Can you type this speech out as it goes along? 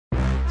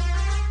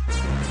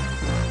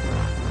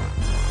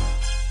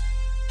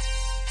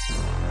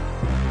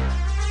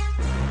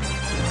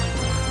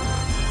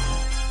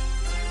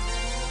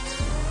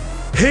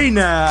Hey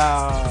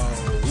now,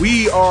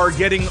 we are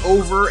getting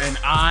over, and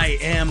I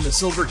am the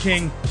Silver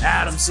King,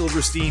 Adam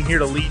Silverstein, here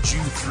to lead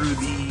you through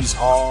these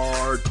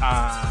hard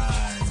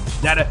times.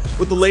 Data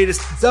with the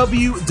latest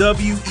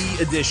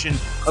WWE edition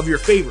of your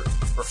favorite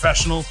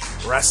professional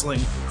wrestling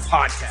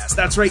podcast.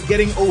 That's right,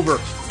 Getting Over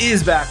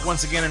is back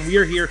once again, and we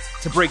are here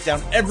to break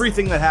down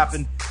everything that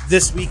happened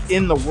this week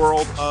in the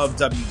world of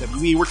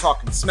WWE. We're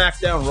talking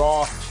SmackDown,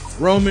 Raw,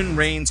 Roman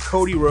Reigns,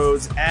 Cody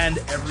Rhodes, and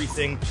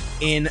everything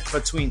in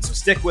between. So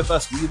stick with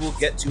us. We will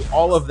get to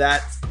all of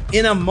that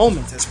in a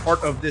moment as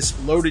part of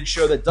this loaded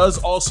show that does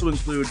also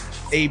include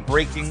a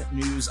breaking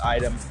news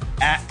item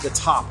at the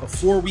top.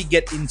 Before we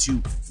get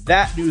into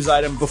that news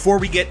item, before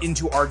we get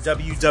into our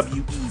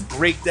WWE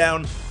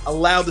breakdown,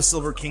 allow the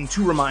Silver King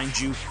to remind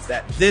you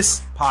that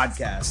this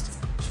podcast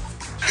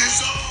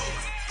is all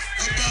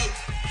about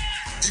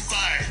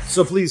defiance.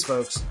 So please,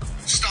 folks,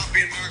 stop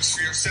being marks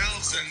for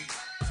yourselves and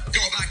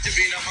go back to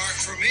being a mark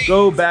for me.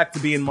 Go back to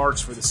being marks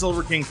for the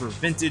Silver King, for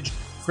vintage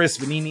Chris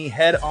Vanini.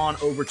 Head on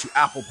over to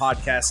Apple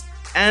Podcasts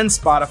and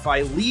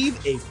Spotify. Leave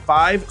a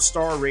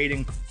 5-star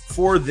rating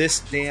for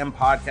this damn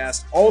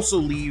podcast. Also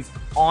leave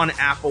on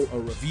Apple a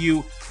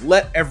review.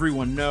 Let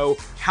everyone know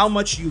how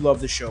much you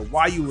love the show,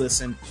 why you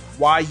listen,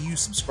 why you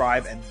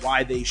subscribe, and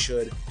why they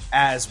should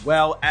as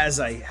well. As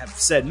I have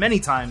said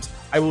many times,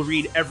 I will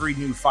read every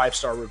new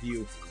 5-star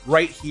review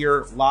right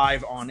here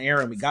live on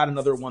air. And we got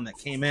another one that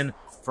came in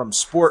from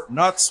Sport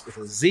Nuts with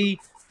a Z.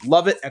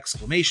 Love it!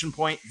 Exclamation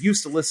point.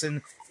 Used to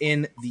listen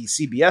in the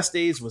CBS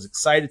days. Was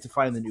excited to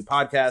find the new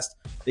podcast.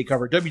 They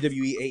cover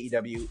WWE,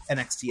 AEW,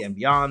 NXT, and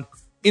beyond.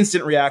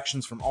 Instant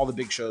reactions from all the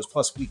big shows,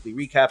 plus weekly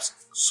recaps.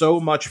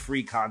 So much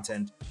free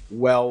content.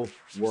 Well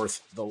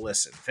worth the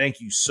listen. Thank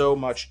you so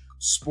much,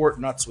 Sport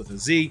Nuts with a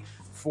Z,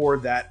 for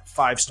that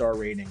 5-star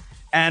rating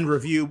and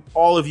review.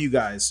 All of you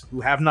guys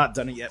who have not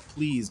done it yet,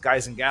 please,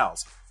 guys and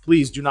gals,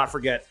 please do not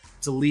forget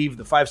to leave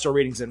the 5-star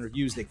ratings and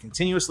reviews. They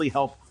continuously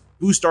help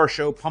boost our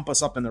show, pump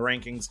us up in the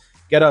rankings,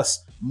 get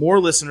us more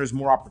listeners,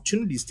 more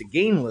opportunities to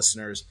gain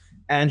listeners,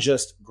 and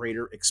just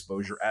greater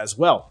exposure as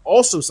well.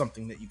 Also,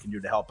 something that you can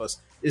do to help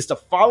us is to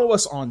follow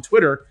us on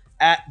Twitter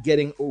at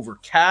Getting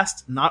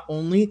Overcast. Not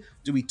only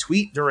do we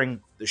tweet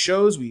during the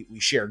shows, we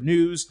share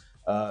news,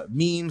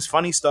 memes,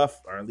 funny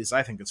stuff, or at least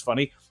I think it's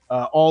funny,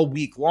 all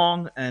week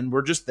long, and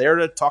we're just there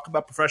to talk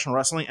about professional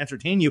wrestling,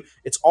 entertain you.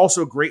 It's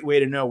also a great way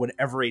to know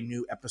whenever a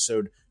new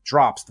episode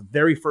drops. The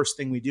very first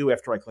thing we do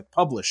after I click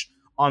publish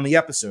on the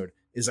episode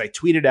is I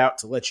tweet it out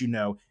to let you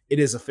know it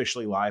is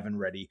officially live and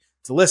ready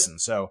to listen.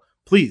 So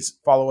please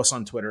follow us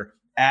on Twitter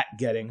at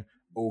Getting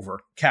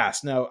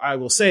Overcast. Now, I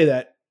will say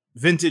that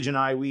Vintage and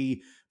I,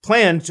 we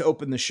planned to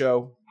open the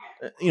show,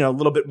 a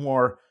little bit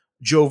more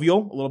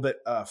jovial, a little bit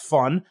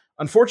fun.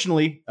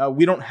 Unfortunately,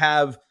 we don't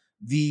have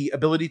the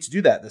ability to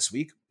do that this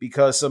week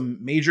because some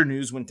major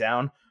news went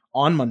down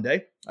on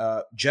Monday.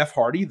 Jeff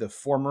Hardy, the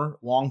former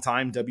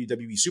longtime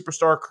WWE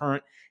superstar,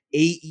 current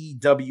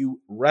AEW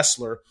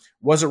wrestler,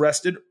 was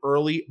arrested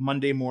early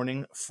Monday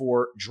morning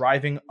for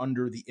driving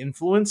under the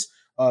influence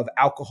of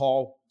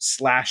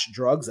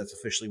alcohol/drugs. That's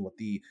officially what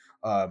the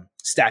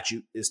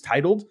statute is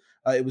titled.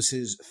 It was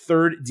his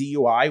third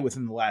DUI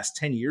within the last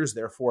 10 years.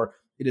 Therefore,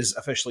 it is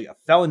officially a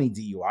felony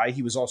DUI.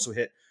 He was also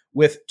hit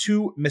with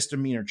 2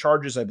 misdemeanor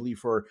charges, I believe,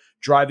 for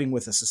driving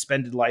with a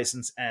suspended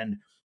license and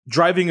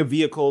driving a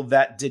vehicle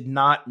that did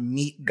not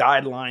meet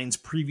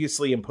guidelines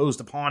previously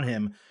imposed upon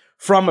him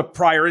from a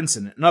prior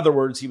incident. In other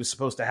words, he was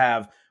supposed to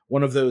have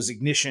one of those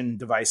ignition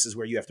devices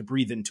where you have to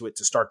breathe into it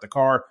to start the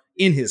car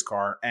in his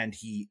car, and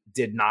he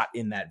did not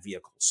in that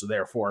vehicle. So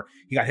therefore,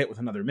 he got hit with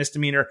another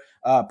misdemeanor.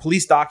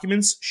 Police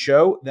documents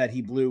show that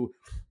he blew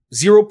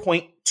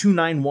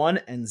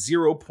 0.291 and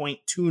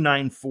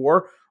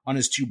 0.294 on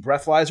his 2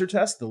 breathalyzer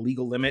tests. The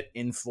legal limit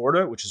in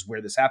Florida, which is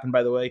where this happened,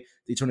 by the way,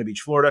 Daytona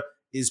Beach, Florida,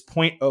 is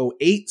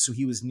 0.08. So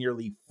he was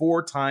nearly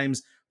 4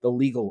 times the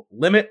legal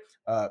limit.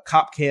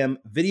 Cop cam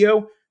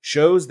video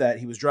shows that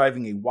he was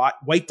driving a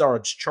white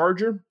Dodge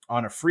Charger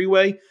on a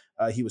freeway.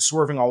 He was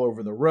swerving all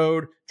over the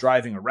road,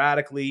 driving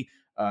erratically.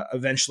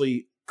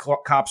 Eventually,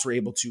 cops were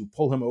able to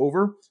pull him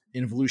over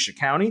in Volusia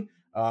County,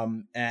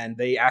 and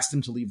they asked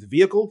him to leave the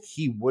vehicle.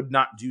 He would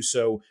not do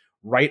so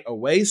right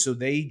away, so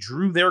they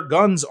drew their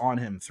guns on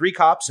him. 3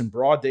 cops in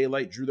broad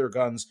daylight drew their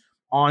guns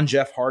on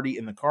Jeff Hardy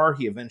in the car.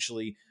 He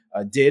eventually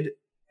did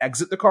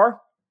exit the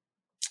car.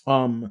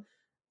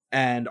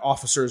 And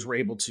officers were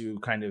able to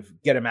kind of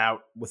get him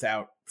out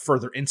without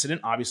further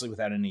incident, obviously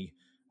without any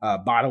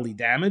bodily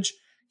damage.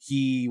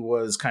 He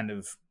was kind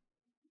of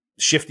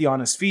shifty on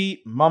his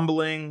feet,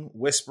 mumbling,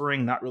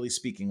 whispering, not really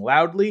speaking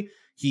loudly.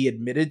 He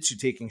admitted to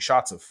taking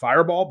shots of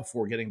Fireball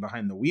before getting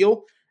behind the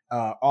wheel.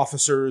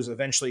 Officers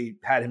eventually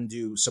had him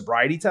do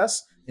sobriety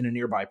tests in a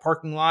nearby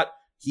parking lot.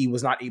 He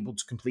was not able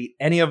to complete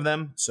any of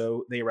them,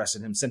 so they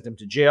arrested him, sent him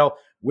to jail,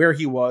 where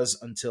he was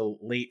until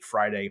late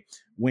Friday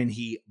when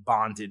he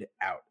bonded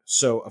out.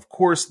 So, of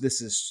course, this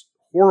is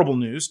horrible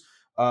news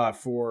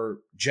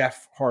for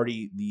Jeff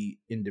Hardy, the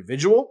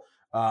individual,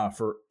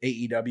 for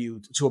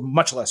AEW to a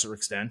much lesser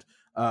extent,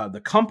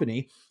 the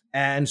company.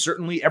 and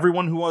certainly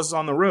everyone who was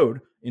on the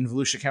road in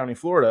Volusia County,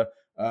 Florida,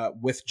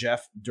 with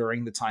Jeff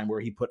during the time where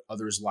he put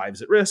others'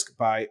 lives at risk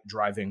by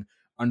driving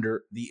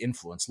under the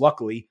influence.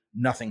 Luckily,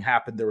 nothing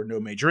happened. There were no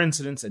major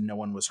incidents and no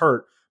one was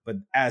hurt. But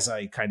as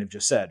I kind of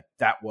just said,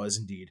 that was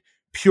indeed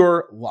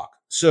pure luck.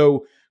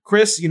 So,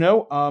 Chris,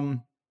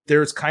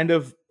 there's kind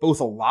of both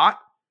a lot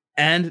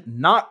and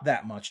not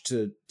that much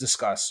to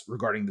discuss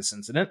regarding this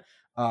incident.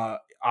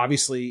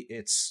 Obviously,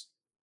 it's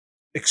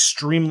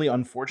extremely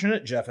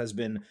unfortunate. Jeff has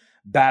been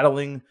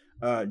battling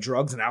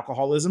drugs and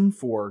alcoholism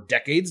for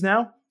decades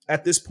now.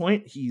 At this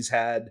point, he's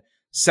had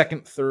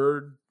second,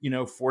 third,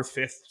 fourth,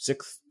 fifth,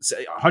 sixth,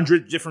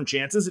 100 different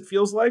chances, it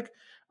feels like.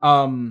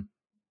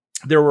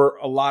 There were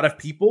a lot of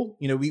people,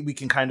 we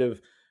can kind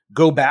of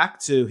go back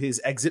to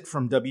his exit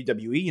from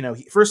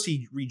WWE. First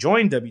he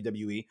rejoined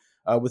WWE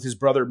with his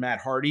brother Matt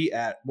Hardy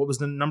at, what was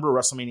the number,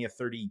 WrestleMania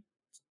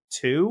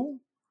 32?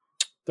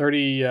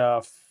 30,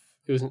 it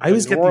was in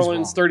New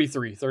Orleans,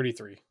 33.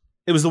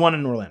 It was the one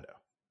in Orlando.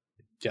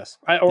 Yes.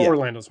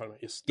 Orlando's one.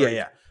 Yes.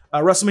 Yeah.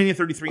 WrestleMania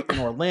 33 in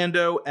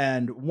Orlando.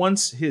 And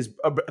once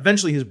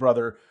eventually his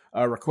brother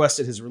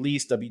requested his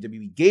release,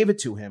 WWE gave it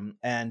to him.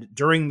 And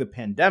during the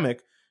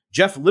pandemic,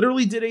 Jeff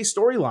literally did a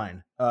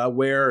storyline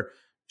where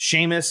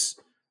Sheamus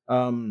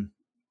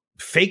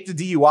faked a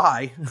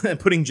DUI,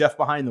 putting Jeff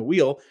behind the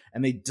wheel,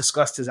 and they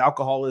discussed his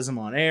alcoholism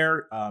on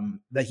air,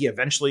 that he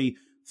eventually,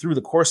 through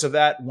the course of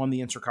that, won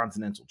the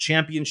Intercontinental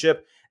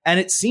Championship. And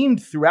it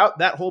seemed throughout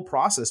that whole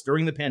process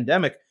during the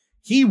pandemic,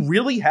 he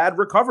really had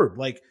recovered.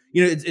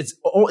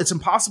 It's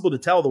impossible to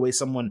tell the way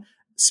someone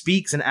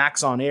speaks and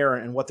acts on air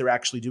and what they're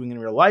actually doing in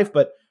real life.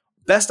 But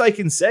best I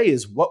can say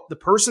is what the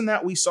person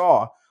that we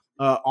saw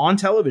on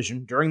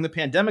television during the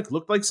pandemic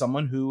looked like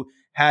someone who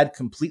had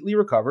completely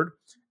recovered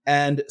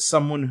and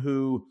someone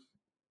who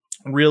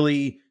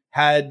really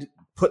had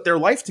put their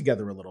life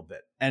together a little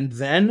bit. And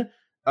then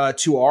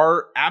to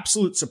our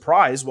absolute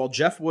surprise, while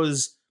Jeff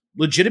was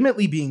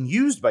legitimately being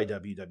used by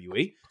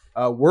WWE,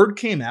 word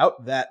came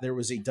out that there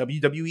was a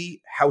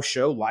WWE house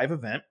show live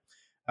event,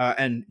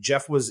 and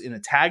Jeff was in a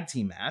tag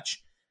team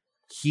match.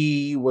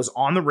 He was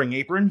on the ring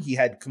apron. He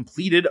had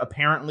completed,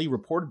 apparently,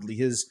 reportedly,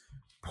 his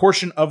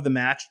portion of the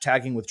match,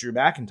 tagging with Drew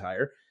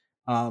McIntyre.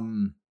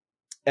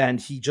 And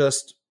he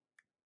just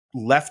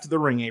left the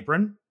ring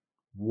apron,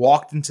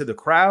 walked into the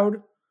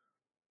crowd,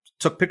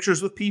 took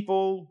pictures with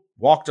people,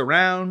 walked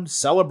around,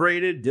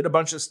 celebrated, did a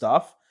bunch of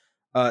stuff.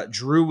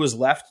 Drew was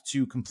left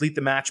to complete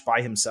the match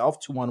by himself,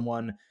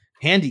 2-on-1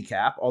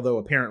 handicap, although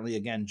apparently,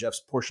 again,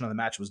 Jeff's portion of the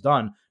match was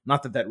done.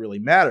 Not that really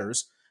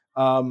matters.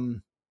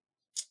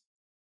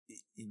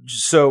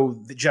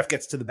 So Jeff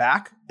gets to the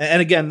back.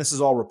 And again, this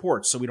is all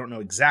reports, so we don't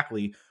know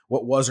exactly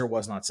what was or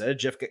was not said.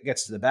 Jeff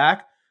gets to the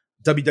back.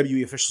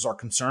 WWE officials are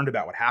concerned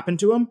about what happened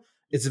to him.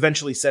 It's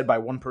eventually said by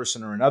one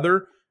person or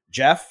another,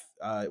 Jeff,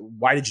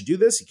 why did you do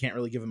this? He can't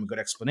really give him a good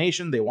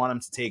explanation. They want him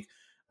to take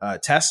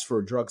tests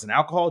for drugs and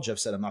alcohol. Jeff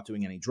said, I'm not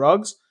doing any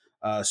drugs.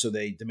 So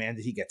they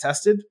demanded he get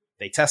tested.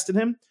 They tested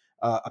him.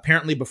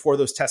 Apparently, before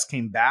those tests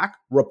came back,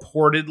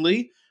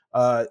 reportedly,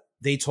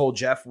 they told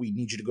Jeff, we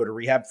need you to go to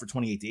rehab for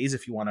 28 days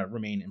if you want to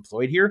remain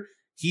employed here.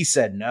 He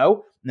said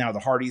no. Now, the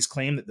Hardys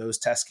claim that those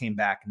tests came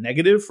back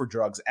negative for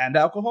drugs and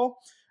alcohol.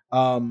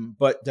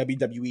 But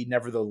WWE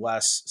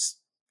nevertheless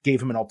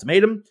gave him an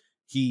ultimatum.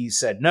 He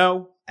said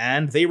no,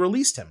 and they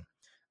released him.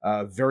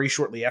 Very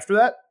shortly after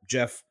that,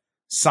 Jeff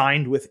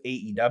signed with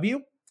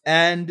AEW,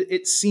 and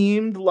it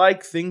seemed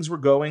like things were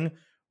going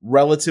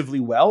relatively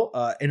well.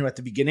 And at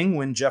the beginning,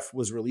 when Jeff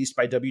was released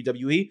by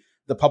WWE,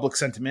 the public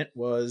sentiment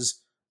was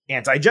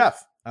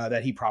anti-Jeff,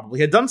 that he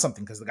probably had done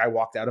something because the guy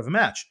walked out of a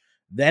match.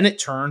 Then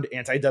it turned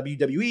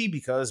anti-WWE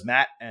because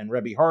Matt and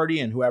Rebby Hardy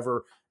and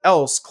whoever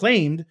else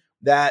claimed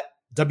that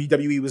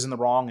WWE was in the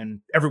wrong,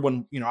 and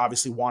everyone,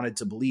 obviously wanted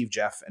to believe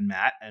Jeff and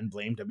Matt and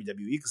blame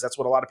WWE because that's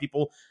what a lot of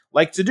people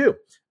like to do.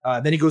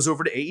 Then he goes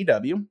over to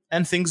AEW,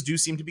 and things do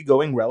seem to be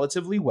going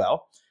relatively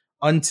well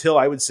until,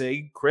 I would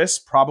say, Chris,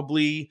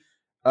 probably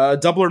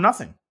Double or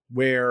Nothing,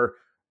 where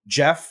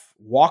Jeff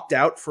walked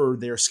out for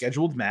their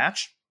scheduled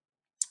match,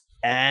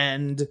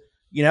 and,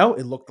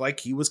 it looked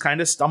like he was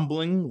kind of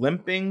stumbling,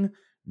 limping,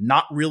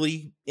 not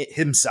really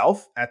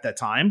himself at that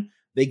time.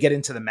 They get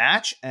into the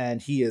match, and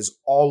he is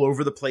all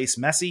over the place,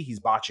 messy. He's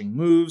botching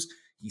moves.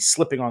 He's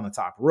slipping on the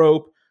top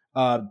rope.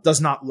 Does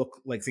not look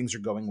like things are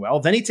going well.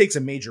 Then he takes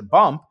a major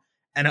bump,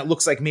 and it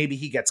looks like maybe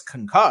he gets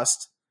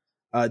concussed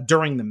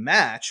during the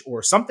match,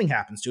 or something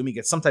happens to him. He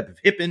gets some type of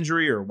hip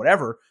injury or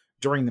whatever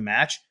during the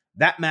match.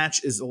 That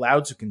match is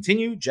allowed to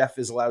continue. Jeff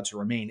is allowed to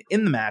remain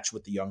in the match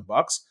with the Young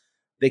Bucks.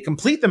 They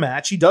complete the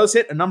match. He does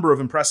hit a number of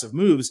impressive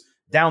moves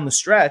down the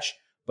stretch,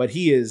 but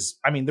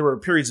there were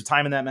periods of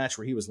time in that match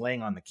where he was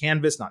laying on the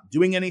canvas, not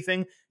doing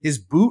anything. His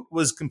boot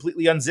was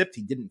completely unzipped.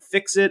 He didn't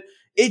fix it.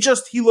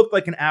 He looked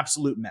like an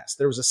absolute mess.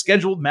 There was a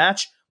scheduled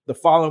match the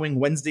following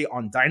Wednesday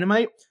on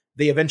Dynamite.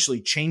 They eventually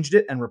changed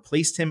it and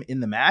replaced him in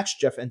the match.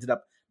 Jeff ended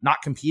up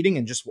not competing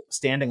and just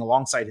standing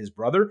alongside his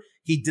brother.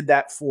 He did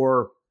that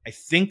for, I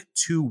think,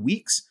 2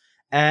 weeks.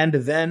 And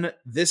then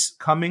this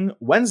coming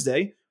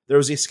Wednesday, there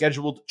was a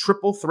scheduled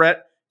triple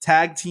threat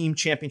tag team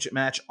championship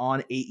match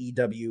on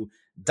AEW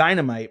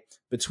Dynamite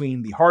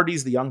between the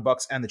Hardys, the Young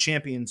Bucks, and the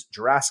champions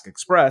Jurassic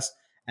Express.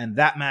 And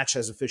that match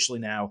has officially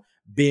now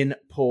been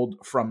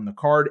pulled from the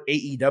card.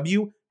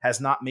 AEW has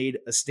not made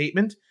a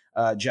statement.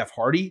 Jeff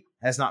Hardy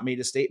has not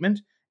made a statement.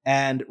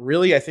 And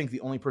really, I think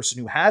the only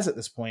person who has at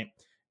this point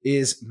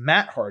is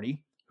Matt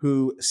Hardy,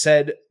 who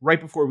said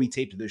right before we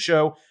taped the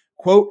show,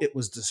 quote, "It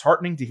was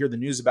disheartening to hear the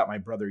news about my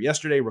brother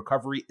yesterday.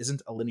 Recovery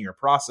isn't a linear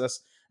process,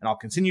 and I'll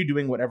continue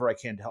doing whatever I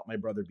can to help my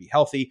brother be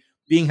healthy.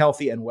 Being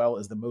healthy and well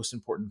is the most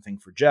important thing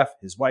for Jeff,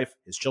 his wife,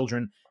 his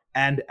children,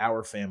 and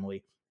our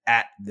family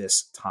at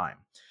this time."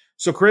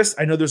 So, Chris,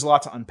 I know there's a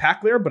lot to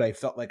unpack there, but I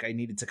felt like I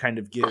needed to kind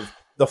of give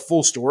the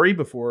full story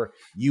before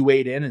you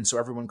weighed in, and so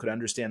everyone could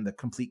understand the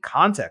complete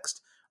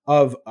context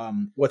of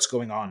what's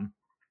going on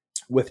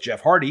with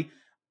Jeff Hardy.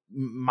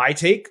 My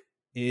take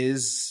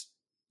is,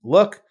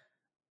 look,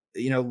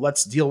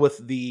 let's deal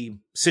with the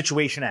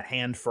situation at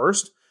hand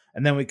first,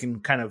 and then we can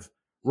kind of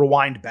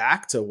rewind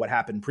back to what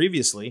happened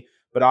previously.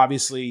 But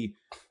obviously,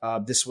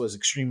 this was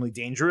extremely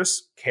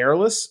dangerous,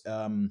 careless.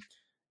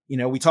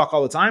 We talk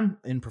all the time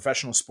in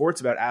professional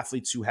sports about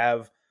athletes who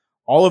have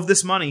all of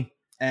this money,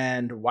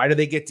 and why do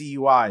they get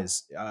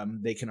DUIs?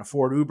 They can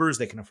afford Ubers,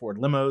 they can afford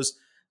limos,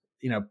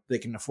 they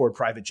can afford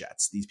private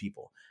jets, these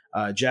people.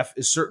 Jeff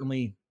is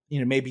certainly,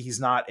 maybe he's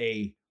not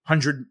a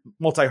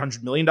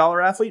multi-$100 million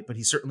athlete, but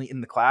he's certainly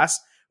in the class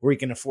where he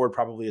can afford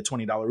probably a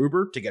 $20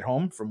 Uber to get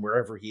home from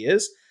wherever he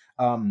is.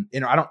 I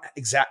don't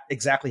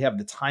exactly have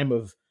the time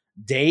of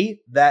day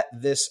that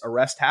this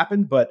arrest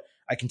happened, but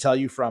I can tell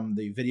you from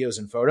the videos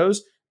and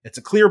photos, it's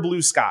a clear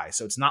blue sky.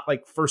 So it's not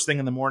like first thing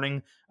in the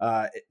morning,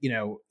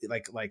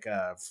 like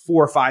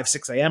 4, 5,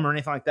 6 a.m. or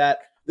anything like that.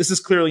 This is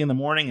clearly in the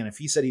morning. And if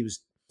he said he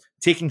was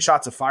taking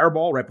shots of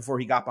Fireball right before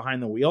he got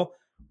behind the wheel,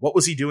 what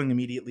was he doing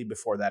immediately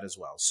before that as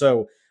well?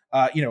 So,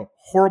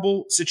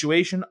 horrible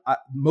situation.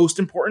 Most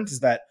important is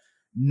that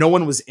no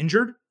one was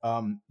injured.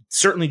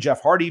 Certainly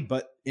Jeff Hardy,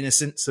 but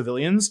innocent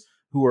civilians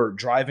who were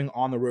driving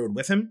on the road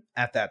with him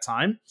at that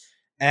time.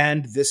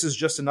 And this is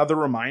just another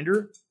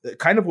reminder that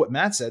kind of what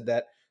Matt said,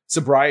 that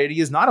sobriety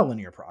is not a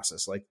linear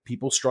process. Like,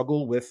 people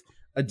struggle with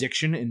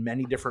addiction in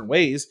many different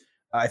ways.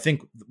 I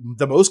think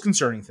the most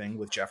concerning thing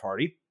with Jeff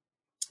Hardy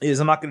is,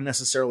 I'm not going to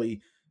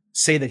necessarily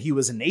say that he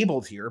was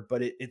enabled here,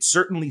 but it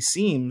certainly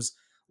seems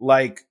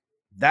like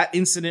that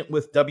incident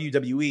with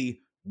WWE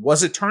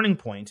was a turning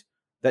point,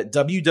 that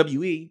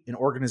WWE, an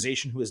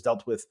organization who has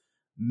dealt with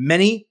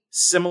many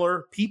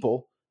similar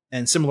people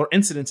and similar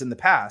incidents in the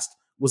past,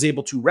 was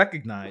able to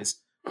recognize,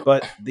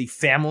 but the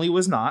family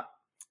was not.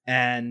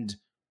 And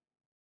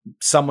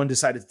someone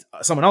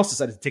else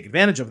decided to take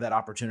advantage of that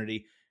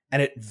opportunity,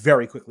 and it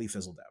very quickly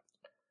fizzled out.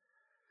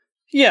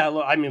 Yeah,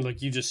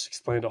 look, you just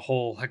explained a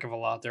whole heck of a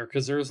lot there,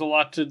 because there's a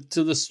lot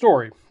to the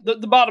story.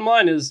 The bottom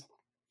line is,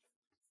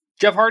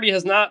 Jeff Hardy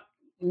has not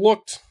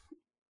looked,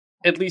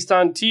 at least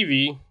on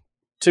TV,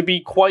 to be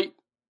quite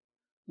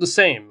the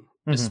same,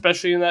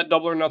 especially in that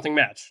Double or Nothing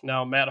match.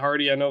 Now, Matt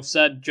Hardy, I know,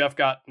 said Jeff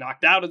got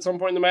knocked out at some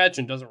point in the match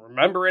and doesn't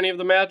remember any of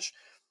the match,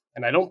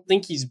 and I don't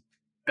think he's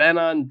been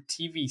on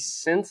TV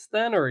since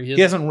then, or he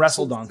hasn't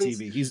wrestled on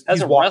TV. He's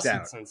walked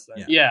out since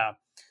then. Yeah.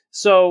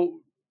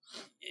 So,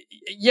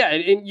 yeah,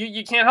 and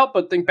you can't help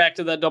but think back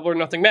to that Double or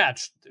Nothing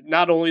match.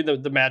 Not only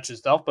the match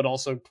itself, but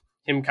also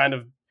him kind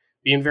of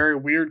being very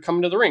weird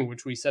coming to the ring,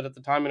 which we said at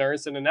the time in our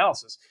instant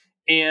analysis.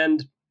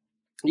 And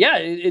yeah,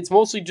 it's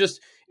mostly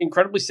just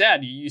incredibly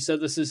sad. You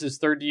said this is his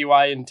third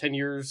DUI in 10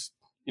 years,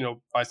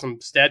 by some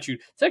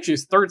statute. It's actually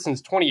his third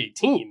since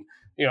 2018.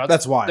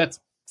 That's why. That's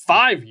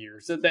 5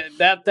 years.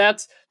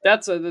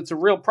 That's a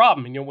real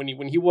problem.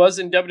 When he was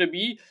in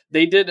WWE,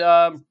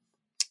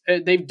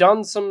 they've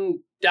done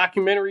some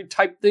documentary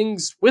type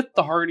things with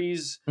the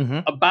Hardys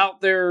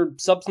about their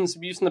substance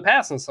abuse in the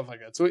past and stuff like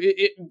that. So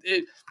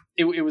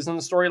it was in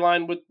the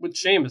storyline with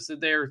Sheamus,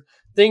 that they're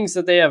things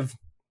that they have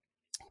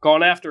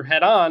gone after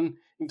head on,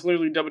 and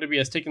clearly WWE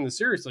has taken this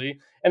seriously.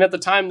 And at the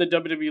time that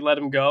WWE let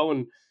him go,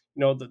 and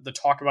the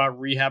talk about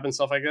rehab and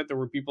stuff like that, there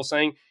were people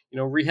saying,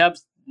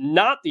 rehab's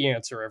not the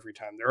answer every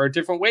time. There are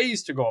different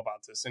ways to go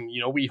about this. And,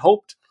 we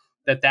hoped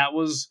that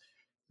was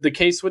the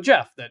case with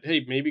Jeff, that,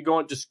 hey, maybe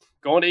going to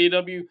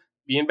AEW,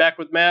 being back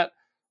with Matt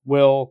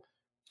will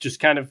just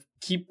kind of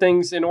keep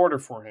things in order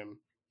for him.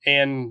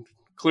 And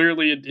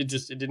clearly it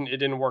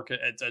didn't work.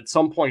 At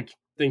some point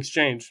things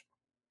change,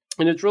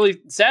 and it's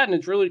really sad, and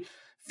it's really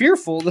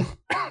fearful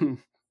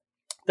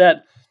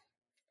that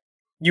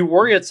you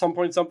worry at some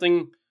point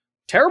something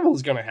terrible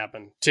is going to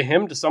happen to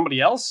him, to somebody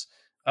else.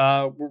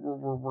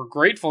 We're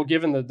grateful,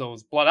 given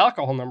those blood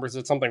alcohol numbers,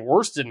 that something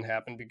worse didn't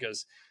happen,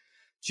 because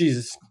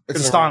Jesus,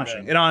 it's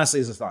astonishing. It honestly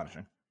is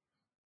astonishing,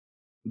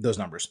 those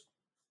numbers.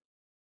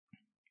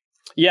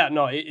 Yeah,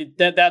 no,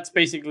 that's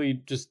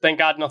basically just, thank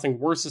God nothing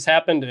worse has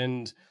happened.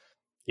 And,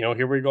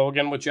 here we go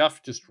again with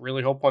Jeff. Just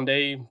really hope one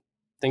day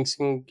things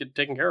can get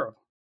taken care of.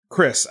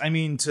 Chris, I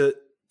mean, to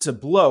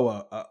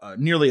blow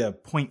nearly a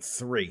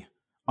 0.3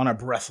 on a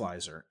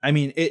breathalyzer. I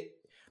mean,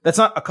 That's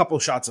not a couple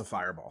shots of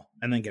Fireball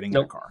and then getting in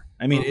a car.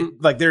 I mean,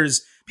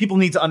 there's people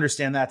need to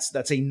understand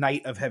that's a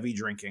night of heavy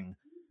drinking,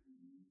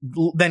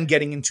 then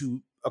getting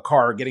into a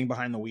car, getting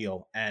behind the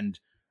wheel and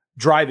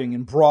driving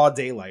in broad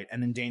daylight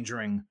and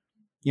endangering,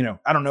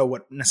 I don't know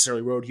what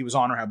necessarily road he was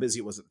on or how busy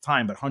it was at the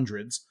time, but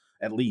hundreds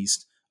at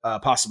least,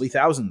 possibly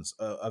thousands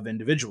of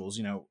individuals,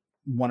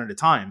 one at a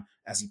time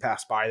as he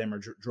passed by them or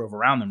drove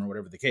around them or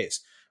whatever the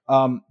case.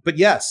 But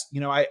yes,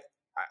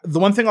 the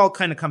one thing I'll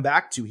kind of come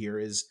back to here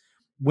is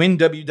when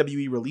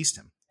WWE released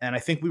him. And I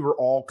think we were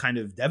all kind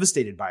of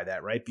devastated by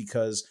that, right?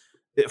 Because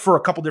for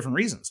a couple different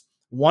reasons.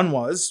 One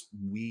was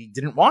we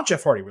didn't want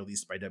Jeff Hardy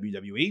released by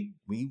WWE.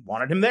 We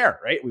wanted him there,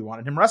 right? We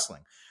wanted him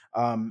wrestling.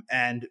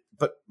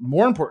 But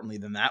more importantly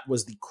than that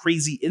was the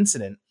crazy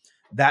incident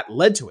that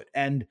led to it.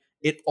 And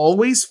it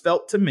always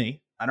felt to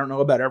me, I don't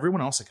know about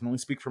everyone else, I can only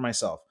speak for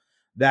myself,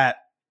 that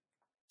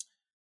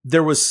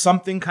there was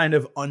something kind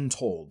of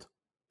untold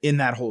in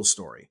that whole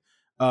story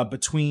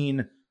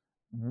between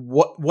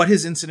what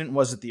his incident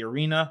was at the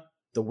arena,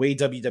 the way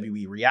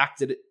WWE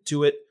reacted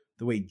to it,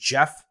 the way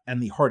Jeff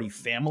and the Hardy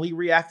family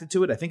reacted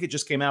to it. I think it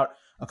just came out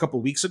a couple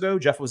of weeks ago.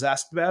 Jeff was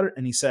asked about it,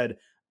 and he said,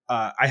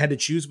 I had to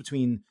choose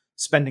between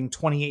spending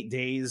 28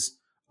 days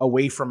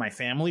away from my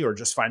family or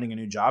just finding a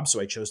new job, so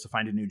I chose to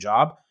find a new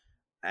job.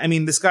 I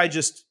mean, this guy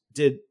just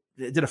did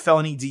a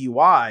felony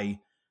DUI,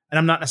 and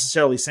I'm not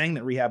necessarily saying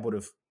that rehab would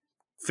have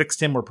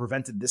fixed him or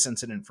prevented this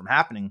incident from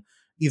happening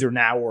either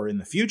now or in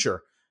the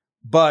future,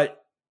 but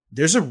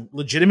there's a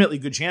legitimately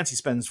good chance he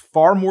spends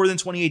far more than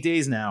 28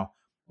 days now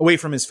away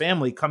from his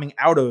family, coming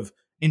out of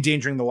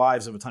endangering the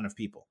lives of a ton of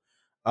people.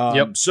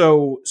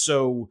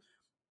 So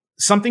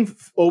something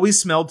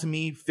always smelled to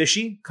me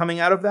fishy coming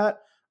out of that.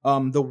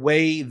 The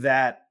way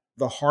that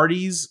the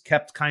Hardys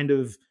kept kind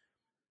of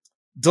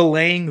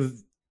delaying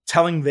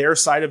telling their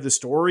side of the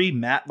story,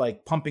 Matt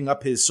pumping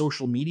up his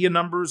social media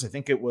numbers. I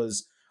think it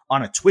was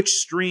on a Twitch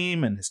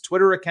stream and his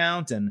Twitter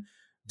account and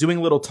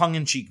doing little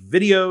tongue-in-cheek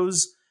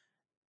videos.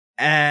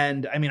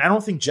 And I mean, I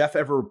don't think Jeff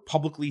ever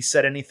publicly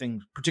said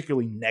anything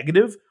particularly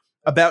negative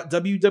about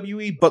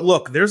WWE. But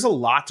look, there's a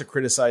lot to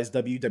criticize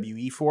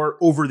WWE for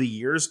over the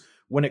years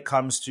when it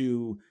comes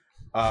to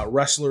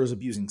wrestlers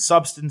abusing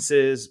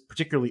substances,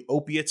 particularly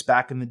opiates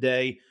back in the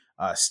day,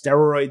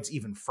 steroids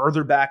even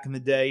further back in the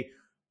day.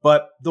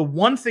 But the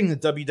one thing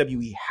that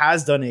WWE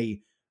has done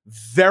a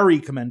very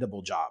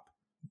commendable job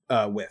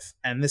with,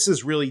 and this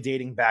is really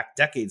dating back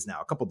decades now,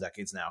 a couple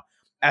decades now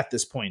at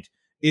this point,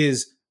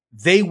 is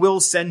they will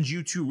send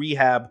you to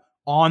rehab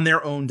on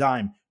their own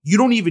dime. You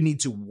don't even need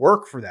to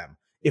work for them.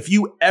 If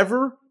you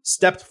ever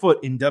stepped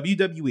foot in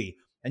WWE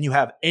and you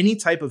have any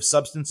type of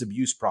substance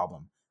abuse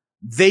problem,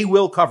 they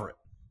will cover it.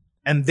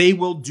 And they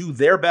will do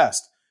their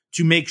best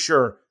to make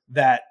sure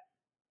that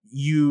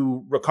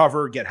you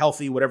recover, get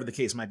healthy, whatever the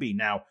case might be.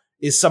 Now,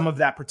 is some of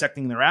that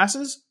protecting their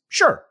asses?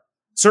 Sure.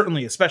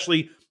 Certainly,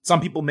 especially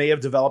some people may have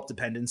developed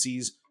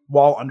dependencies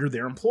while under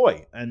their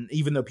employ. And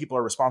even though people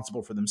are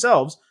responsible for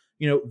themselves,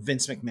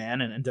 Vince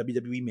McMahon and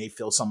WWE may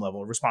feel some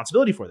level of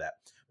responsibility for that.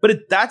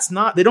 But that's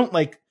not, they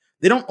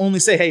don't only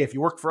say, hey, if you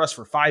worked for us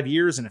for 5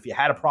 years and if you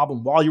had a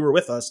problem while you were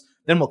with us,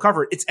 then we'll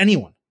cover it. It's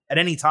anyone at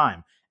any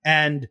time.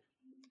 And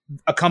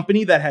a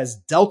company that has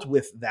dealt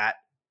with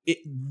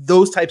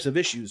those types of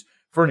issues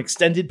for an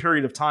extended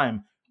period of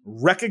time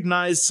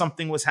recognized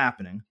something was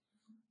happening.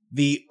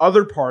 The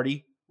other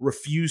party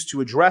refused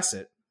to address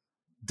it.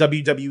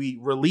 WWE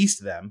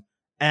released them,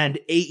 and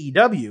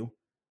AEW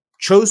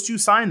chose to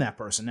sign that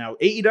person. Now,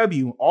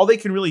 AEW, all they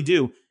can really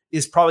do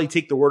is probably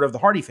take the word of the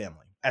Hardy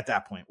family at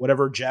that point,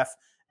 whatever Jeff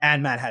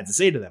and Matt had to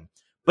say to them.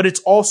 But it's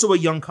also a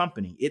young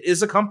company. It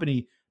is a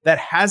company that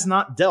has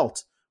not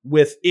dealt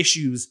with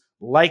issues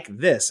like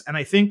this. And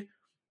I think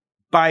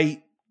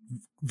by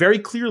very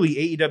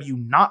clearly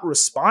AEW not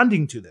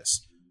responding to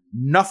this,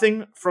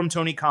 nothing from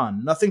Tony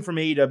Khan, nothing from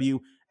AEW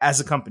as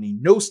a company,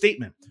 no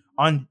statement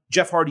on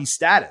Jeff Hardy's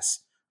status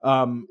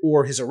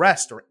or his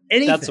arrest or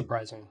anything. That's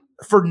surprising.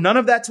 For none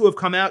of that to have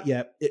come out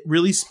yet, it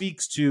really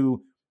speaks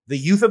to the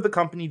youth of the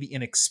company, the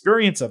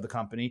inexperience of the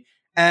company,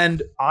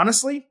 and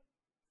honestly,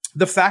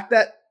 the fact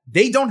that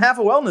they don't have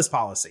a wellness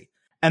policy.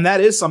 And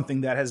that is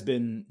something that has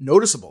been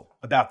noticeable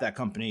about that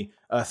company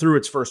through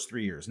its first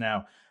 3 years.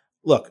 Now,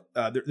 look,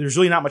 there's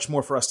really not much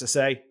more for us to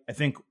say. I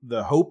think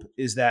the hope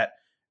is that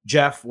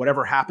Jeff,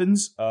 whatever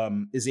happens,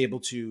 is able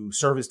to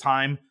serve his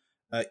time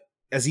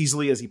as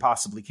easily as he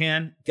possibly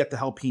can, get the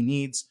help he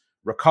needs,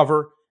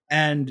 recover.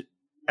 And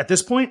at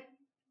this point,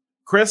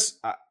 Chris,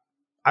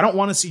 I don't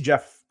want to see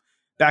Jeff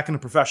back in a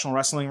professional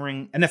wrestling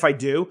ring. And if I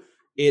do,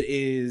 it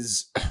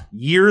is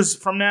years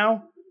from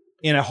now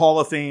in a Hall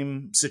of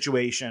Fame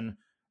situation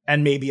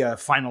and maybe a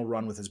final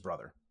run with his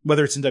brother,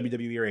 whether it's in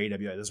WWE or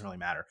AEW, it doesn't really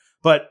matter.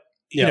 But,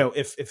 you know,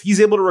 if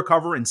he's able to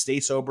recover and stay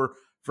sober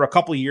for a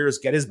couple of years,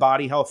 get his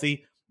body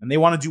healthy, and they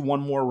want to do one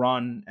more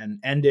run and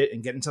end it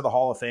and get into the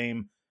Hall of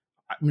Fame,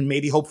 I mean,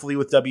 maybe hopefully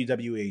with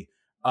WWE,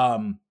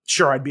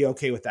 sure, I'd be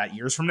okay with that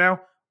years from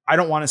now. I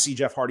don't want to see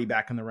Jeff Hardy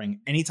back in the ring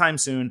anytime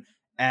soon.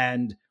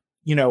 And,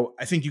 you know,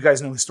 I think you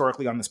guys know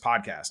historically on this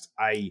podcast,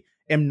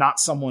 am not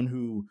someone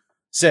who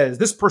says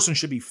this person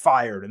should be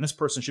fired and this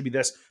person should be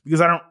this,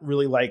 because I don't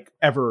really like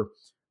ever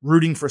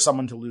rooting for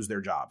someone to lose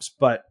their jobs.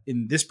 But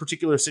in this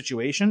particular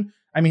situation,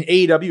 I mean,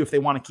 AEW, if they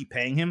want to keep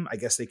paying him, I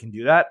guess they can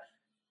do that.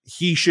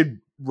 He should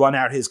run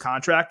out his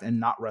contract and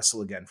not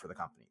wrestle again for the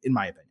company, in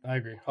my opinion. I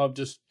agree. I'll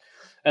just,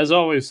 as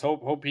always,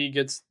 hope he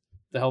gets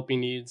the help he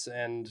needs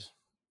and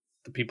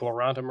the people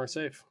around him are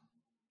safe.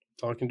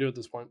 That's all I can do at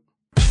this point.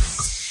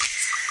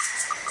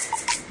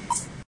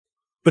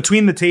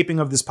 Between the taping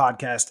of this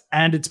podcast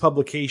and its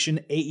publication,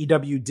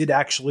 AEW did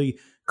actually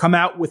come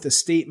out with a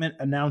statement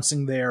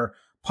announcing their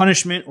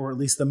punishment, or at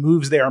least the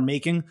moves they are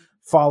making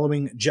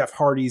following Jeff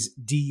Hardy's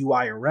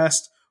DUI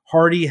arrest.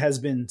 Hardy has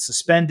been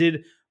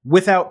suspended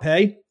without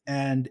pay,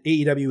 and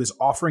AEW is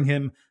offering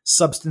him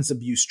substance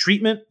abuse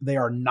treatment. They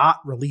are not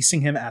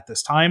releasing him at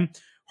this time.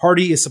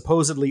 Hardy is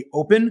supposedly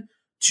open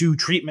to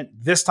treatment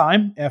this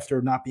time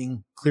after not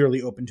being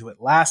clearly open to it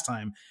last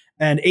time.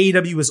 And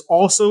AEW is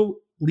also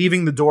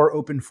leaving the door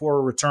open for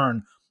a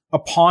return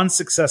upon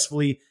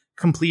successfully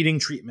completing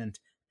treatment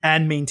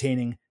and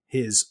maintaining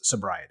his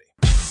sobriety.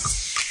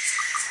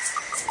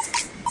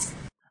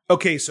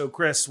 Okay, so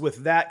Chris,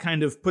 with that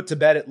kind of put to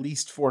bed, at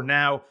least for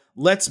now,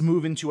 let's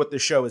move into what the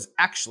show is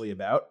actually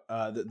about,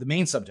 the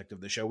main subject of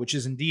the show, which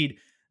is indeed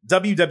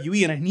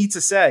WWE. And I need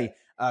to say,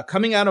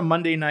 coming out of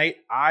Monday night,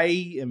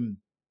 I am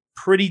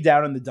pretty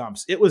down in the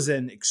dumps. It was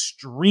an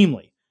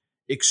extremely,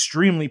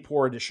 extremely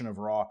poor edition of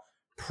Raw,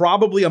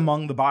 probably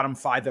among the bottom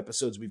 5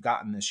 episodes we've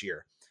gotten this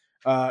year.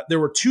 There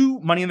were 2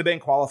 Money in the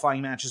Bank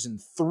qualifying matches in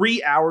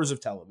 3 hours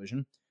of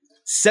television.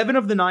 7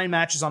 of the 9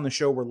 matches on the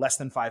show were less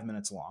than 5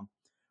 minutes long.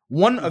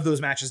 One of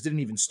those matches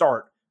didn't even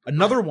start.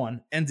 Another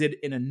one ended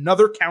in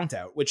another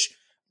countout, which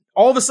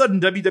all of a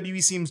sudden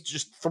WWE seems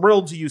just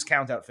thrilled to use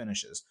countout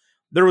finishes.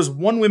 There was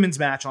one women's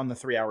match on the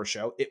 3-hour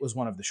show. It was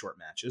one of the short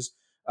matches.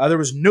 There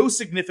was no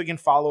significant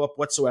follow-up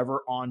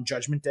whatsoever on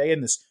Judgment Day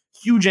and this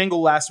huge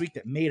angle last week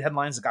that made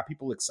headlines that got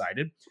people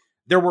excited.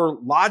 There were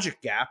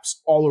logic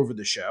gaps all over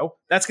the show.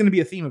 That's going to be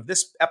a theme of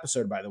this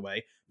episode, by the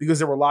way, because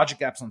there were logic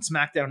gaps on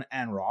SmackDown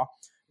and Raw.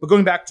 But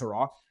going back to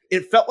Raw,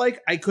 it felt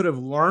like I could have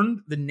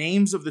learned the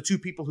names of the 2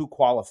 people who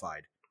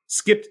qualified,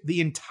 skipped the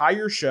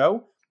entire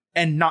show,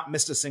 and not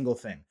missed a single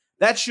thing.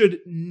 That should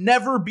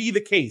never be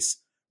the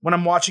case when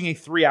I'm watching a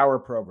 3-hour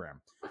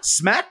program.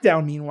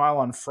 SmackDown, meanwhile,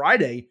 on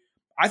Friday,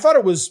 I thought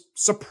it was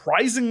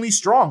surprisingly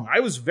strong.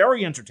 I was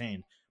very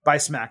entertained by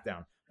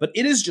SmackDown. But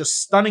it is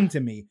just stunning to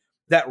me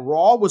that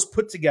Raw was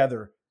put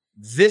together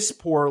this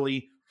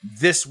poorly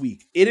this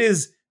week. It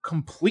is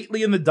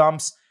completely in the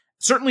dumps.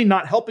 Certainly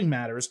not helping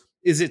matters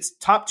is its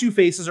top 2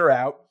 faces are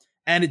out,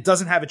 and it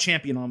doesn't have a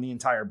champion on the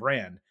entire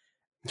brand.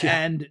 Yeah.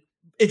 And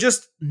it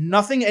just,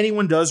 nothing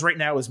anyone does right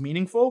now is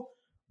meaningful.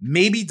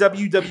 Maybe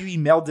WWE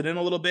mailed it in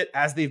a little bit,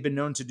 as they've been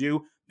known to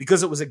do,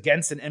 because it was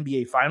against an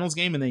NBA Finals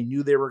game and they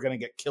knew they were going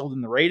to get killed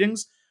in the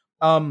ratings.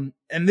 And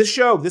this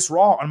show, this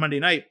Raw on Monday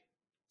night,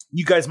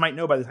 you guys might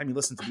know by the time you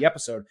listen to the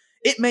episode,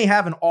 it may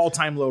have an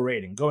all-time low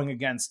rating going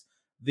against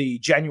the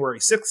January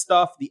 6th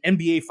stuff, the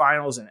NBA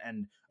Finals,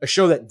 and a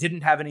show that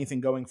didn't have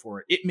anything going for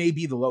it. It may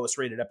be the lowest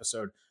rated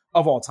episode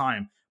of all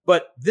time.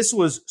 But this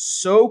was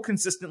so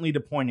consistently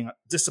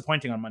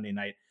disappointing on Monday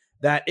night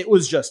that it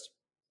was just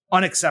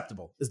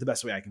unacceptable, is the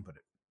best way I can put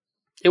it.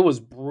 It was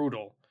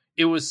brutal.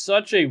 It was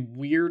such a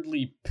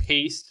weirdly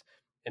paced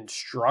and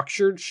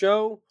structured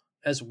show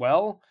as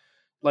well.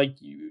 Like,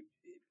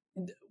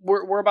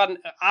 we're about an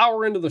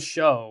hour into the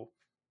show,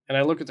 and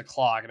I look at the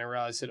clock and I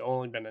realize it had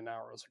only been an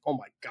hour. I was like, oh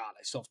my God,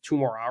 I still have 2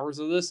 more hours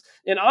of this.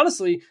 And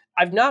honestly,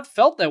 I've not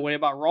felt that way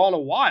about Raw in a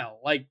while.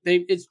 Like,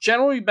 it's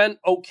generally been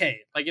okay.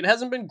 Like, it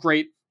hasn't been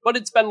great, but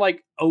it's been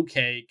like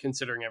okay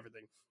considering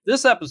everything.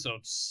 This episode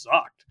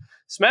sucked.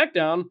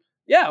 SmackDown,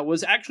 yeah,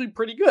 was actually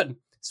pretty good.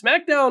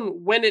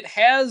 SmackDown, when it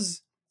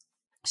has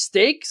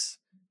stakes,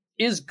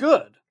 is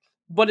good,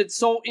 but it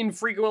so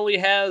infrequently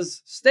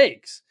has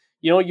stakes.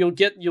 You know, you'll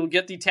get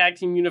the tag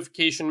team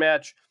unification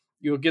match,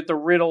 you'll get the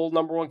Riddle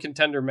number 1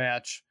 contender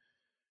match,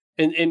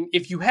 and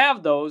if you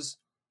have those,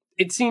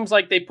 it seems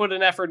like they put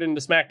an effort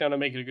into SmackDown to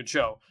make it a good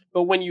show.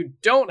 But when you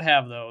don't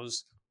have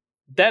those,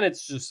 then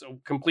it's just a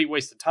complete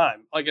waste of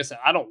time. Like I said,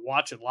 I don't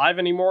watch it live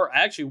anymore.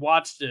 I actually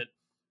watched it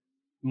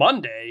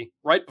Monday,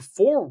 right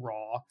before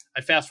Raw.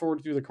 I fast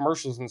forwarded through the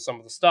commercials and some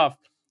of the stuff,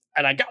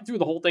 and I got through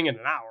the whole thing in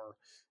an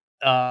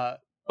hour.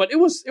 But it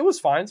was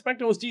fine.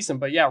 SmackDown was decent,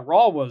 but yeah,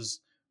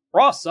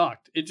 Raw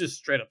sucked. It just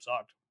straight up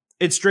sucked.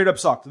 It straight up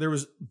sucked. There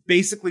was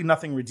basically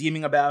nothing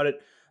redeeming about it.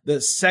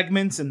 The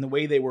segments and the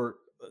way they were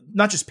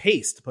not just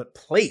paced, but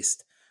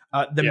placed.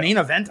 Main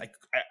event,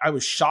 I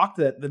was shocked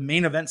that the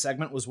main event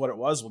segment was what it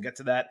was. We'll get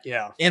to that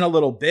in a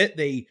little bit.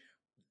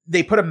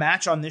 They put a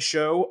match on this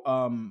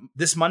show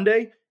this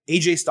Monday,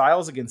 AJ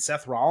Styles against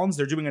Seth Rollins.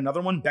 They're doing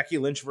another one, Becky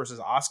Lynch versus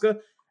Asuka.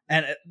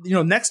 And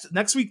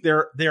next week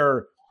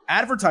they're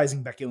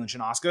advertising Becky Lynch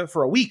and Asuka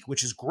for a week,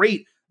 which is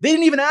great. They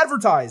didn't even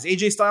advertise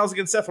AJ Styles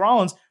against Seth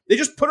Rollins. They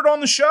just put it on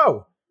the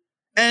show.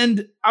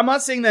 And I'm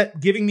not saying that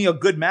giving me a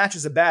good match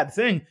is a bad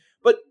thing,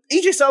 but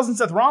AJ Styles and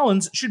Seth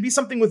Rollins should be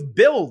something with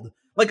build.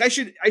 Like I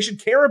should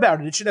care about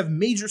it. It should have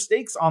major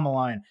stakes on the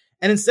line.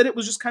 And instead it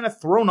was just kind of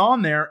thrown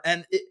on there.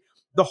 And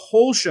the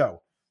whole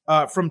show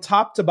from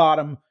top to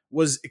bottom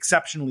was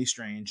exceptionally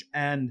strange.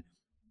 And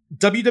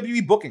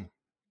WWE booking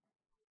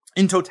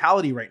in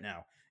totality right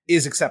now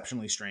is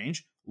exceptionally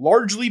strange,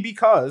 largely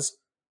because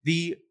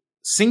the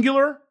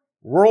singular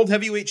World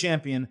Heavyweight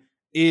Champion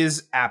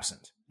is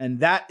absent.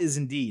 And that is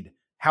indeed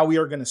how we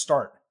are going to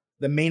start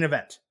the main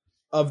event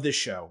of this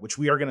show, which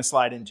we are going to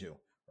slide into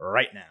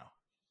right now.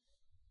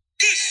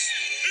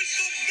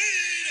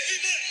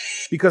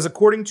 Because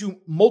according to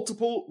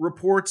multiple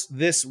reports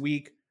this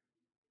week,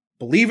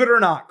 believe it or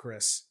not,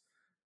 Chris,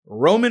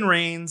 Roman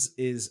Reigns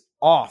is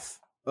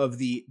off of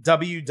the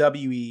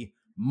WWE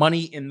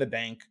Money in the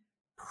Bank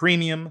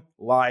premium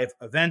live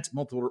event.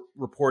 Multiple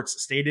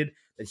reports stated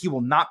that he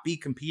will not be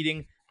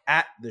competing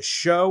at the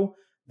show.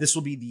 This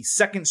will be the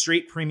second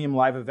straight premium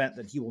live event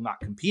that he will not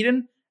compete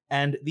in,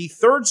 and the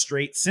third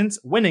straight since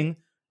winning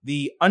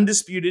the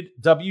undisputed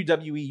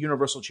WWE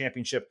Universal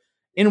Championship,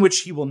 in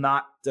which he will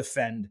not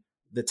defend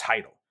the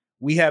title.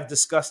 We have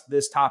discussed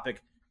this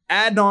topic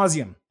ad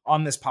nauseum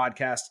on this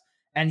podcast,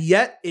 and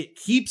yet it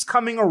keeps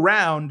coming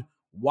around.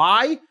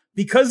 Why?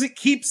 Because it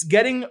keeps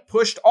getting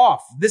pushed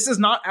off. This is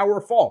not our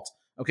fault.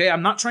 Okay,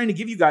 I'm not trying to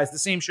give you guys the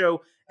same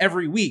show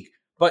every week,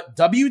 but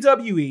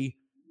WWE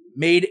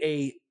made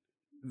a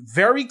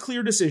very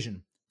clear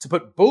decision to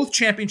put both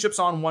championships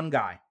on one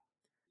guy,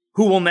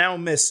 who will now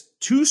miss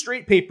 2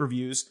 straight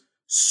pay-per-views,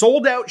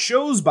 sold out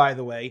shows, by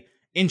the way,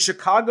 in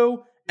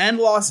Chicago and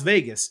Las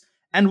Vegas,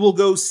 and will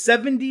go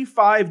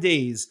 75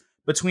 days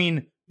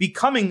between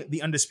becoming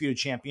the undisputed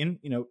champion,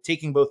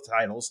 taking both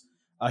titles.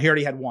 He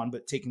already had one,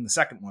 but taking the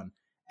second one,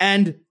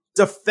 and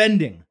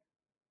defending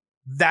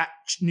that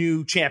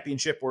new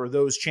championship or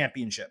those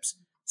championships.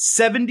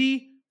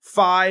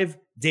 75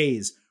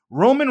 days.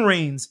 Roman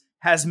Reigns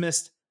has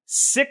missed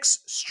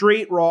 6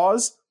 straight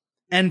Raws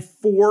and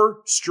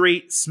 4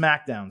 straight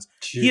SmackDowns.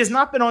 Jeez. He has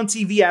not been on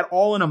TV at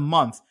all in a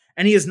month,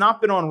 and he has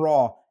not been on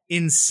Raw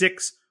in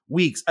 6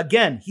 weeks.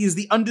 Again, he is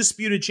the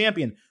undisputed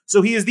champion.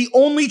 So he is the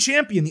only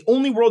champion, the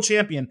only world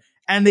champion,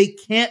 and they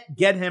can't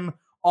get him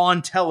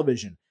on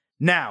television.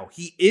 Now,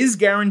 he is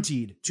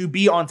guaranteed to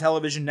be on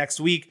television next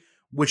week,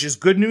 which is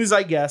good news,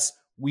 I guess.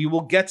 We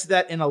will get to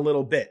that in a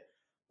little bit.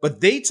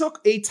 But they took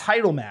a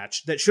title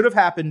match that should have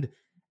happened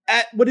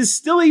at what is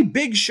still a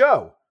big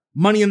show,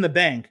 Money in the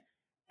Bank,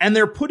 and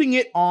they're putting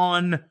it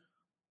on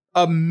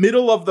a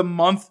middle of the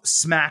month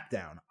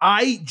SmackDown.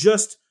 I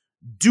just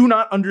do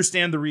not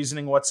understand the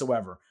reasoning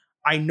whatsoever.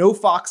 I know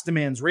Fox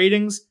demands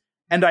ratings,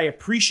 and I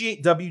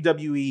appreciate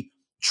WWE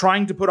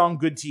trying to put on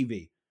good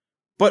TV.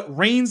 But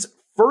Reigns'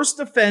 first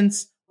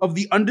defense of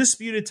the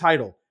undisputed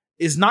title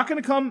is not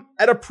going to come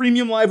at a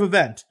premium live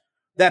event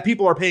that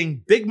people are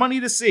paying big money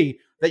to see,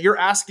 that you're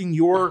asking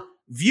your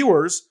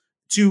viewers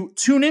to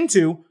tune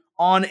into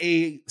on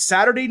a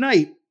Saturday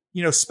night,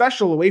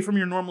 special away from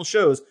your normal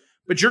shows.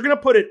 But you're going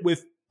to put it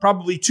with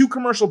probably 2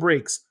 commercial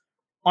breaks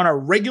on a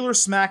regular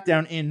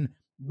SmackDown in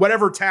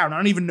whatever town. I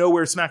don't even know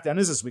where SmackDown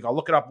is this week. I'll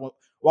look it up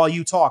while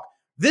you talk.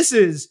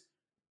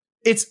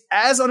 It's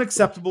as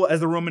unacceptable as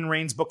the Roman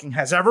Reigns booking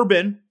has ever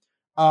been.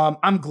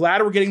 I'm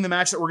glad we're getting the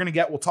match that we're going to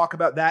get. We'll talk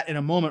about that in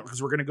a moment,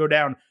 because we're going to go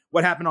down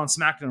what happened on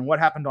SmackDown and what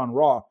happened on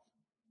Raw.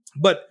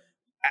 But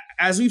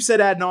as we've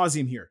said ad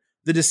nauseum here,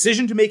 the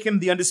decision to make him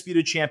the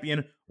undisputed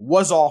champion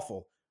was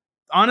awful.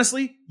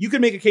 Honestly, you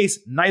could make a case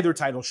neither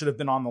title should have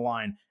been on the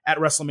line at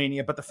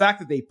WrestleMania, but the fact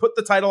that they put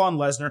the title on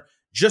Lesnar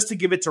just to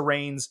give it to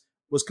Reigns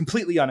was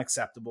completely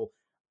unacceptable.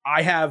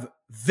 I have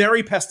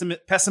very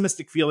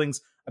pessimistic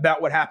feelings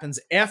about what happens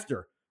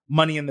after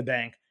Money in the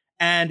Bank.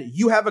 And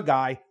you have a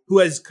guy who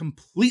has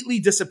completely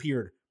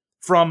disappeared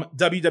from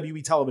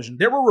WWE television.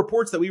 There were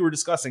reports that we were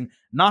discussing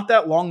not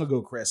that long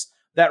ago, Chris,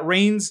 that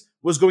Reigns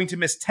was going to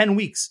miss 10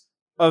 weeks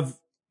of,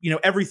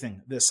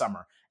 everything this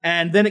summer.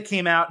 And then it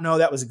came out, no,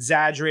 that was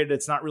exaggerated.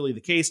 It's not really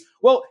the case.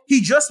 Well,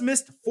 he just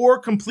missed 4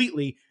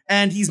 completely,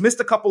 and he's missed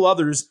a couple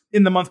others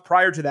in the month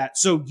prior to that.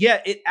 So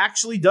yeah, it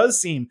actually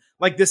does seem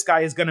like this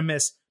guy is going to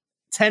miss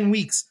 10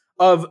 weeks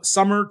of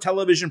summer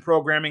television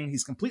programming.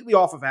 He's completely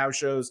off of house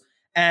shows,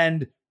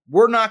 and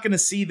we're not going to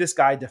see this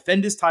guy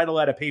defend his title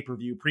at a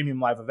pay-per-view premium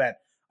live event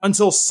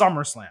until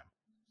SummerSlam.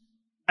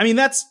 I mean,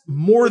 that's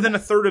more than a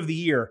third of the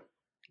year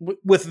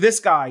with this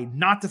guy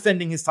not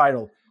defending his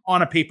title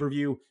on a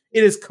pay-per-view.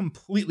 It is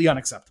completely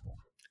unacceptable.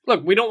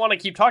 Look, we don't want to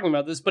keep talking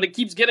about this, but it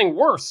keeps getting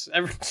worse.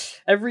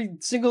 Every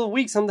single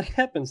week something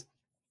happens.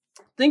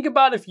 Think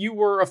about if you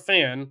were a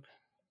fan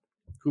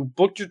who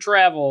booked your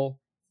travel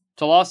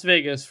to Las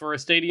Vegas for a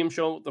stadium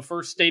show, the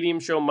first stadium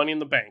show, Money in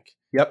the Bank.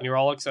 Yep. And you're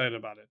all excited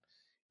about it.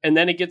 And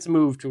then it gets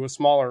moved to a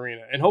small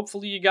arena. And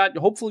hopefully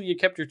you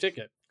kept your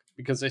ticket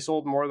because they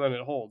sold more than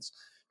it holds.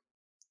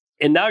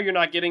 And now you're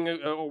not getting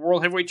a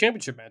World Heavyweight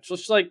Championship match. So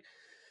it's like,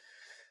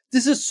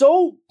 this is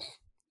so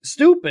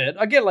stupid.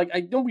 Again, like,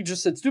 I know we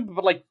just said stupid,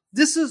 but like,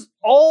 this is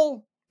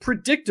all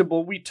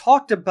predictable. We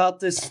talked about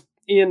this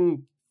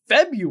in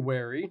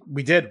February.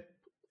 We did.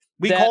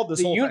 We called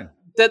this whole thing.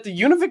 That the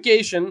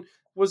unification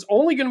was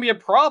only going to be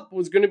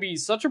was going to be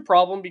such a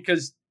problem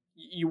because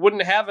you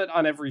wouldn't have it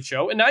on every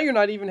show. And now you're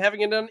not even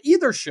having it on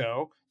either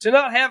show. To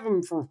not have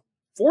him for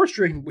 4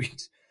 straight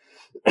weeks.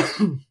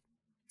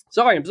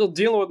 Sorry, I'm still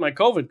dealing with my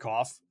COVID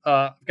cough.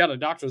 I've got a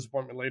doctor's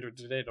appointment later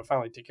today to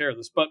finally take care of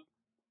this. But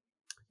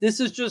this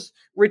is just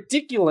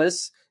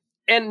ridiculous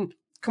and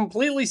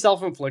completely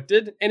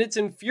self-inflicted. And it's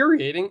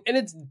infuriating. And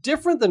it's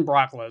different than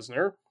Brock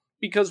Lesnar.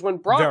 Because when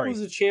Brock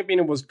was a champion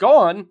and was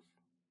gone,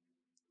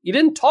 you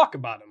didn't talk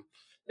about him.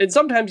 And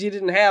sometimes you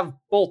didn't have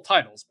both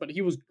titles. But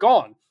he was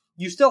gone.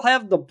 You still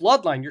have the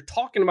bloodline. You're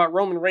talking about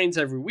Roman Reigns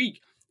every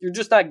week. You're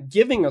just not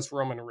giving us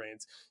Roman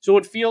Reigns. So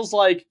it feels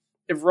like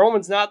if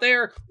Roman's not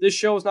there, this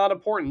show is not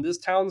important. This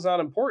town's not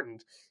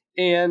important.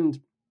 And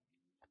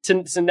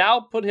to now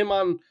put him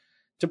on,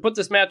 to put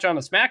this match on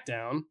a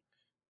SmackDown,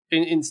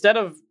 instead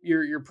of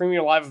your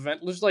premium live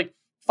event, just like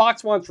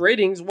Fox wants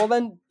ratings, well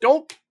then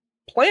don't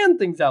plan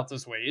things out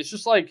this way. It's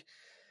just like,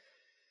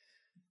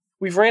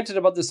 we've ranted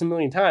about this a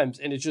million times,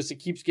 and it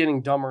keeps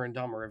getting dumber and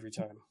dumber every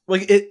time.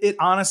 Like it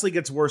honestly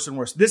gets worse and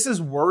worse. This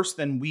is worse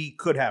than we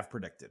could have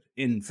predicted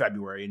in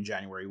February and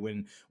January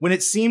when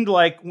it seemed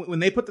like when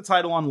they put the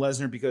title on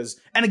Lesnar because,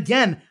 and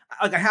again,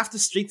 like I have to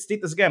state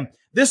this again,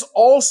 this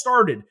all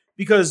started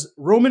because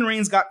Roman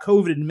Reigns got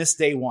COVID and missed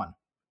day 1.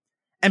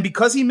 And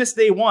because he missed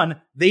day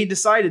 1, they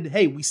decided,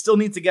 hey, we still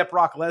need to get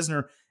Brock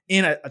Lesnar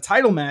in a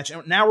title match.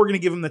 And now we're going to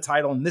give him the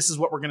title. And this is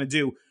what we're going to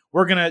do.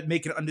 We're going to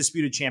make an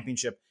undisputed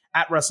championship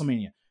at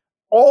WrestleMania.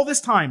 All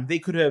this time, they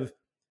could have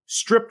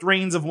stripped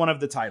Reigns of one of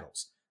the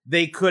titles.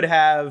 They could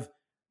have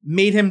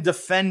made him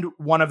defend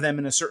one of them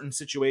in a certain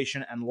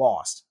situation and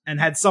lost, and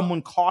had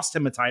someone cost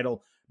him a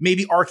title.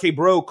 Maybe RK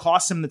Bro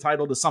cost him the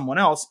title to someone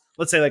else.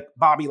 Let's say like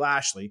Bobby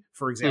Lashley,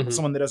 for example,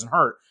 someone that doesn't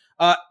hurt.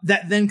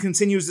 That then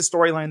continues the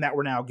storyline that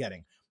we're now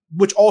getting,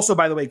 which also,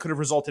 by the way, could have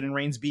resulted in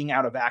Reigns being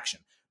out of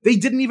action. They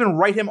didn't even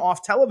write him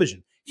off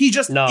television. He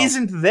just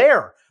isn't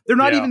there. They're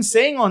not even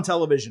saying on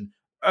television,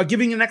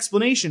 giving an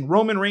explanation.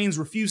 Roman Reigns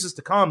refuses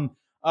to come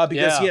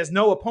because he has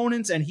no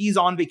opponents and he's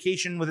on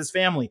vacation with his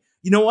family.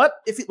 You know what?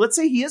 Let's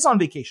say he is on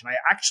vacation.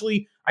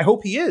 I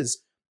hope he is.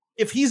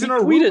 If he's in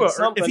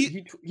Aruba,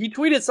 he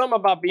tweeted something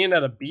about being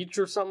at a beach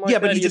or something like that. Yeah,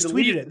 but he just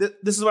tweeted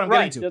it. This is what I'm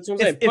getting to. That's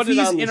what I'm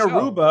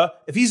saying.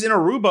 If he's in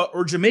Aruba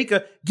or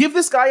Jamaica, give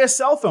this guy a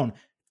cell phone.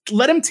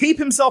 Let him tape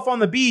himself on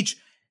the beach.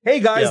 Hey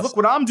guys, look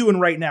what I'm doing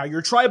right now.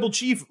 Your tribal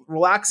chief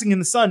relaxing in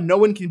the sun. No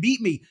one can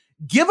beat me.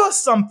 Give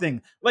us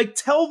something. Like,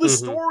 tell the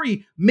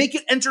story. Make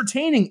it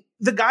entertaining.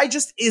 The guy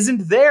just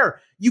isn't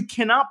there. You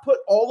cannot put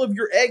all of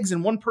your eggs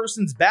in one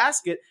person's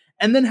basket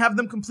and then have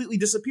them completely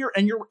disappear.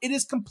 And it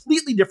is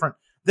completely different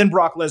than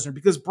Brock Lesnar,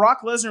 because Brock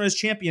Lesnar as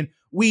champion,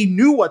 we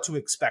knew what to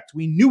expect.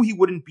 We knew he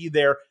wouldn't be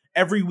there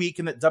every week,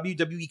 and that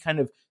WWE kind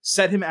of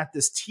set him at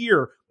this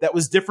tier that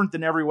was different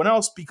than everyone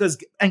else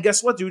and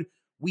guess what, dude?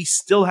 We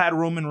still had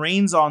Roman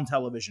Reigns on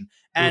television,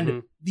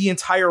 and the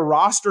entire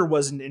roster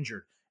wasn't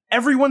injured.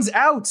 Everyone's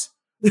out.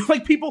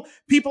 Like people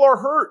are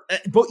hurt,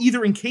 but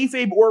either in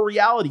kayfabe or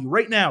reality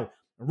right now.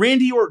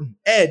 Randy Orton,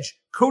 Edge,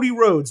 Cody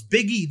Rhodes,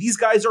 Big E, these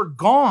guys are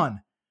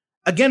gone.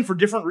 Again, for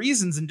different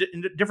reasons and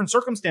in different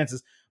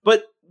circumstances.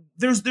 But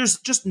there's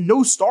just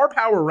no star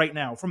power right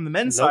now from the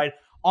men's side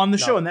on the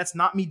show. And that's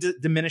not me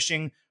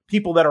diminishing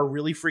people that are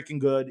really freaking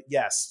good.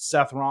 Yes,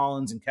 Seth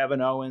Rollins and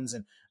Kevin Owens.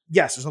 And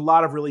yes, there's a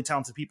lot of really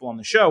talented people on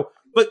the show.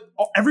 But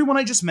everyone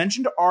I just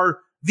mentioned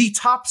are the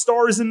top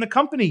stars in the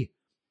company.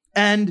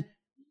 And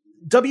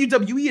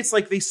WWE, it's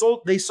like they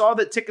saw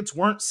that tickets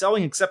weren't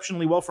selling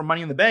exceptionally well for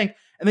Money in the Bank.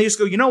 And they just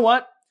go, you know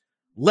what?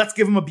 Let's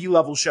give them a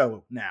B-level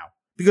show now.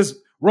 Because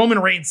Roman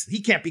Reigns,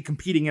 he can't be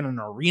competing in an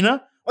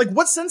arena. Like,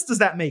 what sense does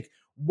that make?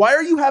 Why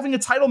are you having a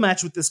title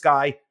match with this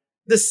guy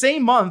the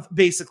same month,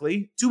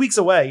 basically, 2 weeks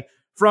away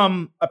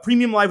from a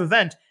premium live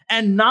event,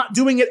 and not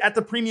doing it at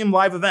the premium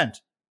live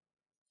event?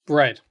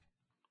 Right.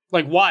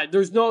 Like, why?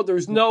 There's no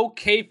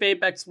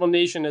kayfabe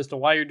explanation as to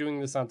why you're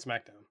doing this on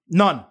SmackDown.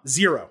 None.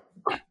 Zero.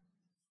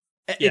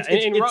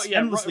 It's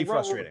endlessly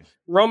frustrating.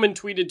 Roman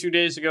tweeted 2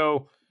 days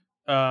ago,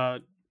 now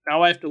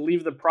I have to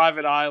leave the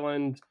private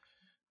island,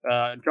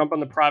 jump on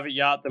the private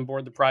yacht, then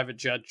board the private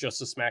jet just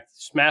to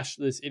smash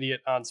this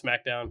idiot on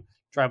SmackDown.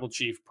 Tribal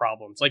Chief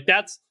problems. Like,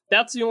 that's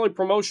the only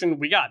promotion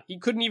we got. He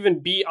couldn't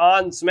even be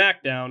on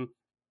SmackDown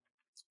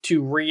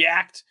to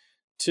react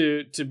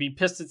to be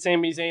pissed at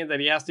Sami Zayn that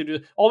he has to do.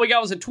 All we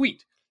got was a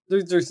tweet.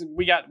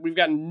 We've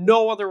got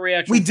no other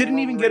reaction. We didn't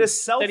even get a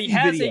selfie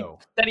video.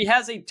 That he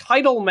has a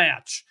title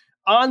match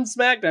on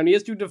SmackDown. He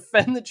has to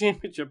defend the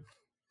championship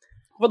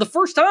for the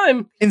first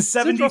time in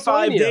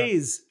 75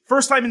 days.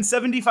 First time in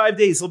 75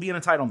 days he'll be in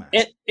a title match.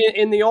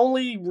 And the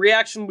only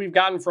reaction we've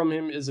gotten from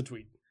him is a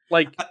tweet.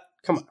 Like,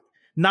 come on.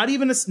 Not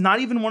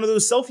even one of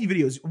those selfie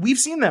videos. We've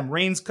seen them.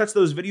 Reigns cuts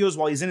those videos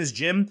while he's in his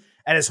gym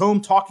at his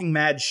home talking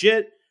mad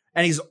shit,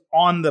 and he's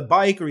on the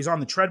bike or he's on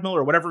the treadmill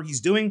or whatever he's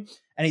doing,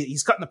 and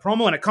he's cutting the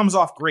promo, and it comes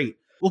off great.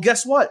 Well,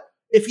 guess what?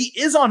 If he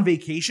is on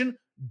vacation,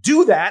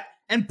 do that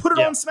and put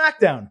it on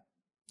SmackDown.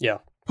 Yeah.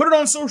 Put it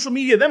on social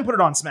media, then put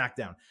it on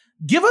SmackDown.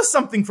 Give us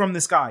something from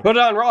this guy. Put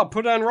it on Raw.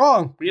 Put it on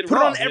Raw. Put it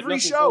on every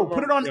show.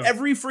 Put it on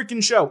every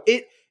freaking show.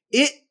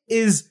 It's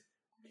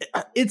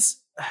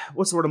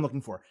what's the word I'm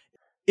looking for?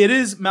 It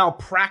is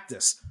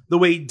malpractice the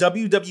way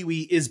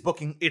WWE is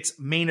booking its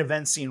main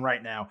event scene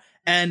right now.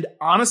 And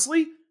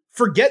honestly,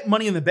 forget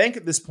Money in the Bank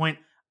at this point.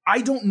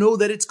 I don't know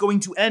that it's going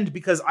to end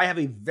because I have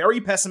a very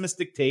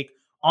pessimistic take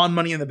on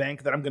Money in the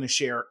Bank that I'm going to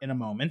share in a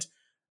moment.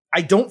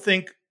 I don't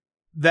think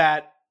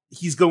that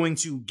he's going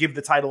to give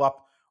the title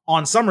up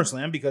on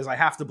SummerSlam because I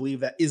have to believe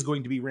that is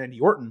going to be Randy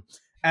Orton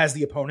as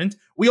the opponent.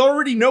 We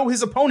already know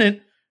his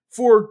opponent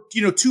for,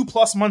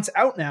 2+ months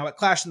out now at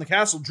Clash in the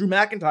Castle, Drew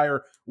McIntyre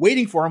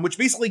waiting for him, which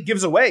basically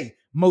gives away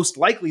most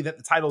likely that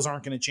the titles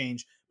aren't going to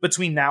change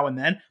between now and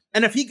then.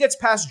 And if he gets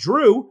past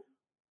Drew,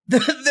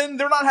 then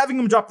they're not having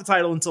him drop the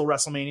title until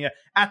WrestleMania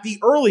at the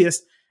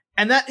earliest.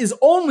 And that is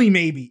only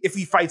maybe if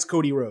he fights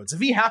Cody Rhodes. If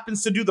he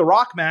happens to do the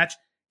Rock match,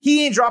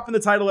 he ain't dropping the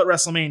title at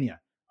WrestleMania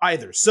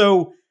either.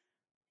 So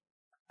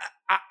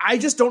I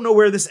just don't know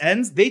where this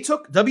ends.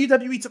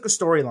 WWE took a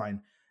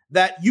storyline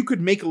that you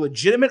could make a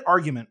legitimate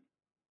argument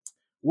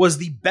was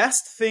the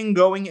best thing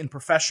going in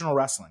professional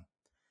wrestling.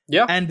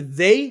 Yeah. And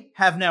they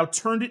have now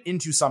turned it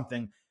into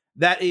something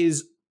that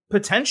is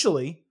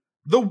potentially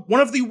one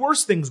of the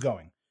worst things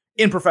going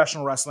in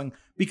professional wrestling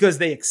because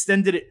they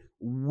extended it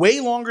way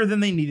longer than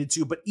they needed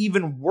to. But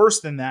even worse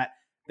than that,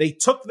 they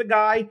took the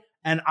guy,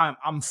 and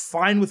I'm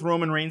fine with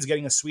Roman Reigns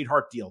getting a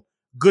sweetheart deal.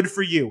 Good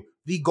for you.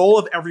 The goal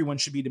of everyone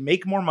should be to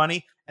make more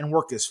money and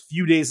work as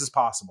few days as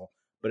possible.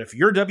 But if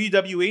you're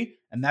WWE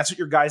and that's what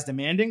your guy's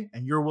demanding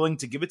and you're willing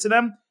to give it to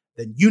them,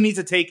 then you need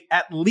to take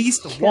at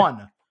least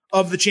one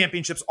of the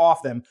championships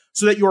off them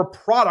so that your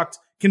product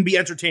can be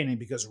entertaining,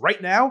 because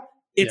right now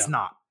it's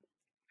not.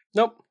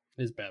 Nope.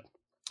 It's bad.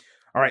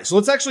 All right. So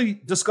let's actually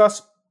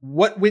discuss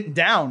what went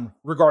down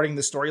regarding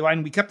the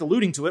storyline. We kept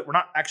alluding to it. We're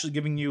not actually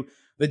giving you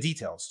the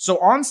details. So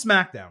on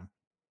SmackDown,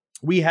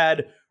 we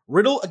had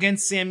Riddle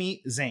against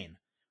Sami Zayn.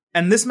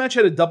 And this match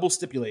had a double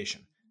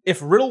stipulation.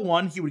 If Riddle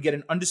won, he would get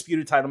an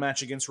undisputed title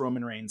match against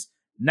Roman Reigns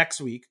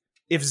next week.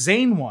 If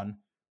Zayn won,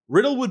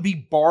 Riddle would be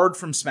barred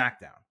from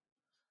SmackDown.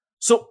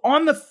 So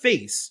on the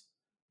face,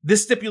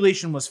 this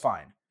stipulation was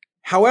fine.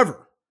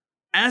 However,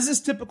 as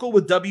is typical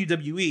with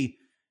WWE,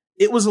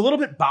 it was a little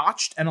bit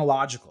botched and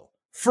illogical.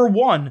 For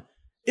one,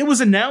 it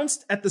was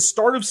announced at the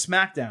start of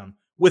SmackDown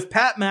with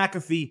Pat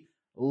McAfee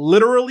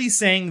literally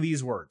saying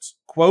these words,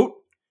 quote,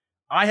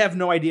 "I have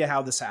no idea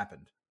how this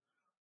happened."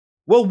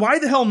 Well, why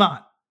the hell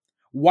not?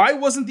 Why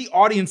wasn't the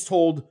audience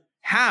told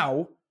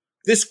how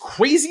this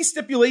crazy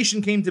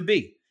stipulation came to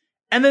be?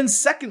 And then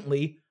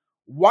secondly,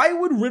 why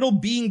would Riddle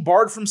being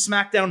barred from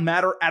SmackDown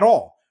matter at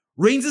all?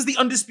 Reigns is the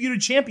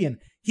undisputed champion.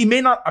 He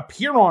may not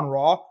appear on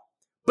Raw,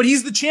 but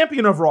he's the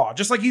champion of Raw,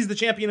 just like he's the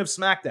champion of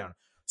SmackDown.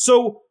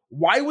 So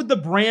why would the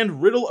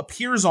brand Riddle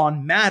appears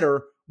on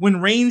matter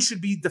when Reigns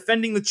should be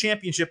defending the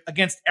championship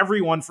against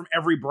everyone from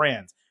every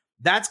brand?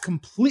 That's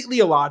completely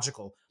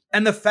illogical.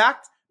 And the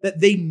fact that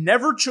they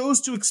never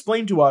chose to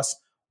explain to us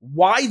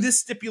why this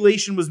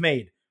stipulation was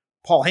made.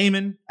 Paul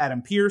Heyman,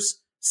 Adam Pearce,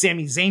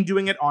 Sami Zayn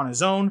doing it on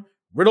his own,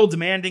 Riddle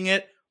demanding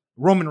it,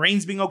 Roman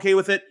Reigns being okay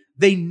with it.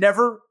 They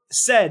never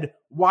said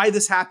why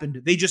this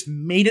happened. They just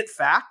made it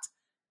fact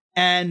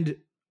and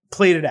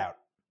played it out.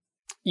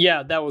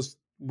 Yeah, that was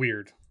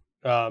weird.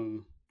 I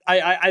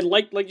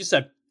like you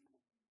said,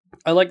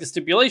 I like the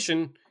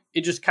stipulation.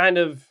 It just kind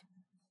of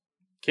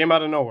came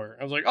out of nowhere.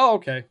 I was like, oh,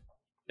 okay.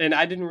 And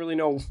I didn't really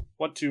know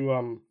what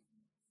to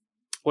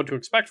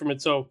expect from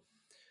it. So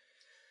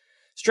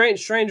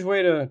strange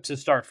way to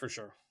start for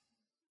sure.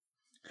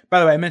 By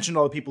the way, I mentioned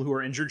all the people who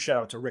are injured.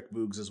 Shout out to Rick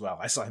Boogs as well.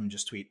 I saw him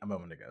just tweet a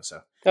moment ago.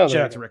 So shout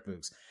out to Rick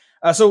Boogs.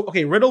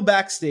 Riddle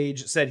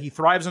backstage said he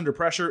thrives under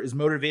pressure, is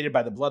motivated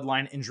by the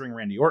bloodline injuring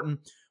Randy Orton.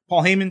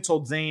 Paul Heyman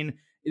told Zayn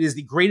it is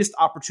the greatest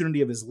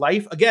opportunity of his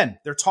life. Again,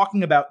 they're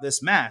talking about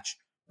this match,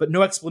 but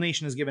no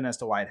explanation is given as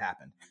to why it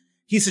happened.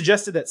 He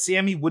suggested that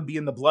Sami would be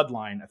in the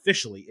bloodline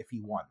officially if he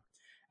won.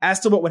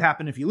 As to what would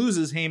happen if he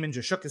loses, Heyman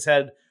just shook his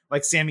head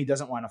like Sami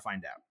doesn't want to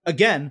find out.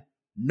 Again,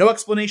 no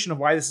explanation of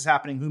why this is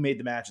happening, who made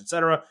the match,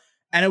 etc.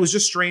 And it was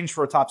just strange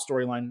for a top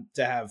storyline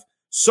to have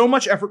so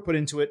much effort put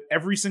into it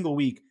every single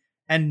week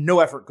and no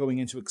effort going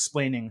into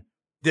explaining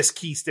this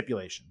key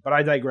stipulation. But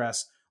I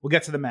digress. We'll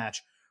get to the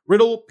match.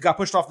 Riddle got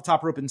pushed off the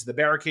top rope into the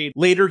barricade.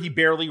 Later, he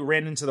barely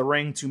ran into the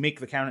ring to make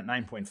the count at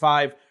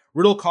 9.5.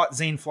 Riddle caught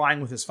Zayn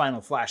flying with his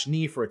final flash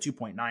knee for a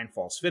 2.9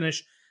 false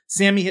finish.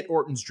 Sami hit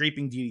Orton's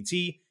draping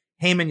DDT.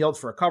 Heyman yelled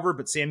for a cover,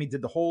 but Sami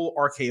did the whole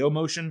RKO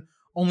motion,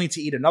 only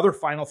to eat another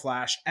final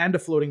flash and a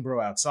floating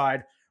bro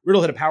outside.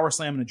 Riddle hit a power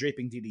slam and a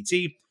draping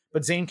DDT,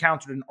 but Zayn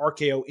countered an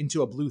RKO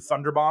into a blue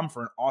thunderbomb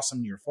for an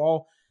awesome near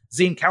fall.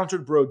 Zayn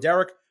countered bro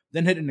Derek,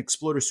 then hit an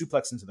exploder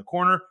suplex into the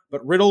corner,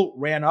 but Riddle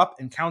ran up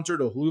and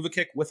countered a haluva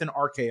kick with an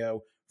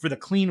RKO for the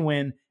clean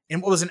win in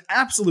what was an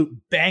absolute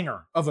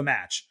banger of a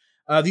match.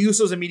 The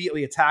Usos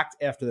immediately attacked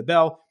after the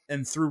bell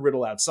and threw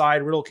Riddle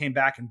outside. Riddle came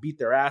back and beat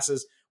their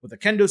asses with a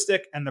kendo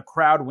stick, and the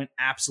crowd went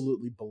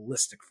absolutely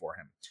ballistic for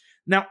him.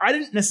 Now, I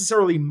didn't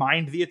necessarily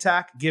mind the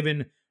attack,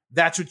 given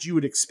that's what you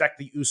would expect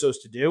the Usos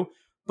to do.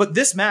 But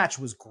this match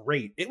was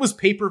great. It was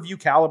pay-per-view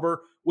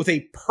caliber with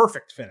a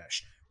perfect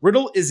finish.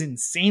 Riddle is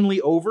insanely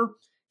over.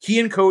 He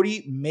and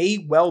Cody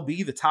may well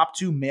be the top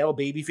 2 male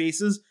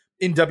babyfaces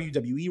in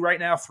WWE right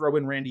now. Throw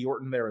in Randy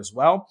Orton there as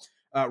well.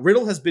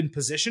 Riddle has been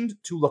positioned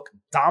to look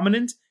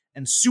dominant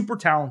and super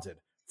talented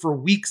for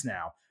weeks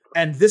now.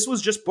 And this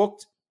was just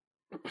booked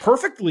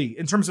perfectly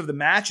in terms of the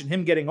match and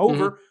him getting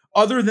over,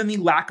 other than the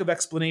lack of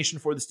explanation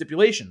for the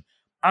stipulation.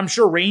 I'm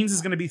sure Reigns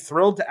is going to be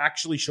thrilled to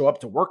actually show up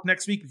to work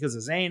next week because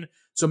of Zayn,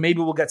 so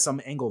maybe we'll get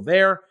some angle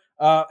there.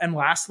 And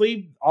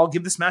lastly, I'll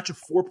give this match a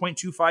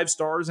 4.25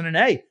 stars and an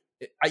A.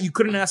 You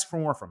couldn't ask for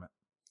more from it.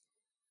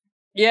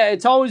 Yeah,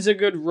 it's always a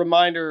good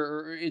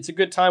reminder. It's a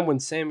good time when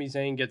Sami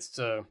Zayn gets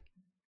to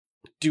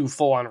do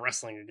full-on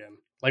wrestling again.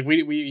 Like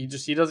he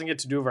doesn't get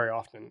to do it very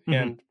often.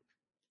 And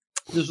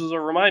this was a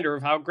reminder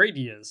of how great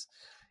he is.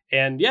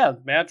 And yeah,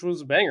 match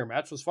was a banger.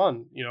 Match was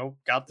fun.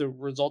 Got the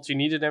results you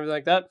needed and everything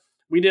like that.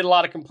 We did a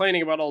lot of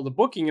complaining about all the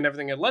booking and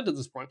everything that led to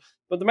this point,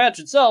 but the match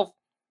itself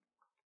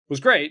was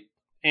great,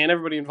 and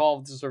everybody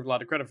involved deserved a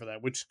lot of credit for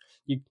that, which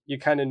you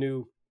kind of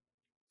knew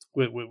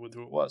with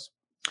who it was.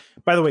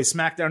 By the way,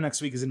 SmackDown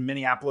next week is in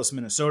Minneapolis,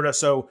 Minnesota,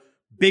 so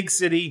big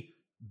city,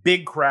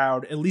 big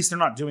crowd. At least they're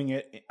not doing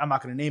it. I'm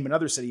not going to name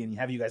another city and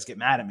have you guys get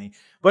mad at me,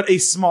 but a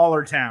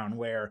smaller town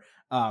where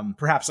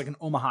perhaps like an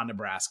Omaha,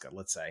 Nebraska,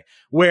 let's say,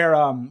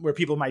 where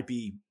people might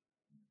be,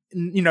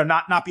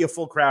 not be a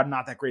full crowd,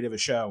 not that great of a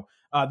show.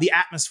 The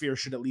atmosphere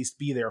should at least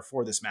be there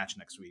for this match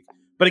next week.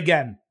 But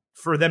again,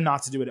 for them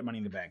not to do it at Money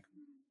in the Bank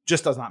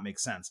just does not make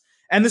sense.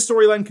 And the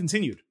storyline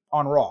continued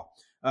on Raw.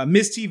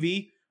 Miz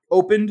TV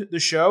opened the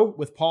show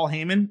with Paul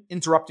Heyman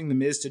interrupting The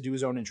Miz to do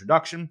his own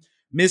introduction.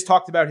 Miz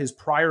talked about his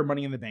prior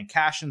Money in the Bank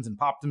cash-ins and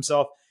popped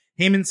himself.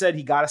 Heyman said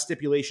he got a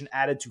stipulation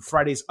added to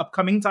Friday's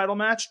upcoming title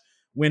match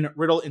when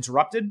Riddle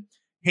interrupted.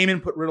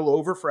 Heyman put Riddle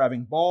over for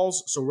having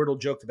balls, so Riddle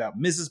joked about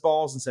Miz's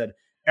balls and said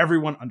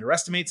everyone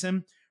underestimates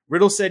him.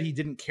 Riddle said he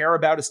didn't care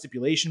about a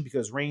stipulation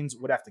because Reigns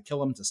would have to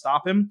kill him to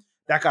stop him.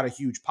 That got a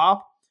huge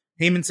pop.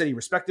 Heyman said he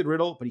respected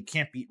Riddle, but he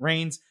can't beat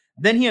Reigns.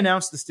 Then he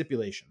announced the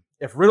stipulation.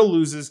 If Riddle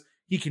loses,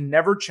 he can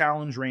never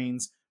challenge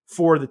Reigns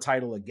for the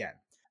title again.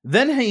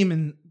 Then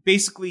Heyman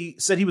basically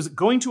said he was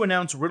going to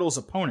announce Riddle's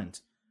opponent,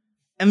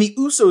 and the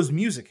Usos'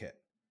 music hit.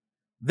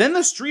 Then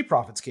the Street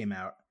Profits came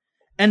out,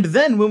 and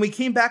then when we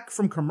came back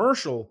from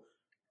commercial,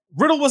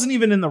 Riddle wasn't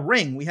even in the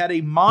ring. We had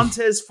a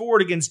Montez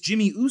Ford against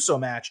Jimmy Uso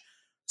match.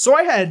 So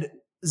I had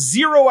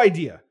zero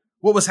idea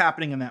what was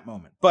happening in that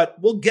moment, but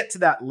we'll get to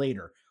that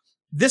later.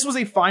 This was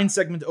a fine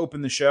segment to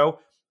open the show.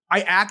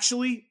 I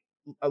actually,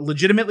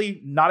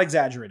 legitimately, not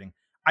exaggerating,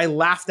 I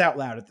laughed out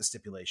loud at the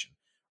stipulation.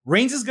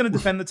 Reigns is going to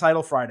defend the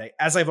title Friday,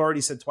 as I've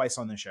already said twice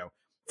on this show,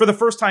 for the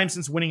first time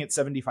since winning it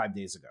 75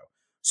 days ago.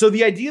 So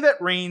the idea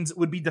that Reigns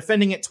would be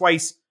defending it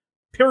twice,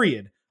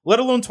 period, let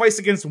alone twice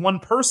against one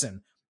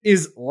person,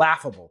 is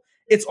laughable.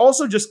 It's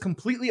also just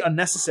completely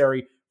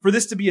unnecessary for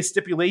this to be a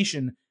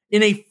stipulation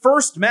in a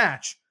first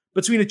match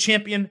between a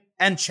champion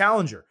and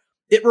challenger.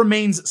 It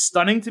remains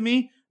stunning to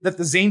me that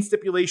the Zayn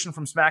stipulation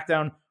from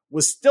SmackDown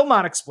was still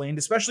not explained,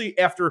 especially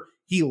after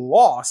he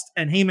lost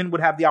and Heyman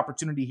would have the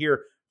opportunity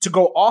here to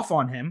go off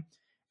on him.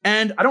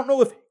 And I don't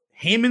know if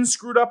Heyman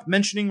screwed up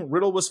mentioning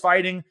Riddle was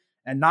fighting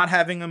and not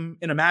having him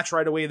in a match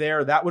right away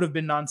there. That would have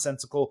been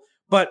nonsensical.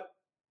 But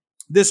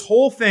this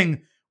whole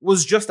thing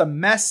was just a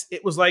mess.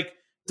 It was like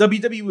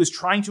WWE was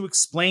trying to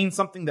explain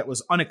something that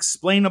was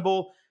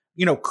unexplainable.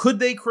 Could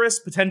they, Chris,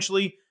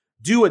 potentially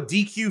do a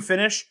DQ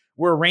finish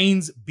where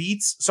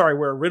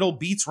Riddle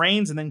beats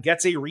Reigns and then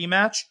gets a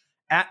rematch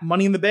at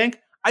Money in the Bank?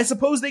 I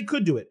suppose they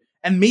could do it.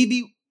 And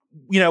maybe,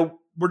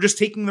 we're just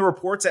taking the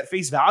reports at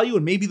face value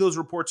and maybe those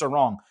reports are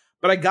wrong.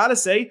 But I gotta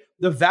say,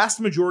 the vast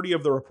majority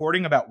of the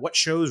reporting about what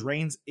shows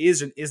Reigns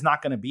is and is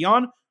not going to be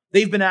on,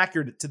 they've been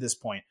accurate to this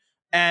point.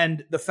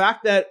 And the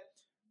fact that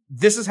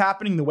this is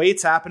happening the way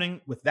it's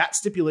happening with that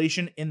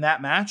stipulation in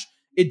that match,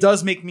 it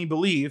does make me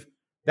believe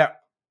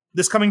that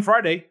this coming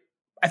Friday,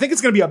 I think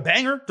it's going to be a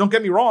banger. Don't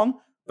get me wrong,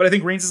 but I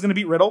think Reigns is going to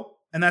beat Riddle,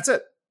 and that's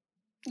it.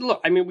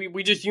 Look, I mean,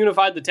 we just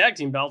unified the tag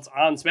team belts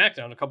on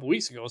SmackDown a couple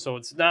weeks ago, so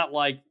it's not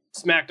like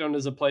SmackDown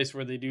is a place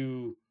where they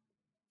do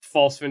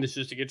false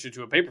finishes to get you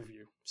to a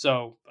pay-per-view.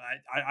 So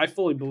I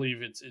fully believe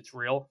it's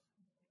real.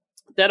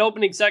 That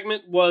opening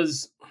segment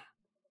was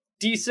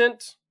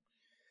decent.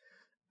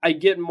 I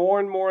get more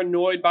and more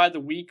annoyed by the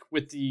week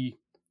with the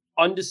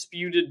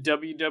undisputed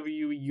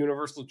WWE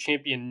Universal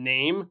Champion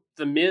name.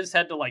 The Miz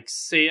had to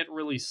say it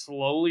really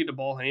slowly to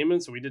Paul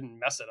Heyman so he didn't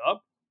mess it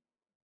up.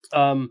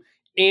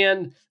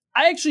 And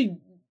I actually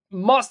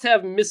must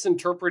have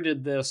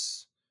misinterpreted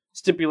this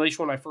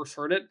stipulation when I first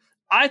heard it.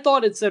 I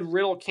thought it said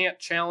Riddle can't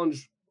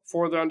challenge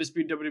for the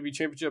undisputed WWE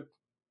Championship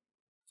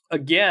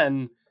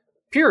again,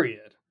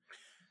 period.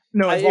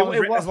 No, as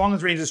long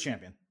as Reigns is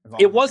champion.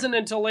 It wasn't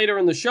until later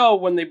in the show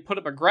when they put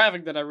up a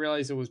graphic that I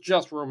realized it was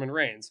just Roman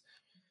Reigns.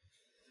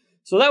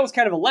 So that was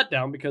kind of a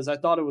letdown because I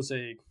thought it was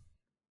a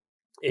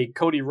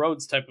Cody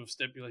Rhodes type of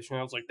stipulation.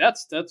 I was like,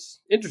 that's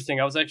interesting.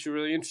 I was actually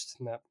really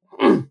interested in that.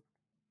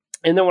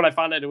 And then when I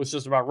found out it was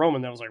just about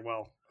Roman, then I was like,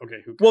 well, okay,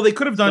 who cares? Well, they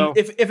could have done,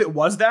 if it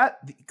was that,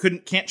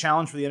 can't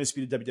challenge for the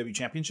Undisputed WWE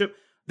Championship,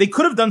 they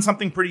could have done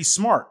something pretty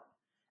smart.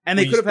 And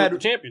they could have had the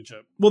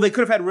championship. Well, they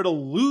could have had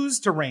Riddle lose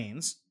to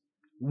Reigns,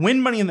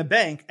 win Money in the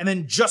Bank, and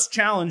then just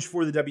challenge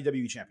for the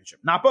WWE Championship.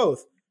 Not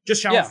both,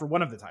 just challenge for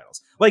one of the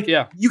titles. Like,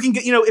 you can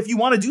get, if you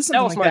want to do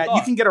something like that,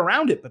 you can get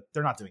around it, but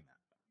they're not doing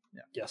that.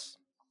 Yeah. Yes.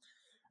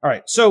 All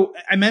right, so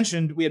I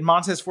mentioned we had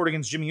Montez Ford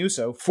against Jimmy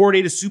Uso. Ford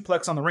ate a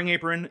suplex on the ring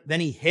apron.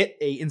 Then he hit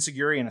a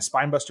enziguri and a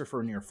spinebuster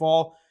for a near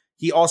fall.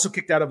 He also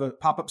kicked out of a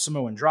pop-up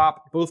Samoan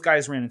drop. Both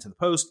guys ran into the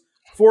post.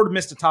 Ford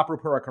missed a top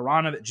rope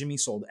hurricanrana that Jimmy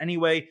sold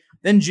anyway.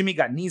 Then Jimmy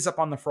got knees up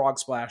on the frog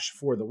splash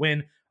for the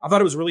win. I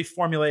thought it was a really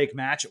formulaic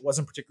match. It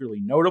wasn't particularly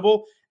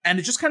notable. And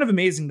it's just kind of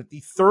amazing that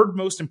the third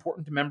most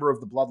important member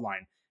of the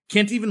Bloodline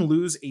can't even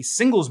lose a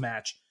singles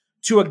match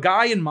to a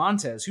guy in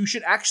Montez who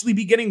should actually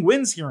be getting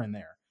wins here and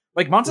there.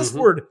 Like, Montez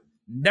Ford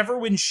never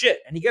wins shit,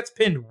 and he gets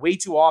pinned way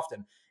too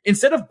often.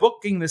 Instead of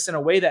booking this in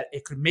a way that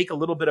it could make a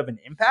little bit of an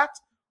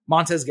impact,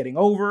 Montez getting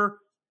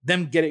over,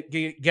 them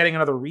getting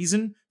another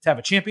reason to have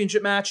a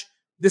championship match,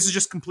 this is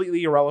just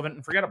completely irrelevant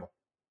and forgettable.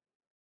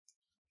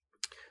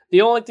 The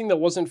only thing that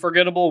wasn't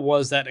forgettable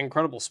was that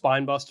incredible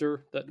spine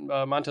buster that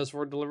Montez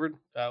Ford delivered.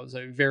 That was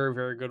a very,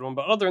 very good one.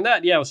 But other than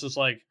that, it was just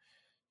like,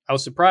 I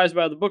was surprised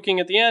by the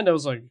booking at the end. I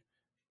was like,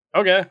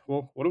 okay,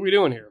 well, what are we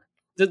doing here?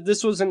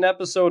 This was an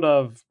episode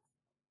of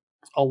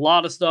a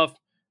lot of stuff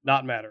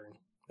not mattering,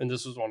 and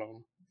this was one of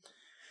them.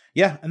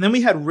 Yeah, and then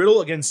we had Riddle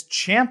against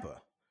Ciampa.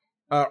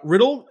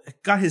 Riddle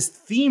got his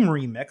theme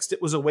remixed.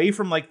 It was away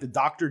from like the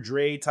Dr.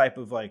 Dre type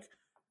of like,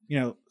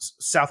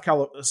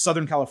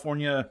 Southern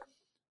California,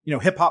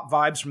 hip hop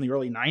vibes from the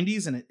early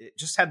 90s, and it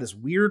just had this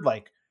weird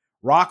like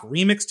rock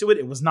remix to it.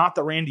 It was not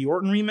the Randy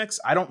Orton remix.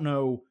 I don't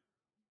know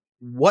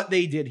what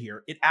they did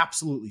here. It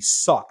absolutely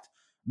sucked.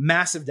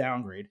 Massive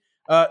downgrade.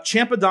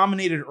 Ciampa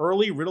dominated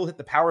early. Riddle hit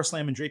the power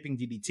slam and draping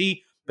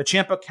DDT, but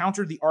Ciampa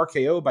countered the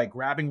RKO by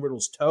grabbing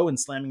Riddle's toe and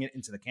slamming it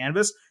into the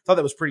canvas. Thought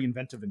that was pretty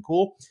inventive and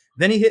cool.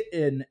 Then he hit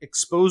an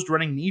exposed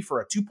running knee for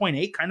a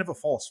 2.8, kind of a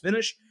false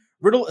finish.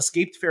 Riddle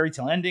escaped fairy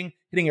tale ending,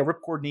 hitting a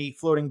ripcord knee,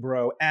 floating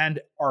bro, and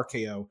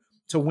RKO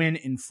to win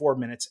in 4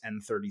 minutes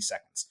and 30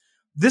 seconds.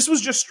 This was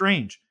just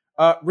strange.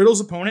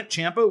 Riddle's opponent,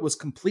 Ciampa, was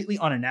completely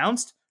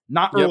unannounced,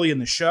 not early in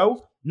the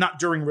show, not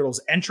during Riddle's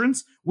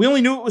entrance. We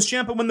only knew it was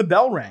Ciampa when the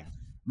bell rang.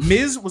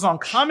 Miz was on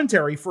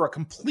commentary for a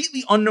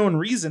completely unknown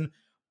reason,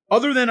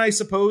 other than I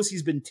suppose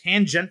he's been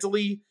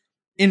tangentially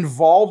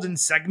involved in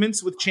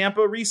segments with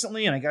Ciampa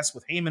recently, and I guess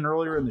with Heyman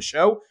earlier in the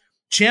show.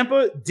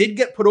 Ciampa did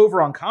get put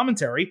over on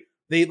commentary.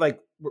 They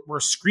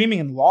were screaming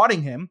and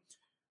lauding him.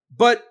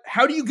 But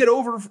how do you get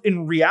over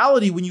in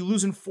reality when you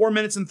lose in 4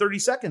 minutes and 30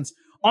 seconds?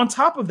 On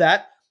top of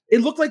that,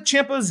 it looked like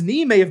Ciampa's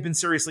knee may have been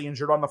seriously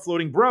injured on the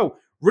floating bro.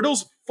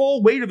 Riddle's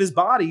full weight of his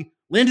body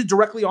landed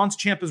directly onto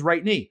Ciampa's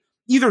right knee.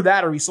 Either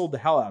that or he sold the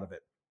hell out of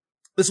it.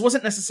 This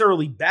wasn't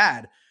necessarily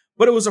bad,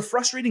 but it was a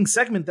frustrating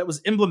segment that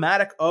was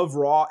emblematic of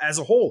Raw as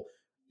a whole.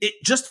 It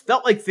just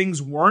felt like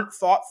things weren't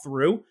thought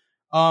through.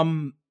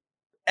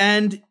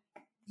 And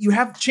you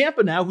have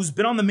Ciampa now, who's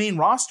been on the main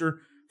roster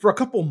for a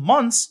couple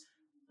months,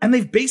 and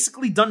they've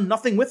basically done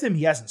nothing with him.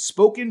 He hasn't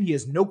spoken. He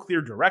has no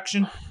clear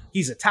direction.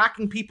 He's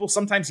attacking people.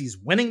 Sometimes he's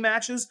winning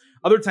matches.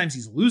 Other times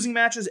he's losing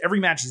matches. Every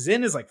match he's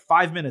in is like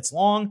 5 minutes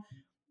long.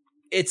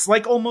 It's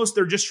like almost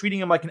they're just treating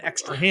him like an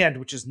extra hand,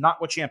 which is not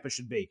what Ciampa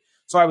should be.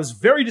 So I was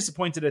very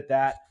disappointed at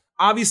that.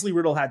 Obviously,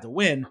 Riddle had to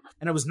win,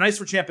 and it was nice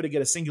for Ciampa to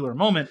get a singular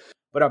moment.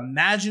 But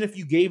imagine if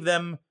you gave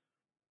them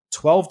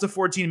 12 to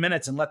 14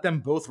 minutes and let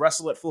them both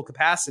wrestle at full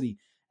capacity,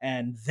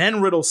 and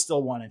then Riddle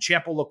still won, and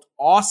Ciampa looked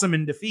awesome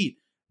in defeat.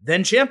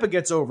 Then Ciampa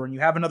gets over, and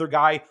you have another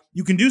guy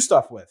you can do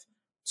stuff with.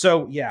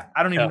 So, yeah,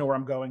 I don't even know where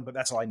I'm going, but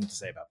that's all I need to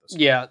say about this.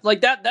 Yeah,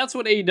 like that's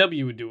what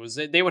AEW would do, is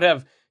they would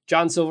have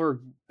John Silver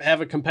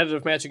have a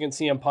competitive match against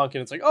CM Punk,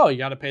 and it's like, oh, you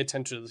got to pay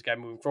attention to this guy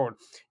moving forward.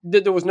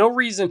 There was no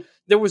reason.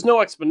 There was no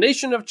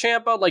explanation of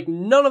Ciampa. Like,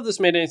 none of this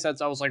made any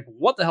sense. I was like,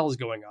 what the hell is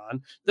going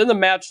on? Then the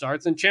match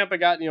starts, and Ciampa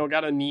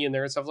got a knee in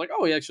there and stuff. I was like,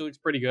 oh, he actually looks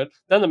pretty good.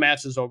 Then the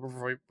match is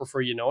over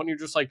before you know it, and you're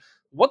just like,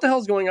 what the hell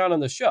is going on in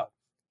this show?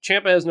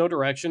 Ciampa has no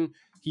direction.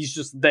 He's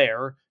just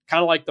there,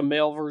 kind of like the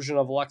male version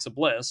of Alexa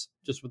Bliss,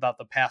 just without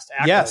the past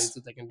accolades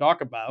that they can talk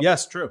about.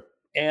 Yes, true.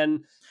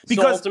 And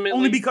because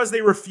only because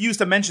they refuse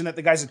to mention that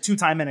the guy's a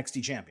 2-time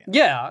NXT champion.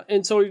 Yeah,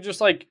 and so you're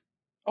just like,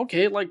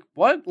 okay, like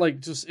what? Like,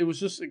 just it was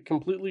just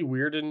completely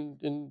weird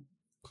and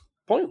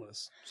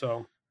pointless.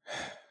 So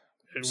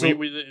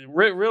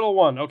Riddle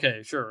won.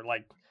 Okay, sure.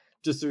 Like,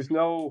 just there was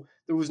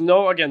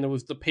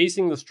the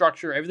pacing, the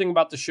structure, everything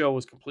about the show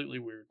was completely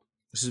weird.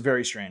 This is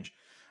very strange.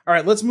 All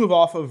right, let's move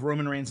off of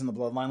Roman Reigns and the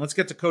Bloodline. Let's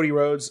get to Cody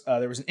Rhodes.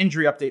 There was an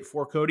injury update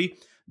for Cody.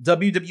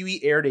 WWE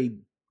aired a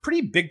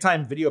pretty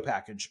big-time video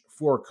package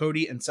for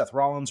Cody and Seth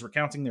Rollins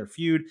recounting their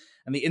feud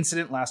and the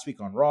incident last week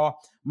on Raw.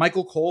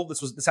 Michael Cole,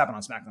 this happened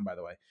on SmackDown, by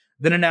the way,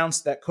 then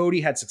announced that Cody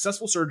had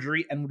successful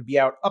surgery and would be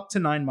out up to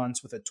 9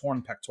 months with a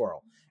torn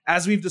pectoral.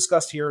 As we've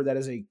discussed here, that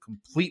is a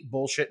complete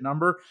bullshit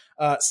number.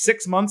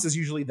 6 months is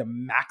usually the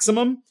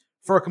maximum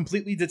for a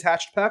completely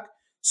detached pec.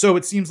 So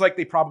it seems like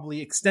they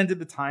probably extended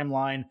the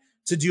timeline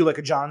to do like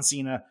a John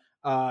Cena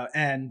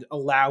and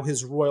allow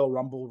his Royal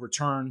Rumble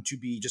return to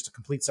be just a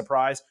complete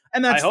surprise.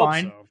 And that's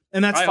fine. So.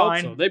 And that's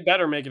fine. Hope so. They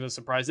better make it a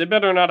surprise. They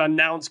better not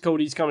announce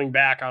Cody's coming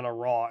back on a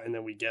Raw and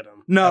then we get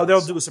him. No,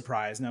 they'll do a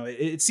surprise. No,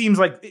 it seems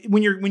like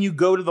when you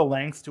go to the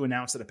length to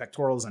announce that a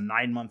pectoral is a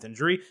 9-month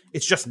injury,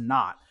 it's just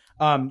not.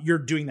 You're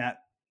doing that.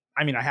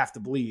 I mean, I have to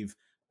believe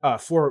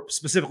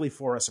specifically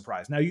for a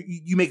surprise. Now,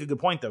 you make a good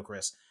point though,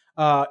 Chris.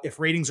 If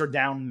ratings are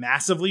down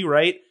massively,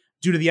 right,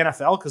 due to the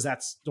NFL, because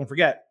don't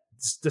forget,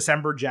 it's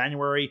December,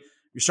 January,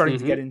 you're starting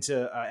to get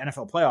into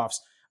NFL playoffs.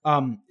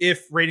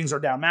 If ratings are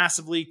down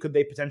massively, could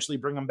they potentially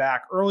bring them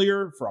back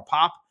earlier for a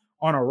pop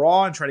on a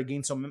Raw and try to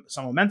gain some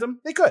momentum?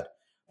 They could.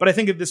 But I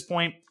think at this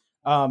point,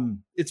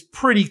 it's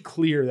pretty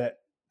clear that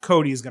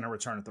Cody is going to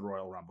return at the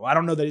Royal Rumble. I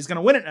don't know that he's going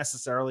to win it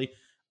necessarily,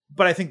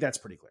 but I think that's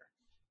pretty clear.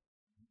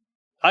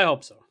 I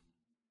hope so.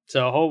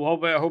 So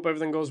I hope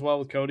everything goes well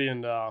with Cody.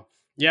 And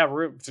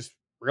just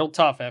real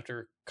tough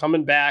after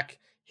coming back,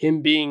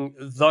 him being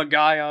the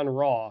guy on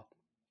Raw,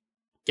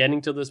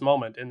 getting to this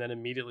moment, and then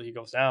immediately he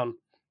goes down.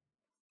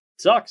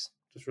 Sucks.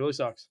 Just really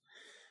sucks.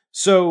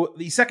 So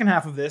the second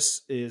half of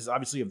this is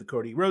obviously of the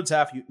Cody Rhodes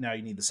half. Now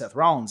you need the Seth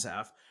Rollins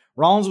half.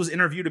 Rollins was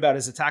interviewed about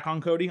his attack on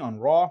Cody on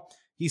Raw.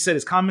 He said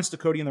his comments to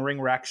Cody in the ring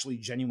were actually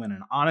genuine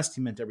and honest.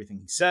 He meant everything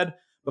he said.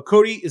 But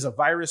Cody is a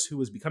virus who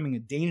was becoming a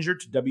danger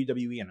to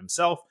WWE and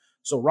himself.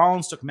 So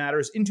Rollins took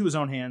matters into his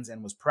own hands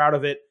and was proud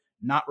of it,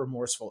 not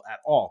remorseful at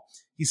all.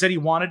 He said he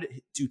wanted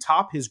to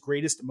top his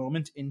greatest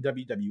moment in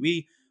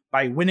WWE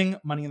by winning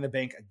Money in the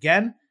Bank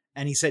again.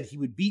 And he said he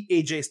would beat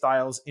AJ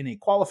Styles in a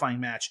qualifying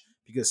match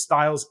because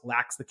Styles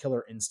lacks the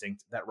killer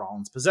instinct that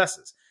Rollins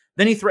possesses.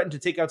 Then he threatened to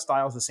take out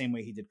Styles the same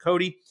way he did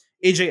Cody.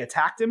 AJ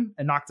attacked him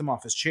and knocked him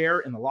off his chair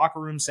in the locker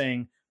room,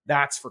 saying,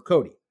 "That's for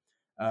Cody."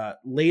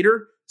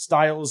 Later,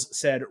 Styles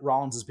said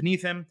Rollins is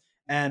beneath him,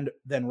 and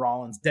then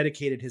Rollins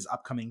dedicated his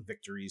upcoming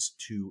victories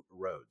to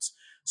Rhodes.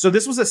 So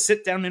this was a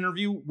sit-down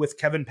interview with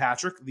Kevin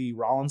Patrick, the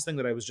Rollins thing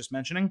that I was just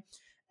mentioning,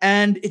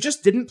 and it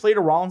just didn't play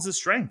to Rollins'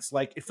 strengths.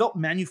 Like, it felt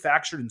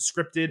manufactured and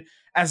scripted,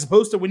 as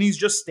opposed to when he's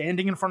just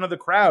standing in front of the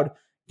crowd,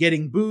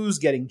 getting boos,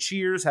 getting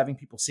cheers, having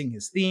people sing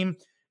his theme.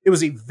 It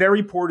was a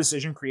very poor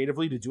decision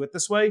creatively to do it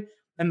this way,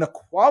 and the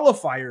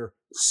qualifier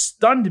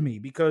stunned me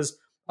because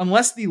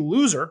unless the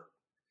loser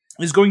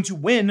is going to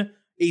win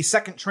a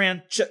second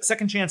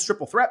chance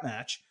triple threat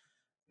match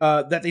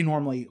that they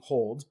normally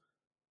hold,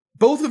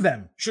 both of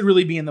them should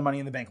really be in the Money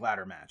in the Bank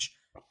ladder match.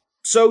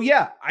 So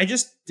yeah, I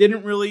just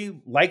didn't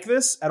really like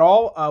this at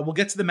all. We'll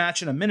get to the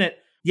match in a minute.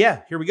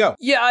 Yeah, here we go.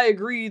 Yeah, I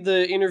agree.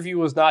 The interview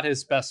was not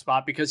his best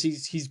spot because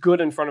he's good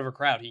in front of a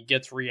crowd. He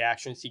gets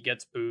reactions. He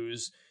gets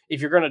boos.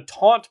 If you're going to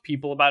taunt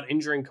people about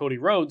injuring Cody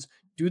Rhodes,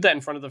 do that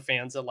in front of the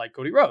fans that like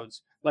Cody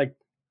Rhodes. Like,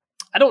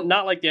 I don't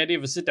not like the idea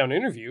of a sit-down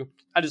interview.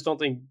 I just don't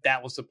think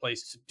that was the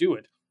place to do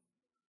it.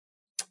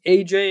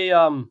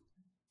 AJ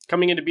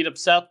coming in to beat up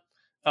Seth,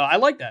 I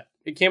like that.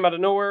 It came out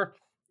of nowhere.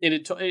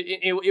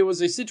 It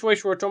was a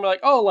situation where it told me like,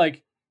 oh,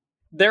 like,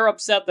 they're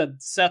upset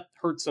that Seth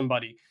hurt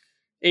somebody.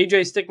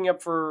 AJ sticking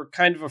up for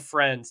kind of a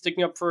friend,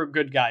 sticking up for a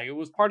good guy. It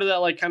was part of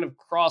that like kind of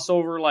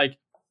crossover, like,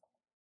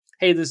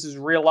 hey, this is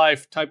real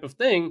life type of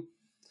thing.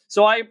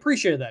 So I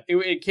appreciate that.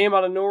 It came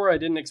out of nowhere. I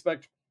didn't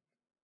expect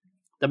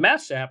the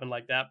match to happen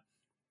like that.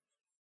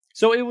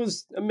 So it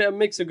was a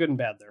mix of good and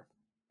bad there.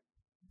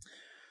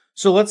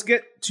 So let's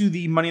get to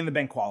the Money in the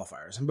Bank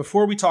qualifiers. And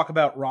before we talk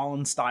about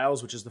Rollins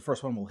Styles, which is the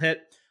first one we'll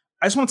hit,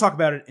 I just want to talk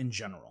about it in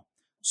general.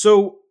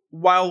 So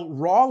while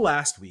Raw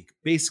last week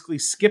basically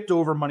skipped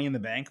over Money in the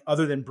Bank,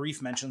 other than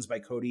brief mentions by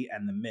Cody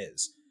and The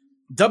Miz,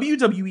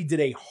 WWE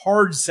did a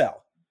hard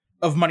sell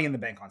of Money in the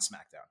Bank on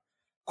SmackDown.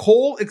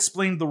 Cole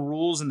explained the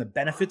rules and the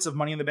benefits of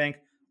Money in the Bank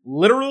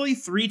literally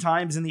 3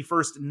 times in the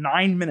first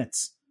 9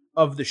 minutes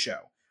of the show.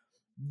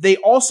 They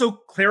also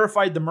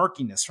clarified the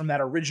murkiness from that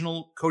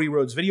original Cody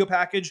Rhodes video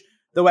package,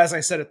 though as I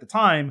said at the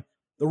time,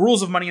 the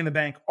rules of Money in the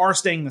Bank are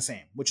staying the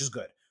same, which is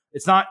good.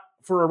 It's not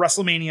for a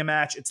WrestleMania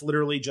match, it's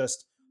literally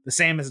just the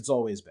same as it's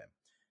always been.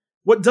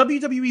 What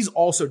WWE's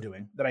also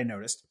doing, that I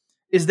noticed,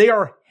 is they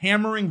are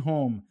hammering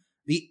home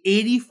the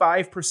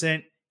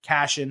 85%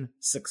 cash-in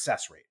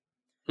success rate.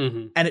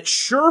 Mm-hmm. And it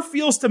sure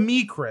feels to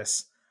me,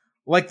 Chris,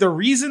 like the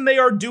reason they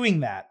are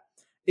doing that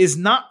is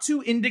not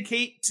to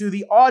indicate to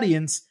the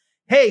audience,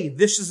 hey,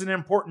 this is an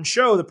important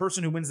show, the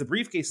person who wins the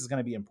briefcase is going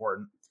to be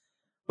important,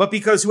 but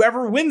because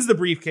whoever wins the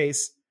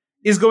briefcase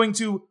is going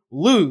to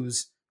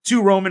lose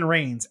to Roman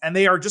Reigns, and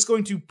they are just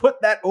going to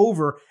put that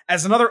over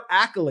as another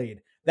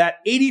accolade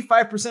that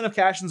 85% of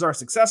cash-ins are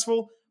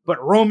successful,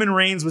 but Roman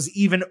Reigns was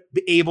even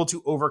able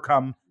to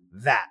overcome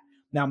that.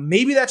 Now,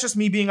 maybe that's just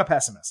me being a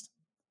pessimist,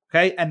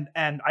 okay?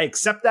 And I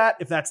accept that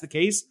if that's the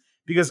case,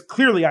 because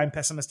clearly I'm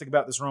pessimistic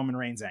about this Roman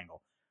Reigns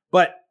angle.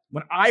 But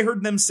when I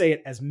heard them say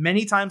it as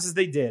many times as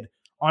they did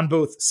on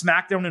both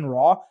SmackDown and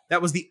Raw,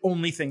 that was the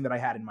only thing that I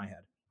had in my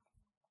head.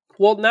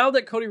 Well, now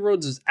that Cody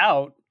Rhodes is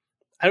out,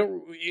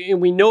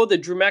 we know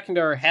that Drew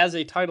McIntyre has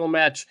a title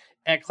match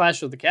at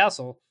Clash of the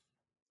Castle.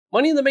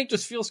 Money in the Bank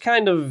just feels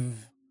kind of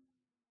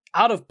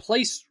out of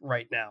place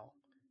right now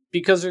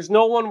because there's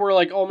no one where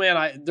like, oh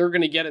man, they're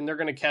going to get it and they're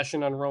going to cash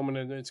in on Roman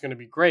and it's going to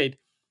be great.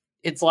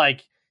 It's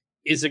like,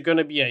 is it going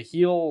to be a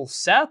heel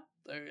Seth?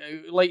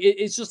 Like,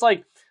 it's just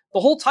like the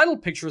whole title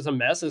picture is a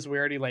mess as we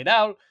already laid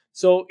out.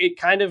 So it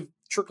kind of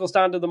trickles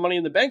down to the Money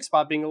in the Bank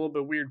spot being a little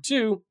bit weird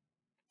too.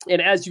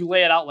 And as you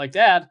lay it out like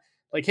that,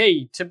 like,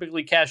 hey,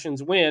 typically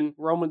cash-ins win.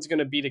 Roman's going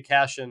to beat a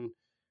cash-in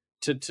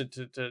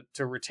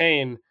to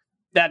retain.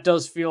 That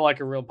does feel like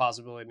a real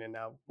possibility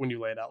now when you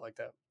lay it out like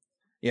that.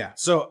 Yeah.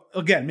 So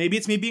again, maybe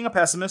it's me being a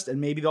pessimist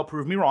and maybe they'll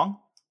prove me wrong.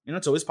 You know,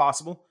 it's always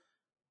possible.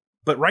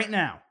 But right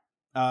now,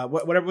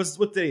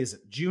 what day is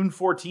it? June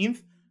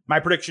 14th. My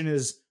prediction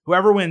is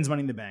whoever wins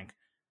Money in the Bank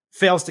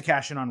fails to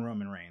cash in on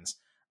Roman Reigns.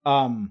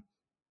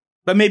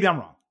 But maybe I'm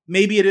wrong.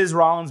 Maybe it is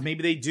Rollins.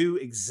 Maybe they do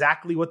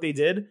exactly what they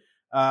did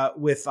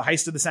with the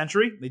Heist of the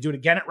Century. They do it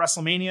again at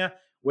WrestleMania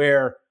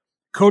where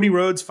Cody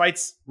Rhodes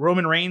fights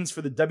Roman Reigns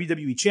for the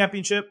WWE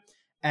Championship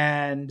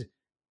and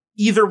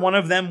either one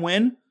of them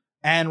win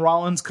and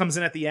Rollins comes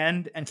in at the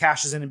end and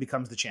cashes in and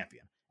becomes the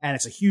champion. And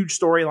it's a huge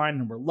storyline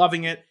and we're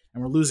loving it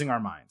and we're losing our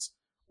minds.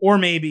 Or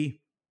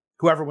maybe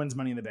whoever wins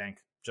Money in the Bank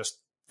just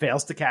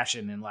fails to cash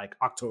in like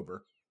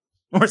October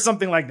or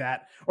something like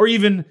that. Or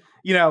even,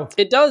 you know,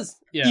 it does.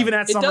 Yeah. Even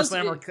at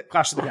SummerSlam or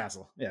Clash of the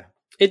Castle. Yeah.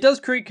 It does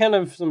create kind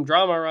of some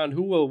drama around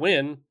who will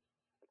win.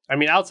 I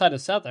mean, outside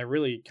of Seth, I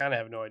really kind of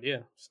have no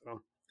idea.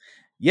 So,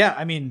 yeah,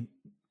 I mean,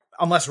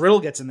 unless Riddle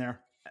gets in there.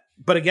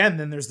 But again,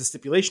 then there's the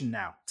stipulation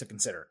now to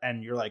consider.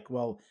 And you're like,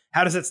 well,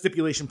 how does that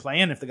stipulation play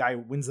in if the guy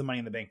wins the Money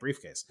in the Bank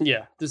briefcase?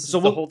 Yeah, the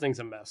whole thing's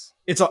a mess.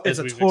 It's a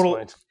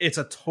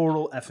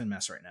total effing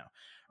mess right now.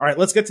 All right,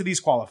 let's get to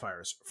these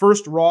qualifiers.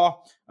 First, Raw.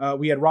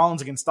 We had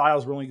Rollins against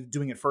Styles. We're only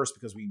doing it first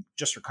because we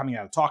just are coming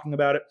out of talking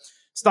about it.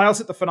 Styles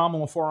hit the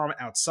phenomenal forearm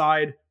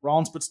outside.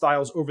 Rollins put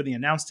Styles over the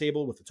announce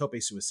table with the tope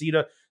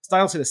suicida.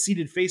 Styles hit a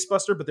seated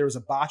facebuster, but there was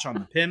a botch on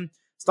the pin.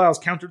 Styles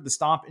countered the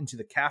stomp into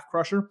the calf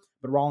crusher,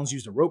 but Rollins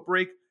used a rope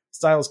break.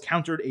 Styles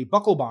countered a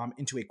buckle bomb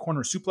into a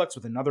corner suplex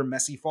with another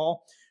messy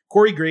fall.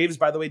 Corey Graves,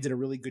 by the way, did a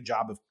really good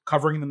job of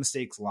covering the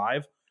mistakes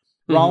live.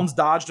 Rollins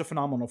dodged a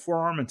phenomenal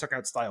forearm and took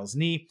out Styles'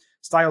 knee.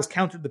 Styles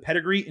countered the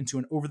pedigree into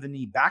an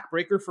over-the-knee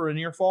backbreaker for a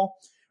near fall.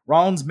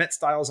 Rollins met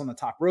Styles on the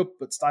top rope,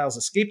 but Styles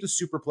escaped a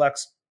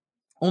superplex,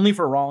 only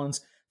for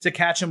Rollins to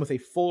catch him with a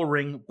full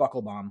ring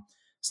buckle bomb.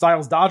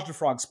 Styles dodged a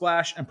frog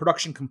splash, and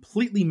production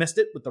completely missed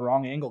it with the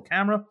wrong angle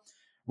camera.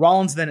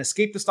 Rollins then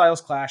escaped the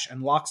Styles clash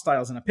and locked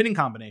Styles in a pinning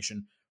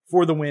combination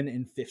for the win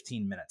in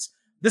 15 minutes.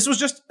 This was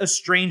just a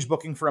strange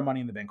booking for a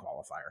Money in the Bank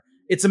qualifier.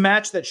 It's a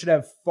match that should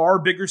have far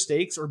bigger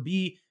stakes or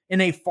be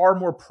in a far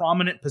more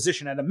prominent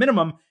position. At a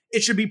minimum,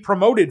 it should be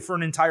promoted for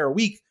an entire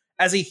week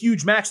as a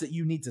huge match that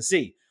you need to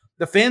see.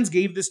 The fans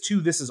gave this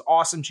Is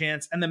Awesome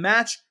chance, and the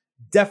match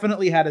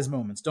definitely had its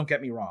moments, don't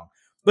get me wrong.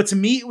 But to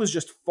me, it was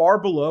just far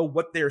below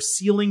what their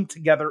ceiling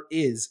together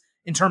is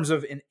in terms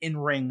of an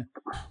in-ring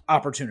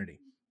opportunity.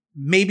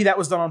 Maybe that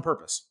was done on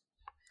purpose.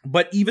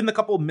 But even the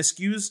couple of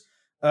miscues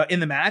in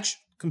the match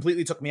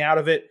completely took me out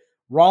of it.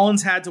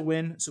 Rollins had to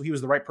win, so he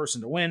was the right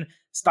person to win.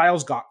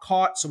 Styles got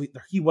caught, so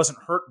he wasn't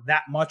hurt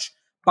that much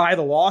by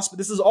the loss. But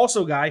this is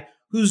also a guy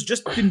who's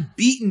just been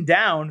beaten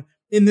down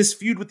in this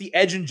feud with the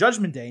Edge and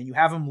Judgment Day, and you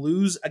have him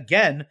lose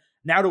again,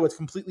 now to a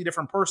completely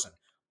different person.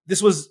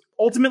 This was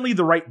ultimately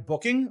the right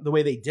booking, the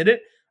way they did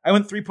it. I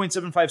went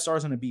 3.75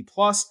 stars on a B+.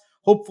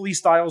 Hopefully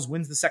Styles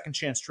wins the second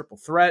chance triple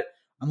threat,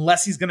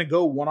 unless he's going to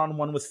go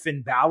one-on-one with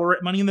Finn Balor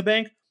at Money in the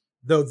Bank,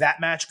 though that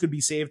match could be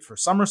saved for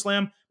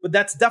SummerSlam, but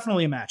that's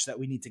definitely a match that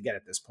we need to get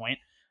at this point.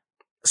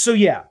 So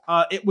yeah,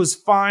 it was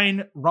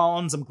fine.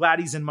 Rollins, I'm glad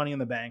he's in Money in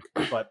the Bank,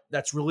 but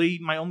that's really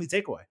my only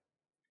takeaway.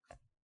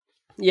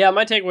 Yeah,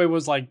 my takeaway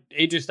was like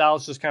AJ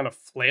Styles just kind of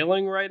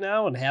flailing right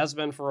now and has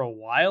been for a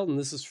while. And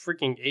this is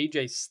freaking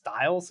AJ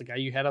Styles, the guy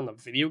you had on the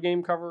video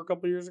game cover a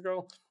couple years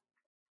ago.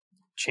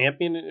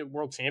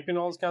 World champion,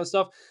 all this kind of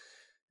stuff.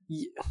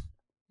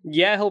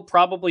 Yeah, he'll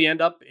probably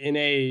end up in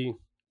a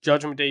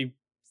Judgment Day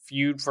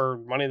feud for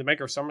Money in the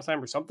Bank or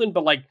SummerSlam or something.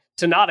 But like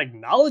to not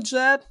acknowledge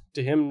that,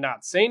 to him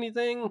not say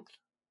anything,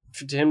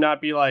 to him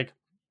not be like,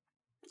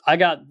 I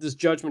got this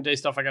Judgment Day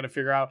stuff I got to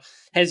figure out.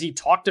 Has he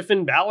talked to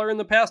Finn Balor in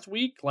the past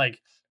week? Like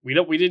we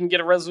didn't get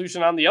a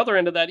resolution on the other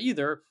end of that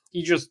either.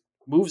 He just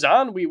moves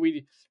on.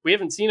 We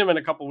haven't seen him in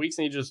a couple weeks,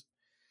 and he just,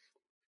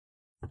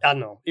 I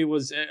don't know.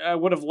 I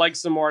would have liked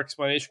some more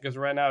explanation because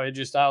right now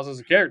AJ Styles as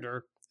a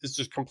character is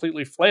just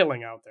completely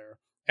flailing out there,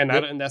 and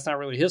and that's not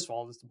really his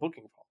fault. It's the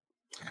booking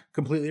fault.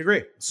 Completely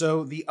agree.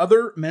 So the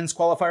other men's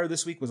qualifier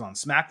this week was on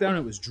SmackDown.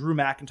 It was Drew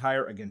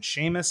McIntyre against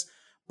Sheamus.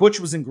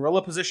 Butch was in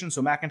gorilla position,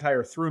 so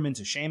McIntyre threw him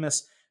into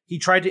Sheamus. He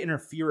tried to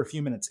interfere a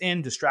few minutes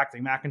in,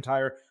 distracting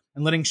McIntyre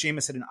and letting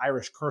Sheamus hit an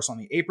Irish curse on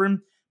the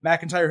apron.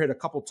 McIntyre hit a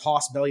couple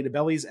toss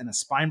belly-to-bellies and a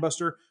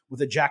spinebuster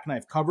with a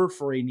jackknife cover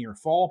for a near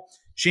fall.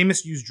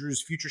 Sheamus used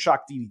Drew's Future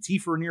Shock DDT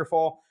for a near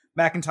fall.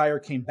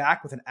 McIntyre came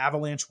back with an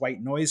avalanche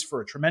white noise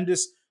for a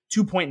tremendous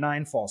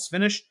 2.9 false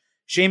finish.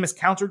 Sheamus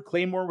countered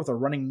Claymore with a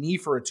running knee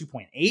for a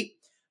 2.8.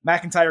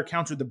 McIntyre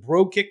countered the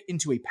Brogue Kick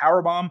into a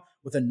powerbomb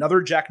with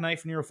another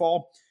jackknife near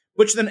fall.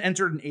 Butch then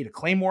entered and ate a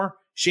Claymore.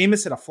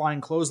 Sheamus hit a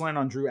flying clothesline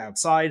on Drew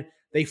outside.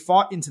 They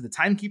fought into the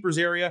Timekeeper's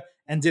area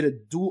and did a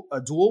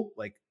duel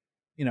like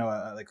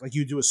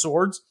you do with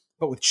swords,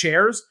 but with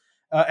chairs.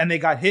 And they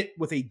got hit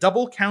with a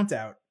double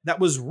countout that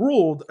was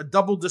ruled a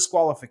double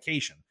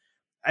disqualification.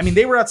 I mean,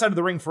 they were outside of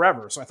the ring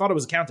forever, so I thought it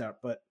was a countout,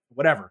 but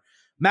whatever.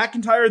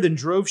 McIntyre then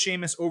drove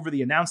Sheamus over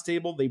the announce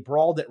table. They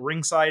brawled at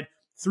ringside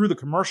through the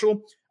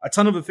commercial. A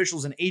ton of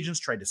officials and agents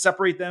tried to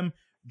separate them.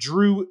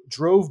 Drew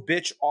drove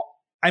Butch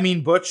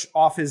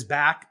off his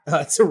back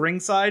to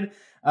ringside.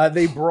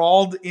 They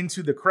brawled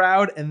into the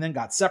crowd and then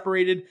got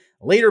separated.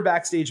 Later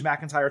backstage,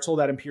 McIntyre told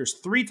Adam Pearce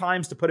 3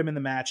 times to put him in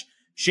the match.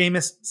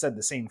 Sheamus said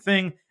the same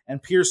thing,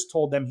 and Pearce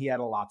told them he had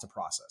a lot to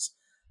process.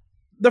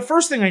 The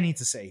first thing I need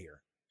to say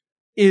here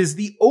is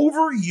the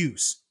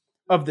overuse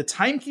of the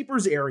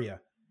Timekeeper's area,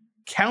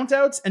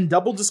 countouts, and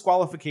double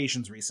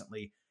disqualifications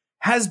recently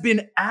has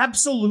been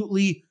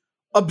absolutely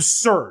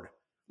absurd.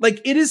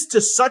 Like, it is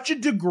to such a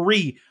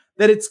degree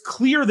that it's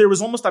clear there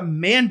was almost a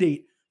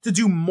mandate to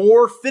do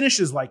more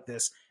finishes like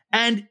this.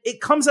 And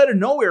it comes out of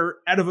nowhere,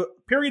 out of a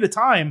period of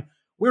time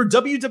where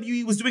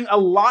WWE was doing a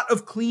lot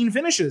of clean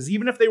finishes.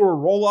 Even if they were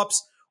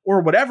roll-ups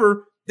or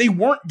whatever, they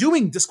weren't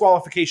doing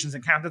disqualifications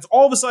and countouts.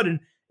 All of a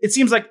sudden, it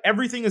seems like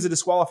everything is a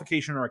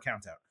disqualification or a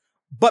countout.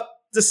 But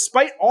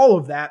despite all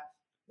of that,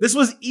 this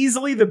was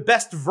easily the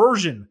best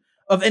version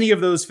of any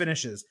of those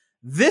finishes.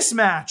 This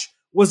match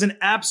was an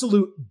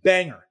absolute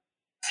banger.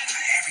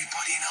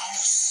 Everybody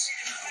knows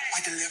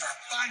I deliver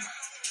banger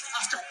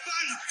after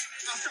banger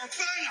after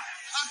banger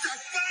after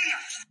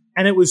banger.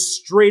 And it was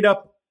straight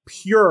up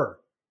pure.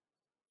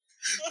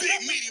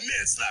 Big meaty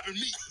man slapping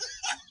me.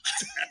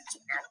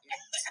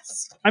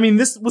 I mean,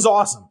 this was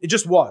awesome. It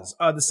just was.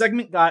 The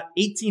segment got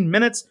 18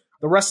 minutes.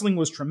 The wrestling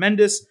was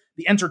tremendous.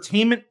 The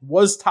entertainment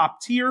was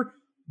top tier,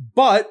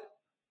 but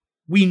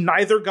we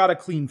neither got a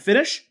clean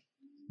finish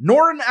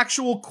nor an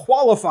actual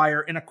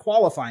qualifier in a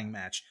qualifying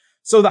match.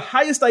 So the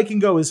highest I can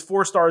go is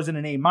 4 stars and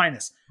an A-.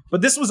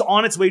 But this was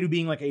on its way to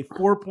being like a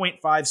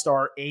 4.5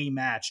 star A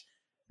match.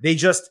 They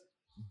just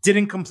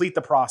didn't complete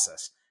the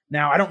process.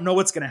 Now, I don't know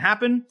what's going to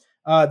happen.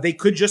 They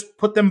could just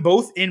put them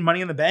both in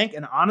Money in the Bank.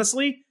 And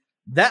honestly,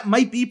 that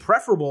might be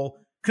preferable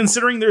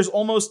considering there's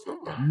almost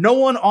no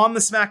one on the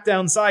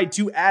SmackDown side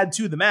to add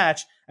to the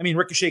match. I mean,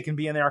 Ricochet can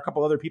be in there, a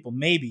couple other people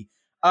maybe.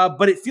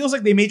 But it feels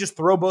like they may just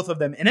throw both of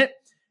them in it.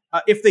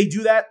 If they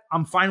do that,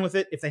 I'm fine with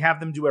it. If they have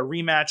them do a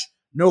rematch,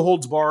 no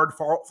holds barred,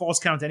 false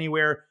count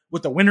anywhere,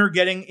 with the winner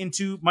getting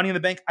into Money in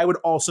the Bank, I would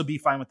also be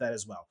fine with that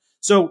as well.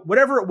 So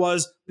whatever it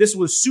was, this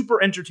was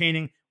super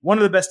entertaining. One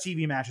of the best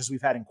TV matches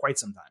we've had in quite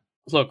some time.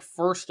 Look,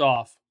 first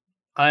off,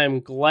 I am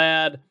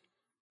glad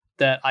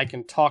that I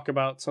can talk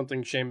about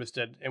something Sheamus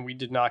did, and we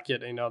did not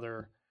get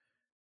another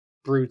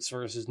Brutes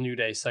versus New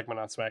Day segment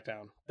on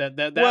SmackDown.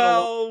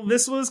 Well,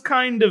 this was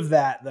kind of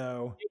that,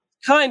 though.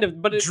 Kind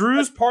of, but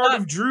Drew's part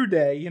of Drew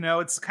Day. You know,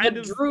 it's kind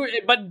of Drew.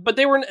 But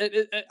they were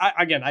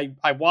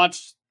I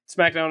watched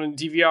SmackDown and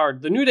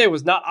DVR. The New Day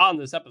was not on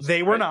this episode.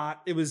 They were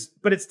not. It was,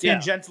 but it's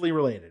tangentially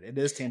related. It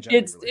is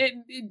tangentially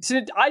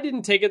related. I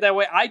didn't take it that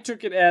way. I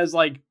took it as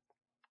like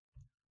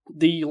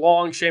the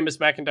long Sheamus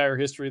McIntyre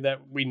history that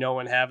we know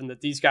and have, and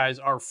that these guys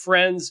are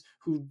friends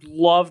who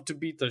love to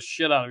beat the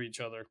shit out of each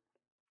other.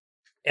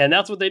 And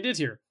that's what they did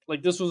here.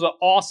 Like, this was an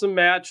awesome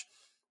match.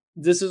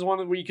 This is one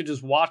where you could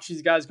just watch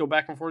these guys go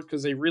back and forth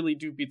because they really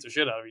do beat the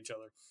shit out of each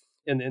other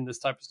in this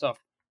type of stuff.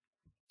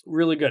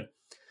 Really good.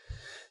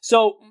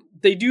 So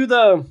they do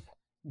the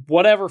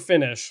whatever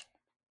finish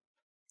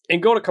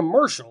and go to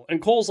commercial.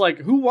 And Cole's like,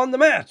 who won the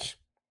match?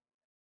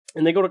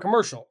 And they go to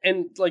commercial.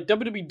 And like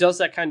WWE does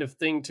that kind of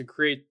thing to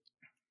create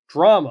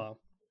drama.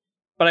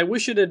 But I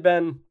wish it had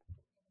been,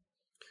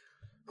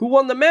 who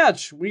won the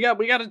match? We got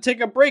to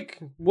take a break.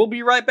 We'll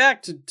be right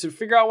back to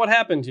figure out what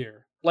happened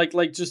here. Like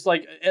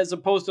as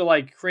opposed to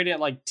like creating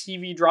like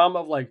TV drama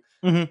of like,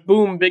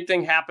 boom, big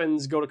thing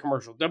happens, go to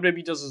commercial.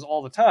 WWE does this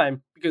all the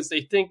time because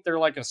they think they're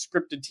like a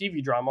scripted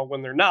TV drama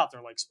when they're not.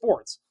 They're like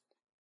sports.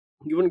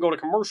 You wouldn't go to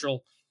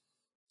commercial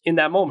in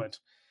that moment.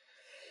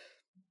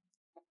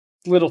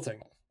 Little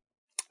thing.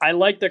 I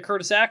like that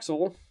Curtis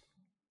Axel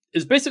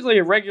is basically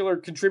a regular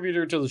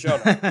contributor to the show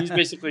now. He's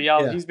basically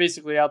out. Yeah. He's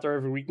basically out there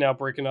every week now,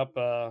 breaking up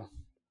pull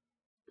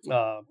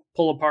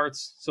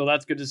aparts. So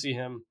that's good to see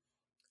him.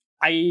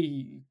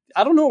 I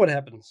don't know what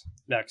happens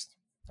next.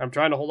 I'm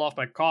trying to hold off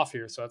my cough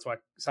here, so that's why I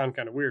sound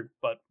kind of weird.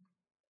 But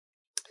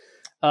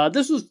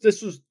this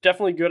was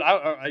definitely good.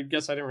 I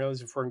guess I didn't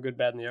realize if we're in good,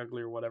 bad, and the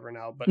ugly or whatever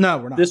now. But no,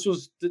 we're not. This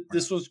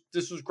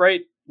was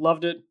great.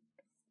 Loved it.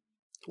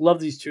 Love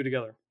these two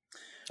together.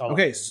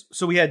 Okay,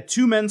 so we had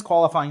 2 men's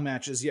qualifying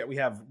matches, yet we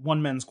have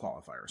 1 men's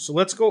qualifier. So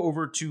let's go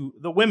over to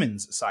the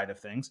women's side of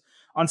things.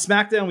 On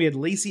SmackDown, we had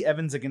Lacey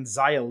Evans against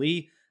Xia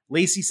Li.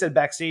 Lacey said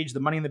backstage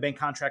the Money in the Bank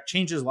contract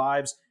changes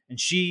lives, and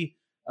she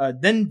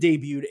then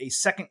debuted a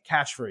second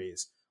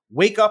catchphrase,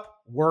 wake up,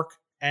 work,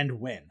 and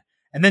win.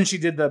 And then she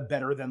did the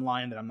better than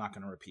line that I'm not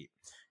going to repeat.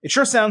 It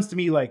sure sounds to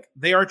me like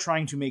they are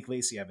trying to make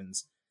Lacey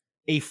Evans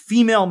a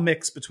female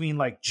mix between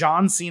like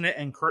John Cena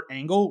and Kurt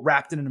Angle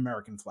wrapped in an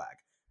American flag.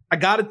 I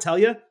got to tell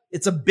you,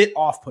 it's a bit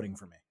off-putting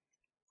for me.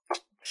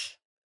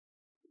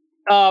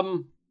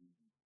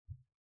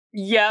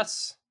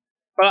 Yes,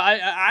 but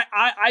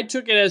I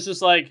took it as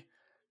just like,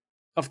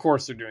 of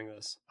course they're doing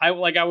this. I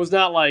was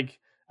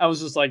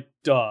just like,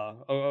 duh.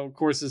 Of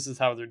course this is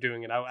how they're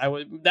doing it.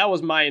 That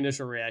was my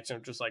initial reaction.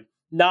 I'm just like,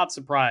 not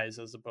surprised,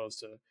 as opposed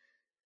to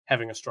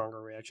having a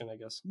stronger reaction, I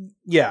guess.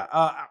 Yeah,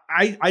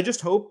 I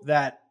just hope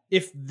that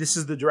if this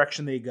is the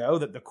direction they go,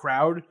 that the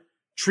crowd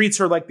treats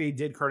her like they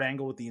did Kurt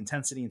Angle with the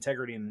intensity,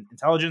 integrity, and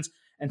intelligence,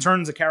 and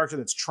turns a character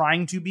that's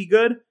trying to be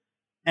good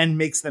and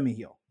makes them a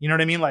heel. You know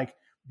what I mean? Like,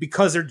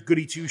 because they're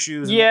goody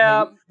two-shoes.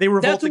 Yeah. And they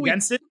revolt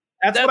against it.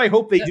 That's what I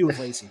hope they do with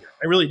Lacey here.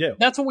 I really do.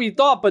 That's what we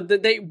thought, but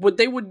they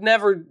would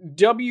never,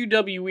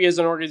 WWE as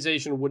an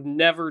organization would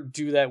never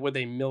do that with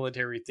a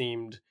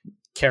military-themed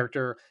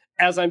character.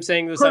 As I'm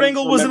saying this, Kurt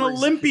Angle was an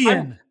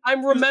Olympian.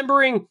 I'm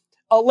remembering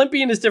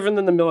Olympian is different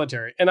than the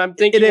military, and I'm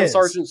thinking of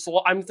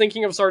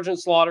Sergeant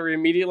Slaughter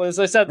immediately. As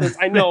I said this,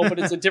 I know, but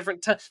it's a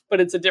different time. But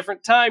it's a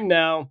different time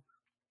now,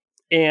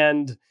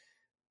 and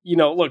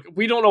look,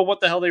 we don't know what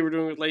the hell they were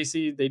doing with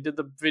Lacey. They did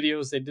the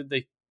videos.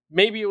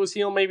 Maybe it was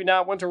heel, maybe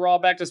not. Went to Raw,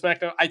 back to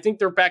SmackDown. I think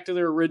they're back to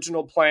their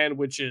original plan,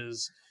 which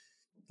is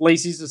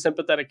Lacey's a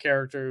sympathetic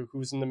character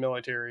who's in the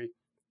military.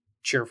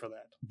 Cheer for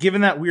that.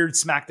 Given that weird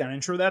SmackDown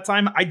intro that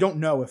time, I don't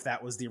know if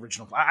that was the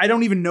original plan. I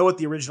don't even know what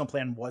the original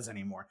plan was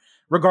anymore.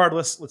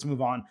 Regardless, let's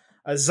move on.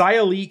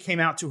 Xia Li came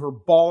out to her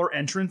baller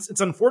entrance.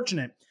 It's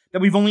unfortunate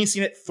that we've only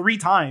seen it 3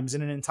 times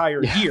in an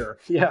entire year.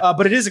 Yeah.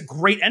 But it is a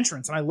great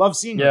entrance, and I love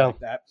seeing her like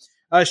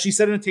that. She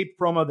said in a taped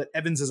promo that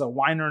Evans is a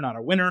whiner, not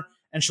a winner,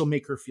 and she'll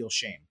make her feel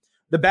shame.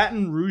 The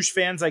Baton Rouge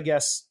fans, I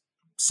guess,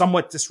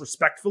 somewhat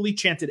disrespectfully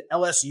chanted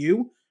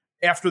LSU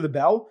after the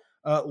bell.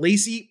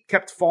 Lacey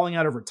kept falling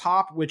out of her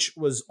top, which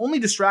was only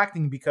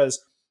distracting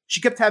because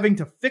she kept having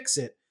to fix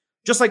it,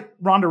 just like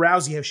Ronda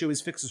Rousey, how she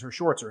always fixes her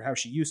shorts, or how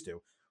she used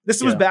to.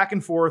 This was back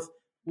and forth.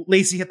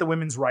 Lacey hit the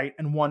women's right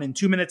and won in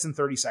 2 minutes and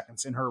 30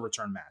 seconds in her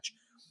return match.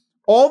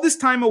 All this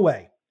time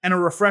away and a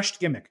refreshed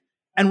gimmick,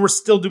 and we're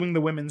still doing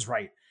the women's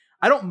right.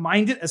 I don't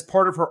mind it as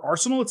part of her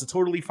arsenal. It's a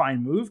totally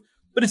fine move,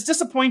 but it's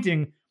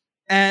disappointing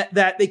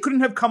that they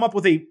couldn't have come up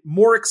with a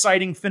more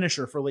exciting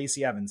finisher for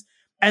Lacey Evans.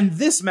 And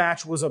this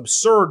match was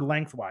absurd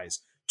lengthwise.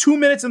 2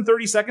 minutes and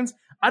 30 seconds.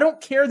 I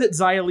don't care that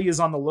Xia Li is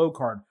on the low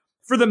card.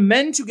 For the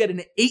men to get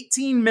an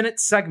 18-minute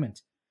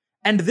segment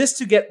and this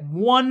to get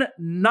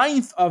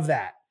 1/9 of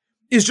that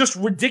is just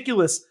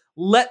ridiculous.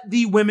 Let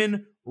the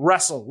women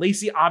wrestle.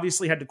 Lacey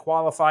obviously had to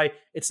qualify.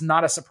 It's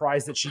not a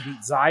surprise that she beat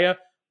Xia,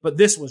 but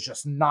this was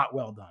just not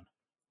well done.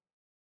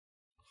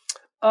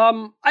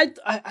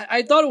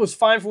 I thought it was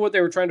fine for what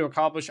they were trying to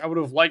accomplish. I would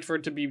have liked for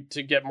it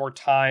to get more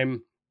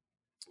time,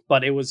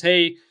 but it was,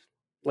 hey,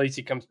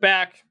 Lacey comes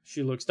back.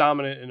 She looks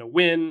dominant in a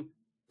win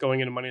going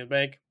into Money in the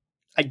Bank.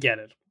 I get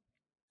it.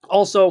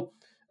 Also,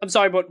 I'm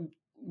sorry, but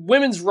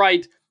Women's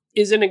Right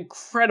is an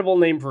incredible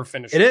name for a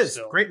finisher. It is.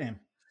 Still. Great name.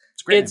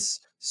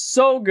 It's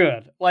so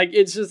good. Like,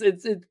 it's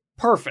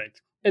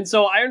perfect. And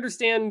so I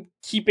understand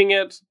keeping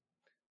it.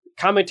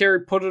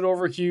 Commentary put it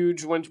over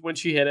huge when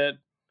she hit it.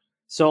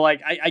 So,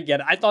 like, I get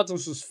it. I thought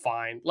this was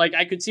fine. Like,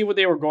 I could see what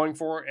they were going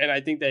for, and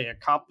I think they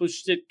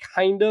accomplished it,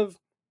 kind of.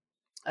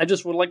 I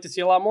just would like to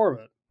see a lot more of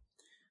it.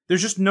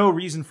 There's just no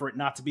reason for it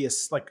not to be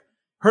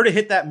her to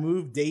hit that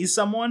move, daze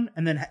someone,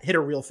 and then hit a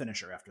real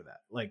finisher after that.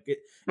 Like,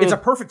 it's a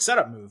perfect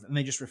setup move, and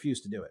they just refuse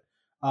to do it.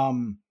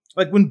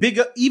 Like,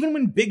 even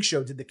when Big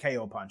Show did the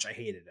KO punch, I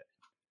hated it.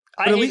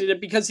 I hated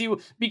it because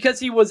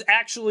he was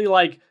actually,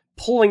 like,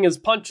 pulling his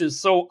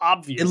punches so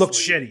obviously. It looked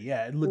shitty,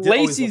 yeah.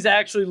 Lacey's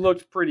actually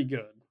looked pretty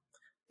good.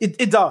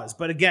 It does,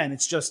 but again,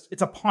 it's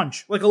a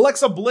punch. Like,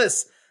 Alexa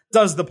Bliss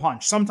does the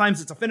punch.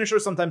 Sometimes it's a finisher,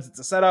 sometimes it's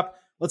a setup.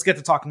 Let's get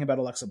to talking about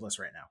Alexa Bliss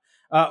right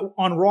now.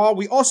 On Raw,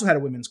 we also had a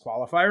women's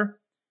qualifier,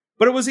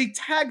 but it was a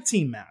tag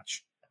team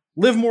match.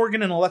 Liv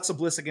Morgan and Alexa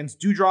Bliss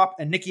against Doudrop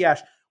and Nikki Ash.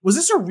 Was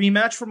this a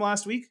rematch from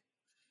last week?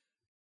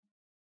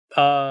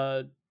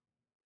 Google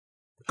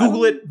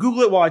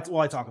it while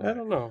I talk about it. I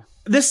don't know.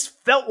 This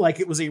felt like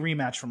it was a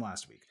rematch from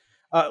last week.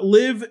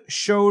 Liv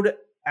showed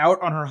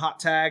out on her hot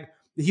tag.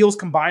 The heels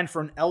combined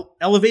for an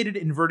elevated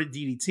inverted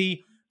DDT.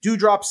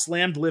 Doudrop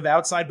slammed Liv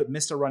outside but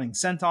missed a running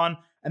senton.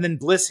 And then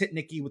Bliss hit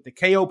Nikki with the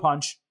KO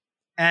punch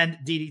and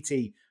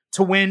DDT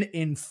to win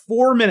in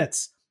 4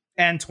 minutes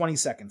and 20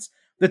 seconds.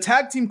 The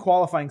tag team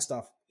qualifying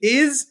stuff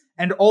is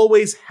and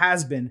always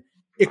has been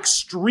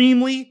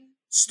extremely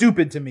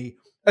stupid to me,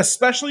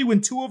 especially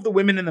when 2 of the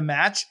women in the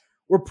match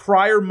were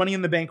prior Money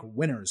in the Bank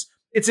winners.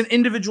 It's an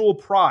individual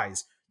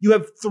prize. You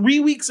have 3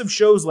 weeks of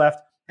shows left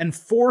and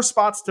 4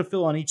 spots to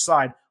fill on each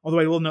side. Although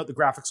I will note the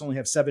graphics only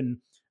have 7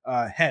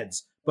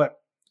 heads, but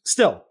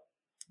still,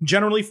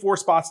 generally 4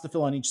 spots to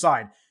fill on each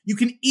side. You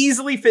can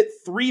easily fit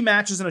 3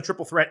 matches in a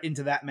triple threat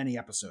into that many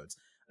episodes,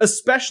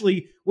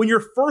 especially when your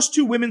first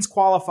 2 women's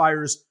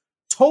qualifiers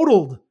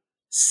totaled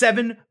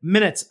 7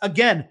 minutes.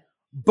 Again,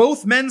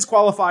 both men's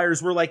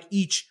qualifiers were like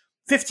each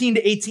 15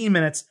 to 18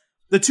 minutes.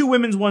 The 2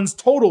 women's ones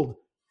totaled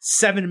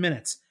 7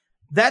 minutes.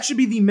 That should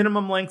be the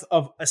minimum length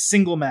of a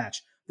single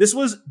match. This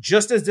was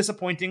just as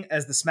disappointing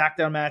as the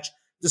SmackDown match,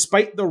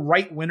 despite the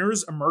right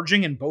winners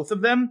emerging in both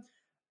of them.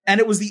 And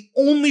it was the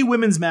only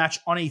women's match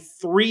on a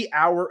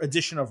 3-hour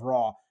edition of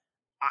Raw.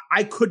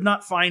 I could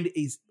not find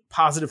a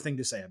positive thing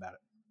to say about it.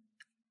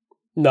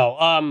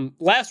 No.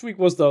 Last week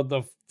was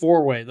the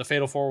four-way, the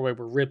fatal four-way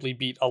where Ripley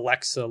beat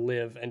Alexa,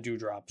 Liv, and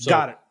Doudrop. So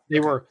got it.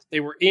 They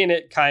were in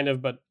it kind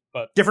of, but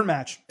different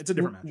match. It's a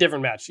different match.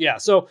 Different match. Yeah.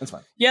 So that's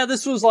fine. Yeah,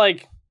 this was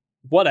like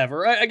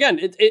whatever. Again,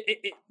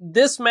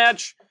 this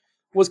match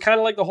was kind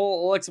of like the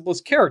whole Alexa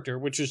Bliss character,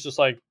 which is just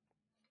like,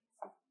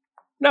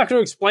 not going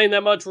to explain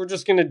that much. We're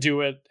just going to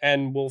do it,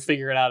 and we'll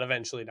figure it out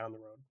eventually down the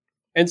road.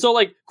 And so,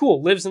 like,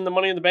 cool, Liv's in the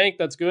Money in the Bank.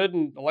 That's good,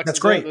 and Alexa's that's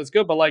great. That's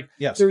good. But like,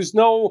 yes. there's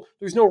no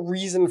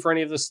reason for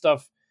any of this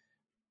stuff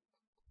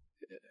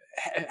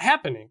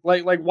happening.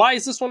 Like, why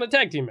is this one a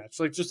tag team match?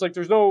 Like, just like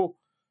there's no,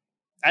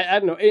 I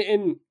don't know.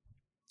 And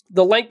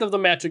the length of the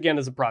match again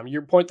is a problem.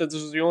 Your point that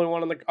this was the only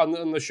one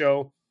on the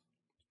show,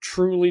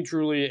 truly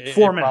a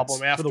 4 minutes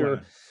problem after for the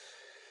women.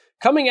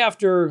 Coming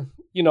after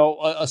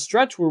a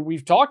stretch where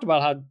we've talked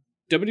about how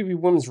WWE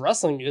Women's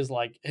Wrestling is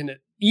like, and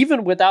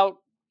even without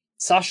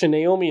Sasha,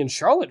 Naomi, and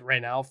Charlotte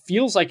right now,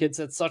 feels like it's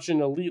at such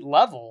an elite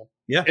level.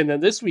 Yeah. And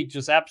then this week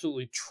just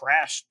absolutely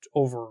trashed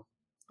over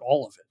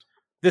all of it.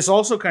 This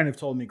also kind of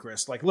told me,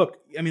 Chris, like, look,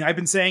 I mean, I've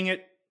been saying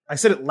it. I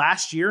said it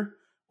last year,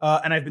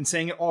 and I've been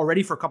saying it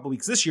already for a couple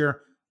weeks this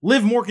year.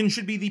 Liv Morgan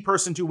should be the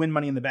person to win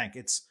Money in the Bank.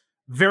 It's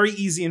very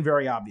easy and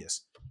very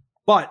obvious.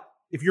 But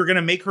if you're going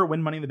to make her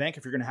win Money in the Bank,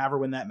 if you're going to have her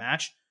win that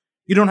match,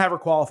 you don't have her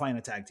qualify in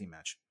a tag team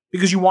match.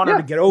 Because you want her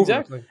to get over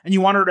exactly. And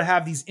you want her to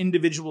have these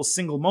individual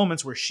single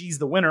moments where she's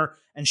the winner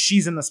and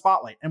she's in the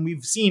spotlight. And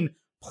we've seen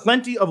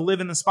plenty of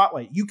Liv in the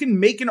spotlight. You can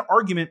make an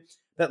argument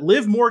that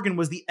Liv Morgan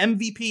was the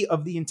MVP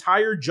of the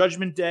entire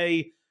Judgment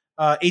Day,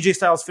 AJ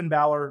Styles, Finn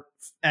Balor,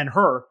 and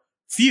her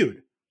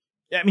feud.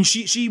 I mean,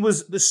 she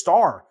was the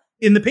star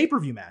in the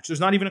pay-per-view match. There's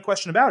not even a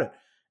question about it.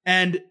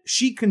 And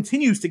she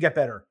continues to get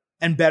better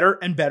and better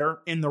and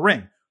better in the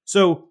ring.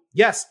 So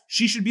yes,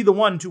 she should be the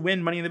one to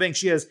win Money in the Bank.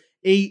 She has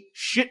a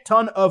shit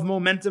ton of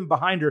momentum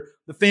behind her.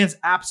 The fans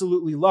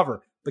absolutely love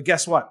her. But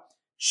guess what?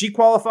 She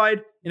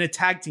qualified in a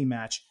tag team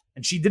match,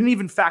 and she didn't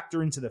even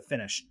factor into the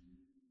finish.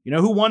 You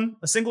know who won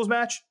a singles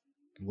match?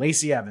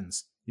 Lacey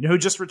Evans. You know who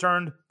just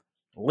returned?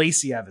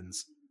 Lacey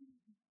Evans.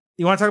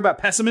 You want to talk about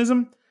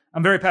pessimism?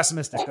 I'm very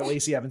pessimistic that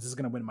Lacey Evans is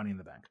going to win Money in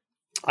the Bank.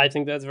 I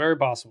think that's very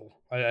possible.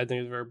 I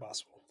think it's very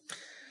possible.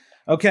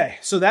 Okay,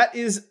 so that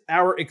is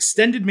our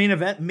extended main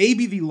event,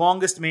 maybe the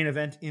longest main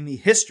event in the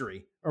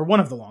history, or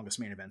one of the longest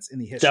main events in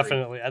the history.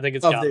 Definitely. I think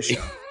it's of this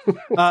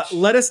show.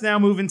 Let us now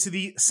move into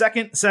the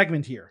second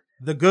segment here.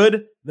 The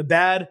good, the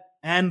bad,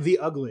 and the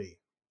ugly.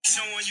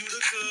 Showing you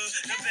the good,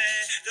 the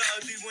bad, the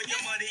ugly. When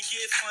your money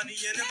get funny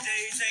and them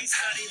days ain't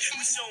sunny,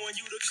 we showing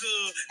you the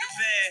good, the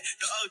bad,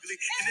 the ugly,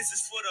 and this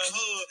is for the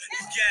hood.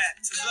 You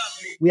got to love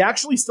me. We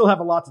actually still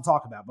have a lot to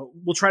talk about, but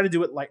we'll try to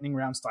do it lightning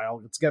round style.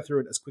 Let's get through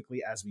it as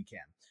quickly as we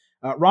can.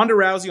 Ronda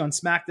Rousey on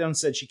SmackDown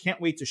said she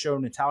can't wait to show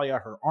Natalya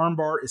her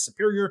armbar is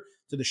superior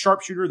to the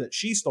sharpshooter that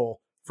she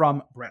stole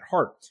from Bret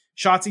Hart.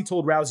 Shotzi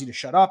told Rousey to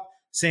shut up,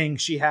 saying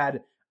she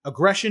had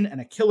aggression and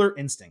a killer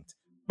instinct.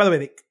 By the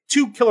way,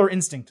 two killer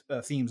instinct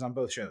themes on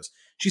both shows.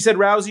 She said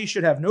Rousey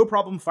should have no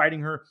problem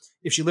fighting her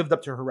if she lived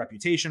up to her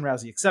reputation.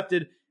 Rousey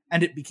accepted,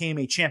 and it became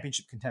a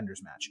championship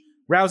contenders match.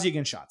 Rousey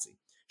against Shotzi.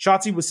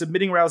 Shotzi was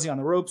submitting Rousey on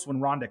the ropes when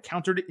Ronda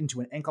countered it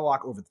into an ankle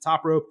lock over the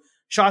top rope.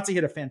 Shotzi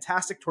hit a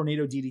fantastic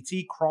tornado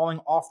DDT crawling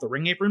off the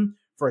ring apron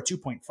for a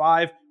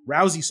 2.5.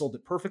 Rousey sold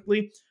it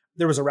perfectly.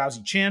 There was a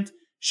Rousey chant.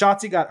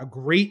 Shotzi got a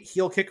great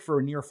heel kick for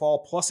a near fall,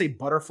 plus a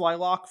butterfly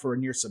lock for a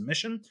near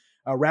submission.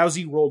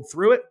 Rousey rolled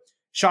through it.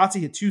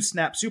 Shotzi hit 2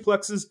 snap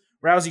suplexes.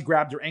 Rousey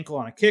grabbed her ankle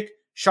on a kick.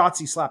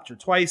 Shotzi slapped her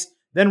twice.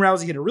 Then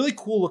Rousey hit a really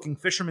cool looking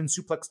fisherman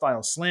suplex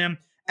style slam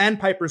and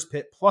Piper's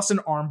Pit plus an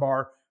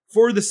armbar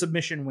for the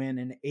submission win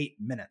in 8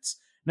 minutes.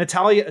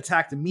 Natalya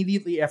attacked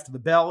immediately after the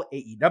bell,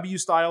 AEW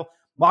style,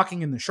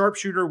 locking in the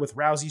sharpshooter with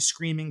Rousey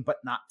screaming but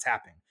not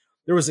tapping.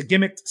 There was a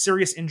gimmicked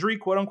serious injury,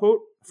 quote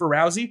unquote, for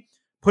Rousey,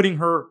 putting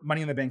her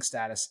Money in the Bank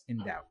status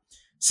in doubt.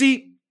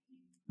 See,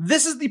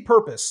 this is the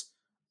purpose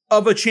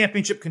of a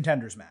championship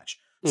contenders match.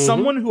 Mm-hmm.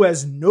 Someone who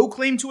has no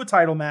claim to a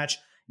title match,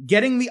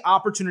 getting the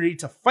opportunity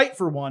to fight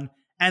for one,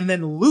 and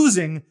then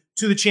losing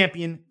to the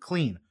champion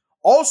clean.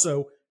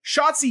 Also,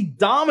 Shotzi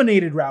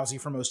dominated Rousey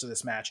for most of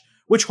this match,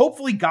 which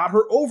hopefully got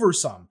her over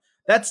some.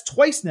 That's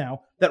twice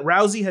now that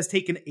Rousey has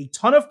taken a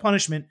ton of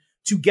punishment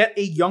to get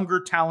a younger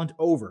talent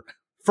over.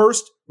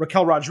 First,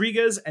 Raquel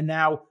Rodriguez, and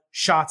now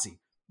Shotzi.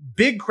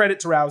 Big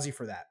credit to Rousey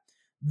for that.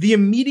 The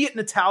immediate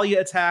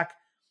Natalya attack,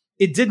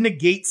 it did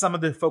negate some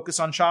of the focus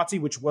on Shotzi,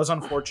 which was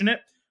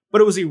unfortunate,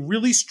 but it was a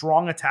really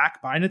strong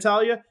attack by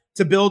Natalya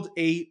to build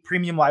a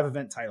premium live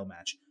event title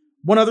match.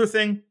 One other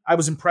thing, I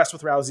was impressed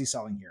with Rousey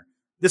selling here.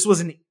 This was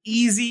an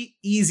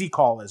easy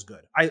call as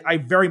good. I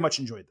very much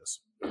enjoyed this.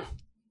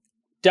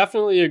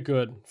 Definitely a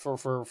good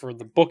for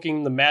the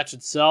booking, the match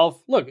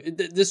itself. Look,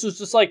 this was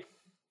just like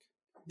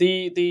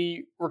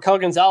the Raquel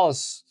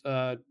Gonzalez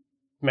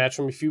match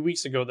from a few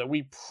weeks ago that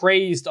we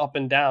praised up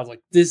and down.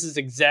 Like, this is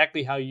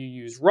exactly how you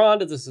use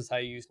Ronda. This is how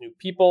you use new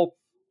people.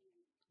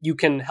 You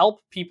can help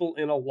people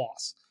in a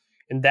loss.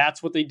 And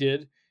that's what they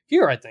did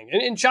here, I think.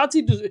 And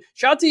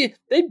Shotzi,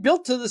 they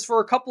built to this for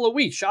a couple of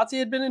weeks. Shotzi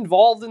had been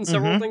involved in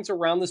several things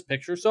around this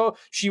picture, so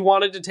she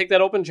wanted to take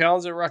that open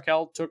challenge that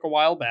Raquel took a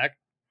while back.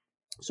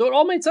 So it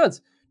all made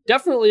sense.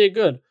 Definitely a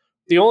good.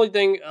 The only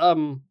thing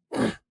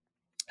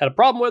had a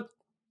problem with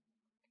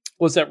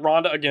was that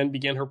Ronda, again,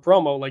 began her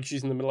promo like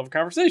she's in the middle of a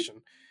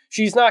conversation.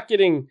 She's not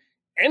getting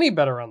any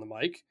better on the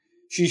mic.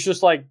 She's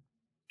just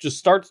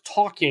starts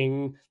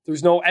talking.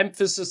 There's no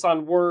emphasis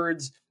on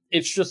words.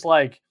 It's just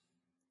like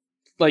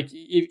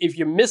if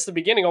you miss the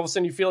beginning, all of a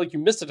sudden you feel like you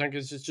missed it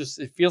because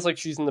it feels like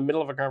she's in the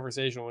middle of a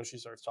conversation when she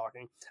starts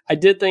talking. I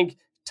did think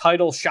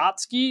Title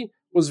Shotsky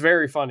was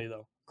very funny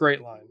though.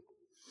 Great line.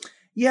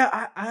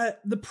 Yeah,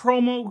 the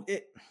promo,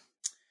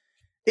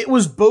 it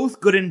was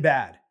both good and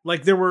bad.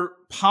 Like, there were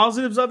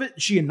positives of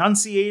it. She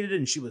enunciated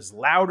and she was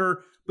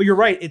louder. But you're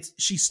right.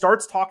 She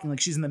starts talking like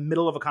she's in the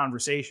middle of a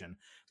conversation.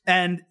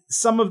 And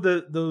some of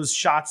those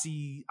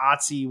Shotzi,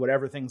 Otzi,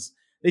 whatever things,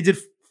 they did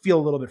feel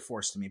a little bit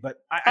forced to me. But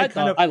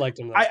I liked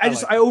them.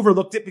 I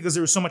overlooked it because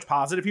there was so much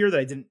positive here that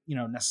I didn't,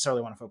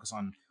 necessarily want to focus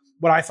on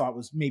what I thought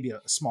was maybe a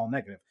small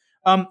negative.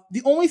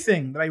 The only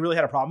thing that I really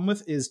had a problem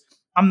with is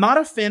I'm not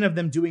a fan of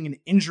them doing an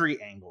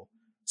injury angle,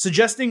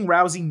 suggesting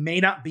Rousey may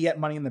not be at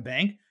Money in the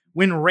Bank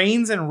when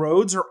Reigns and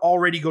Rhodes are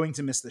already going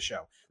to miss the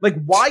show. Like,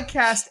 why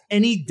cast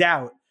any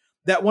doubt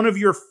that one of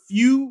your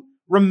few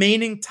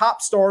remaining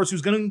top stars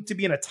who's going to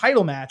be in a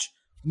title match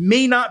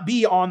may not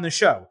be on the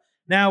show?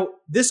 Now,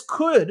 this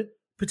could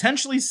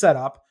potentially set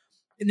up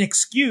an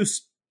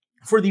excuse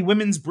for the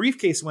women's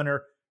briefcase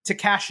winner to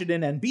cash it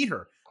in and beat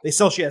her. They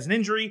sell she has an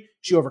injury,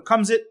 she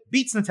overcomes it,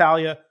 beats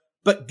Natalya,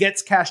 but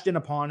gets cashed in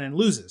upon and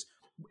loses.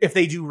 If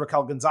they do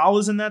Raquel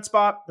Rodriguez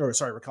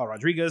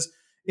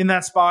in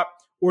that spot,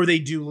 or they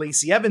do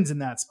Lacey Evans in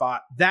that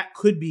spot, that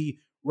could be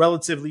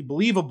relatively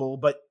believable.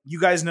 But you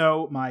guys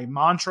know my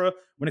mantra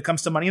when it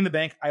comes to Money in the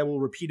Bank. I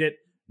will repeat it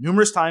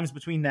numerous times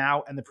between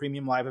now and the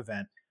Premium Live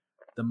event.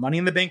 The Money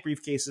in the Bank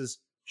briefcases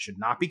should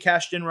not be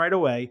cashed in right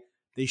away.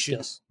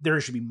 There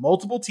should be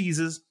multiple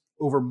teases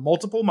over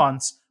multiple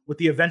months, with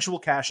the eventual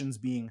cash-ins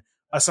being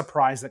a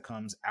surprise that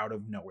comes out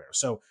of nowhere.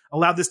 So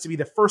allow this to be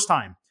the first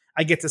time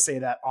I get to say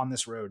that on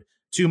this road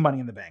to Money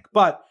in the Bank.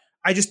 But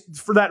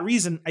for that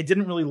reason, I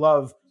didn't really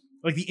love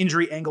the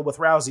injury angle with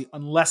Rousey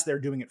unless they're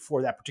doing it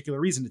for that particular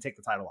reason to take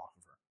the title off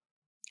of her.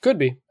 Could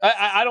be.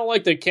 I don't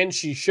like the can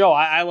she show.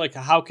 I like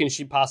how can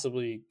she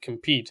possibly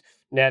compete.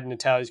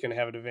 Natalya's going to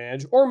have an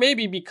advantage. Or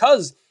maybe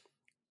because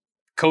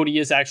Cody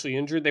is actually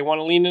injured, they want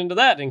to lean into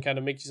that and kind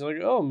of make you like,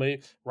 oh,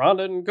 maybe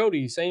Ronda and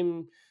Cody,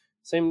 same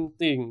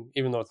thing,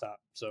 even though it's not.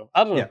 So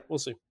I don't know. Yeah. We'll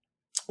see.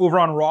 Over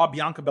on Raw,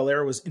 Bianca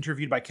Belair was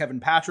interviewed by Kevin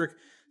Patrick,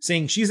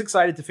 saying she's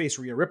excited to face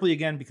Rhea Ripley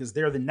again because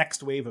they're the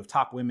next wave of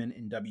top women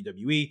in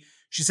WWE.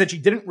 She said she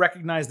didn't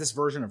recognize this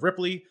version of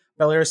Ripley.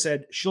 Belair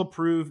said she'll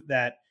prove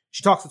that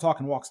she talks the talk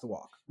and walks the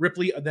walk.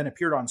 Ripley then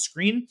appeared on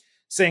screen,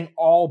 saying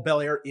all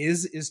Belair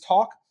is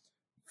talk.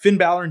 Finn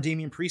Balor and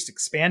Damian Priest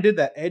expanded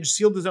that Edge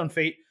sealed his own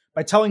fate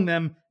by telling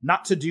them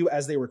not to do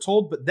as they were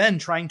told, but then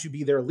trying to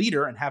be their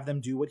leader and have them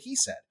do what he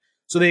said.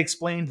 So they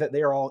explained that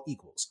they are all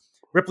equals.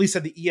 Ripley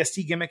said the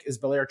EST gimmick is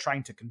Belair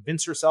trying to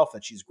convince herself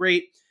that she's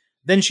great.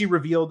 Then she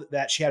revealed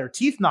that she had her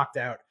teeth knocked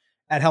out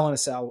at Hell in a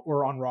Cell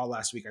or on Raw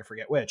last week, I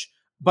forget which,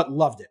 but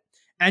loved it.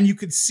 And you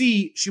could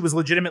see she was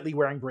legitimately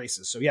wearing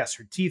braces. So yes,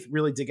 her teeth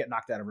really did get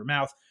knocked out of her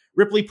mouth.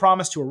 Ripley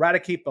promised to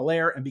eradicate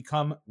Belair and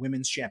become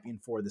women's champion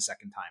for the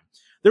second time.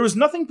 There was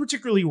nothing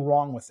particularly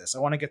wrong with this. I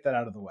want to get that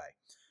out of the way.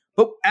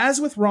 But as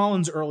with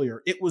Rollins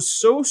earlier, it was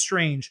so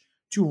strange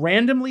to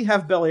randomly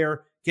have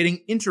Belair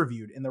getting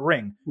interviewed in the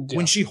ring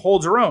when she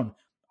holds her own.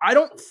 I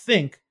don't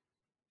think,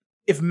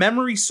 if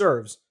memory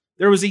serves,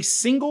 there was a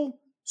single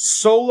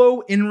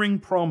solo in-ring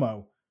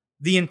promo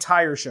the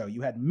entire show.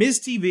 You had Miz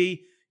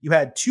TV, you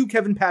had 2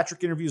 Kevin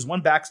Patrick interviews,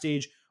 1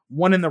 backstage,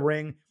 1 in the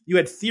ring. You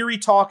had Theory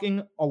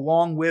talking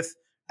along with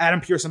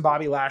Adam Pearce and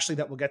Bobby Lashley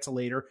that we'll get to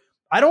later.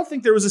 I don't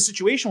think there was a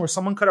situation where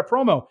someone cut a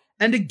promo.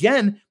 And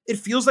again, it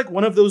feels like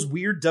one of those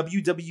weird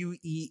WWE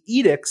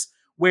edicts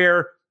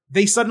where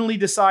they suddenly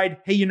decide,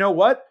 hey, you know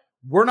what?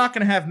 We're not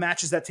going to have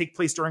matches that take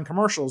place during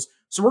commercials.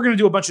 So we're going to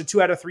do a bunch of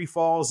 2 out of 3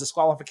 falls,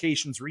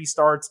 disqualifications,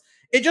 restarts.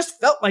 It just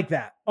felt like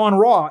that on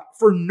Raw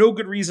for no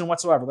good reason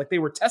whatsoever. Like they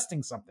were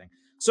testing something.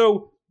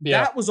 So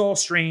that was all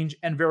strange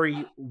and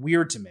very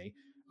weird to me.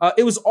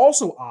 It was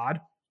also odd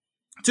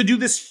to do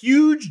this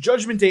huge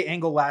Judgment Day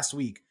angle last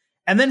week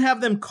and then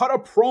have them cut a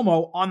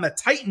promo on the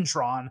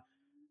Titantron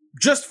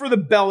just for the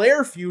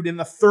Belair feud in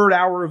the 3rd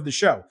hour of the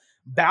show.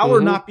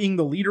 Balor not being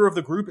the leader of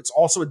the group, it's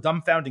also a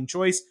dumbfounding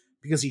choice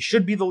because he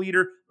should be the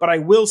leader. But I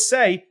will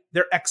say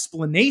their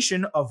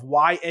explanation of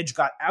why Edge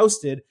got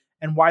ousted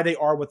and why they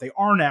are what they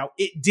are now,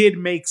 it did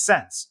make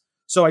sense.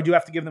 So I do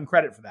have to give them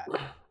credit for that.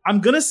 I'm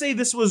going to say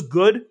this was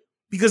good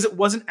because it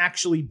wasn't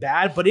actually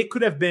bad, but it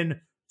could have been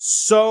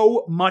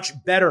so much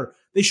better.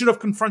 They should have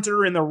confronted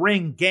her in the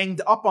ring,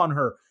 ganged up on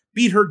her,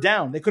 beat her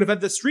down. They could have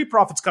had the Street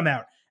Profits come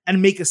out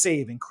and make a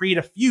save and create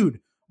a feud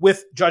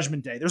with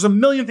Judgment Day. There's a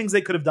million things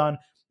they could have done.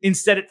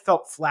 Instead, it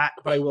felt flat,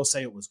 but I will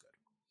say it was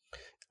good.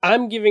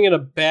 I'm giving it a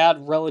bad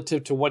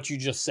relative to what you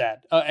just said,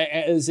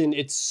 as in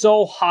it's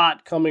so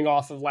hot coming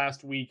off of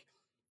last week.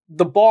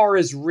 The bar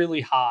is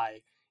really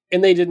high,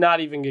 and they did not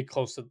even get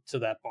close to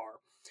that bar.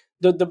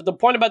 The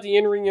point about the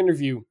in-ring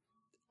interview,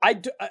 I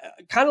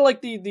kind of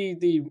like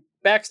the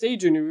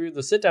backstage interview,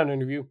 the sit-down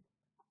interview.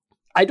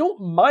 I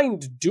don't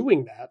mind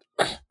doing that.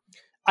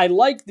 I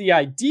like the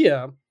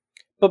idea,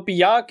 but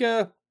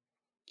Bianca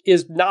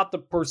is not the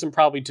person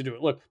probably to do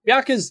it. Look,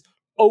 Bianca's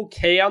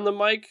okay on the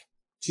mic.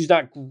 She's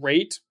not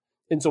great,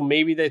 and so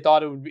maybe they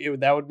thought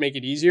that would make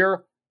it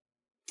easier.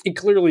 It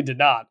clearly did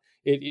not.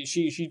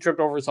 She tripped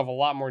over herself a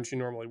lot more than she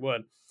normally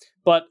would.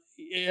 But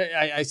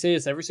I say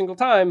this every single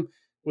time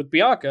with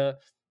Bianca.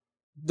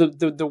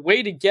 The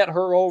way to get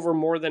her over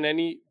more than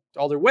any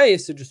other way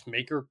is to just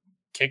make her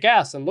kick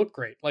ass and look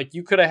great. Like,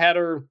 you could have had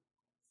her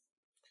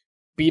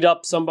beat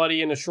up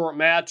somebody in a short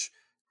match,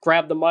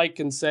 grab the mic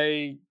and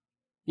say,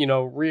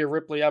 Rhea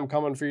Ripley, I'm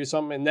coming for you,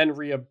 something, and then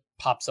Rhea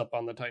pops up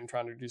on the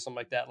Titantron to do something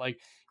like that. Like,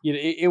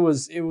 it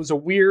was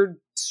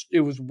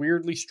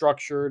weirdly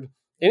structured,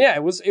 and yeah,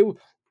 it was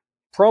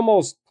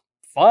promos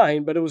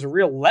fine, but it was a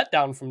real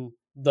letdown from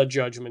the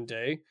Judgment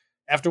Day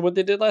after what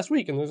they did last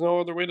week, and there's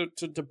no other way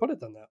to put it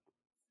than that.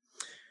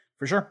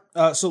 For sure.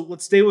 So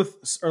let's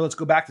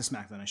go back to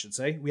SmackDown, I should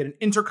say. We had an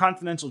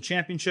Intercontinental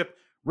Championship,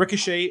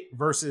 Ricochet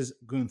versus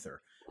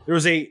Gunther. There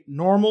was a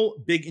normal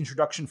big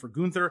introduction for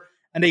Gunther,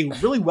 and a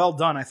really well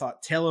done, I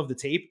thought, tail of the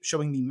tape,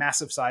 showing the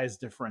massive size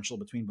differential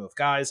between both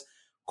guys.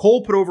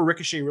 Cole put over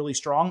Ricochet really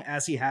strong,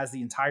 as he has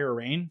the entire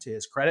reign, to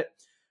his credit.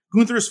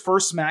 Gunther's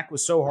first smack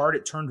was so hard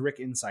it turned Rick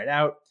inside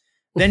out.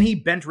 Then he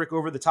bent Rick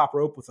over the top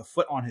rope with a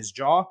foot on his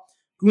jaw.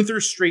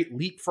 Gunther straight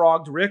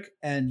leapfrogged Rick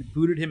and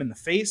booted him in the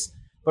face,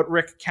 but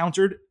Rick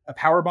countered a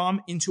powerbomb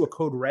into a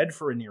code red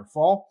for a near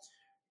fall.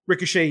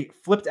 Ricochet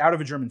flipped out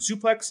of a German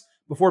suplex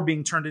before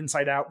being turned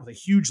inside out with a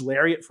huge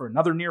lariat for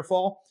another near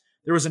fall.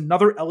 There was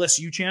another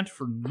LSU chant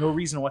for no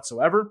reason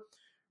whatsoever.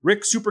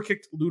 Rick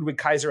superkicked Ludwig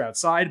Kaiser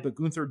outside, but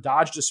Gunther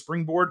dodged a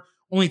springboard,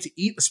 only to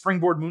eat a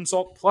springboard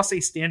moonsault plus a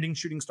standing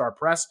shooting star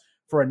press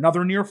for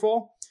another near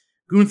fall.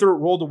 Gunther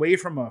rolled away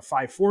from a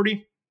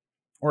 540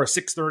 or a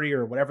 630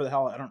 or whatever the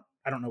hell.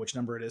 I don't know which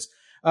number it is.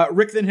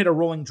 Rick then hit a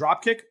rolling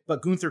dropkick,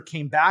 but Gunther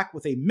came back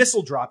with a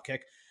missile dropkick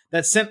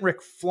that sent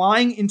Rick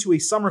flying into a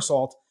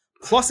somersault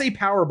plus a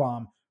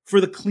powerbomb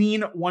for the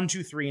clean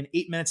 1-2-3 in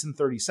 8 minutes and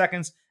 30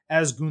 seconds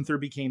as Gunther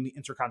became the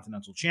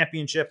Intercontinental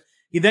Championship.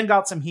 He then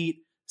got some heat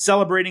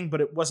celebrating,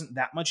 but it wasn't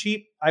that much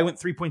heat. I went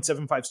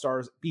 3.75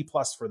 stars, B+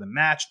 for the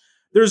match.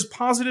 There's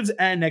positives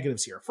and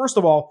negatives here. First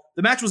of all,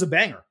 the match was a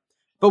banger,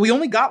 but we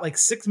only got like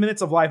 6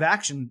 minutes of live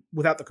action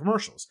without the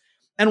commercials.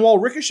 And while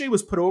Ricochet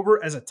was put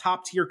over as a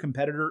top-tier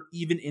competitor,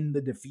 even in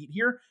the defeat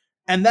here,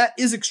 and that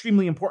is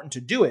extremely important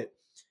to do it,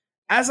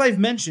 as I've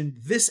mentioned,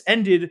 this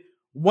ended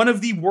one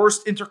of the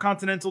worst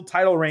Intercontinental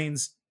title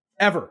reigns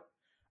ever.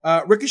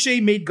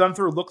 Ricochet made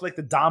Gunther look like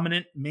the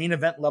dominant main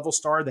event level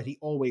star that he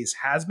always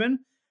has been.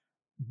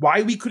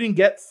 Why we couldn't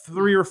get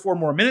 3 or 4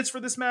 more minutes for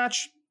this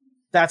match,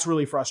 that's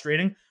really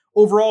frustrating.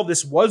 Overall,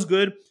 this was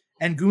good,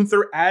 and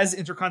Gunther as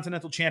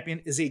Intercontinental Champion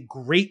is a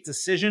great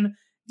decision,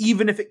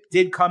 even if it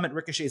did come at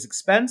Ricochet's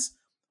expense.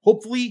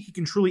 Hopefully, he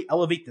can truly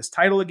elevate this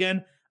title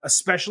again,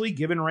 especially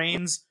given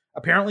Reigns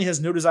apparently has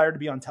no desire to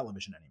be on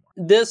television anymore.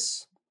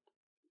 This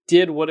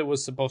did what it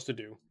was supposed to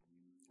do,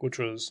 which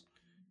was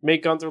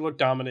make Gunther look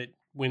dominant,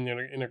 win the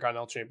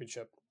Intercontinental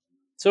Championship.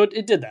 So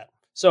it did that.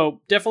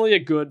 So definitely a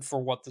good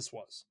for what this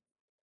was.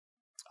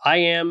 I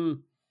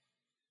am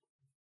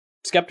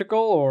skeptical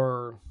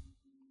or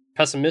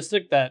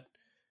pessimistic that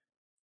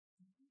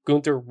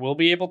Gunther will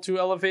be able to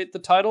elevate the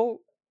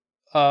title,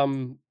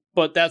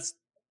 but that's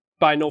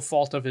by no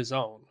fault of his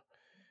own.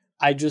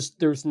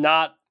 There's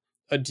not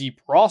a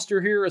deep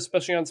roster here,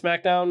 especially on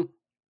SmackDown.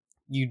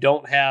 You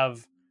don't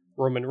have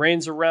Roman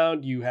Reigns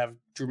around. You have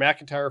Drew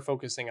McIntyre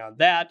focusing on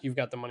that. You've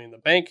got the Money in the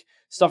Bank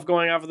stuff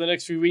going on for the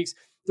next few weeks.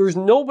 There's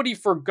nobody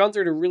for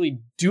Gunther to really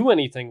do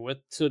anything with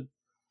to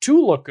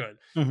look good.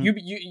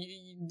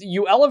 Mm-hmm.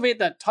 You elevate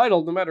that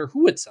title no matter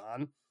who it's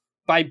on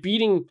by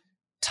beating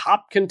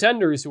top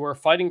contenders who are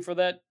fighting for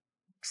that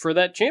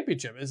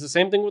championship. It's the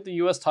same thing with the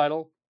US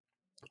title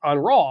on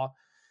Raw.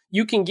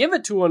 You can give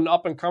it to an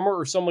up-and-comer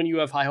or someone you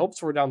have high hopes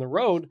for down the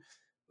road,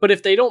 but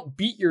if they don't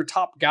beat your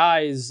top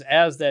guys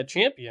as that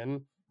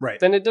champion, right,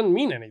 then it doesn't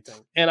mean anything.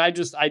 And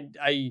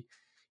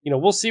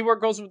we'll see where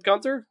it goes with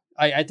Gunther.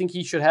 I think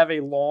he should have a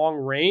long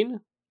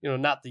reign,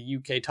 not the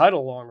UK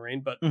title long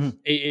reign, but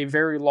a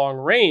very long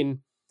reign.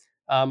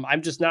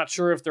 I'm just not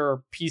sure if there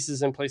are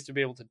pieces in place to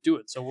be able to do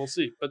it. So we'll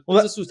see. But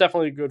this was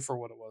definitely good for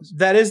what it was.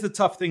 That is the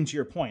tough thing to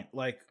your point.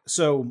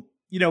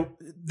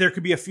 There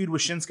could be a feud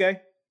with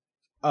Shinsuke.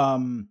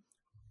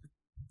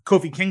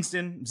 Kofi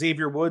Kingston,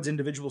 Xavier Woods,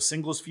 individual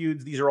singles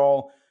feuds. These are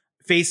all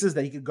faces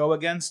that he could go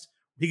against.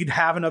 He could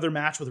have another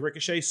match with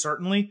Ricochet,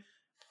 certainly.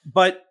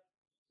 But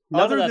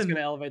None of that's going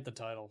to elevate the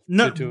title.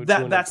 No,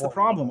 that's the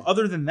problem. Level.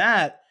 Other than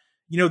that,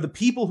 the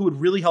people who would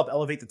really help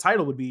elevate the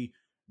title would be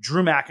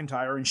Drew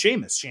McIntyre and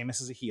Sheamus.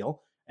 Sheamus is a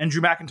heel, and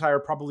Drew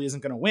McIntyre probably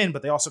isn't going to win,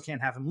 but they also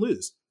can't have him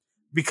lose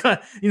because,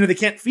 they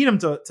can't feed him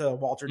to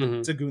Walter,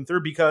 to Gunther,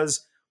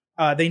 because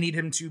they need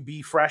him to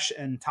be fresh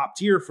and top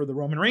tier for the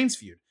Roman Reigns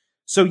feud.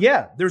 So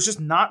yeah, there's just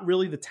not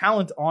really the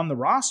talent on the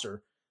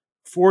roster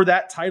for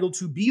that title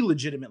to be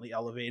legitimately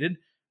elevated,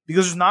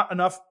 because there's not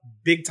enough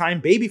big time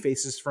baby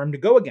faces for him to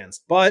go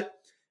against. But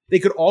they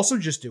could also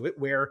just do it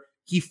where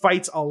he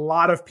fights a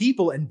lot of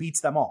people and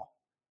beats them all.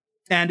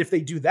 And if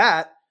they do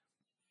that,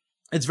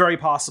 it's very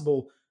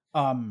possible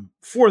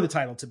for the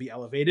title to be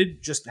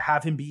elevated, just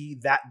have him be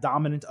that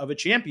dominant of a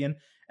champion.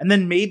 And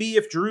then maybe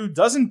if Drew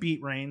doesn't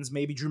beat Reigns,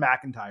 maybe Drew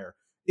McIntyre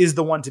is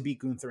the one to beat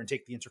Gunther and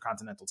take the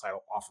Intercontinental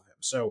title off of him.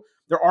 So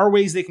there are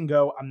ways they can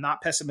go. I'm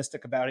not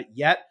pessimistic about it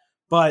yet,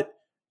 but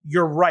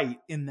you're right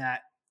in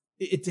that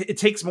it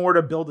takes more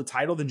to build a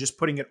title than just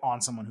putting it on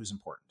someone who's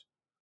important.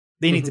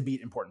 They need to beat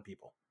important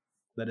people.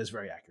 That is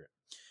very accurate.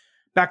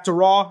 Back to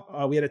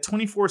Raw. We had a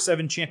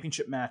 24/7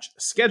 championship match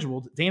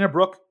scheduled. Dana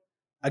Brooke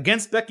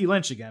against Becky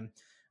Lynch again.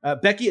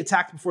 Becky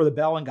attacked before the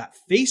bell and got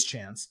face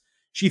chants.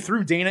 She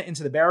threw Dana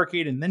into the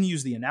barricade and then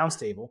used the announce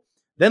table.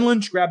 Then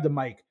Lynch grabbed the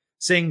mic,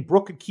 saying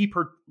Brooke could keep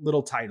her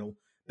little title.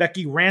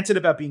 Becky ranted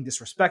about being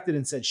disrespected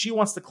and said she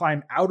wants to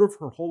climb out of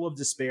her hole of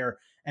despair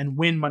and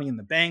win Money in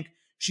the Bank.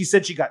 She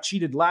said she got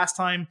cheated last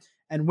time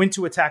and went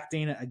to attack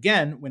Dana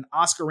again when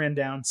Asuka ran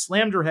down,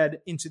 slammed her head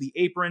into the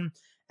apron,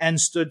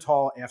 and stood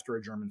tall after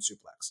a German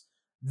suplex.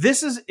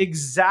 This is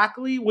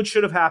exactly what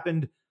should have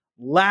happened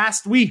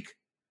last week.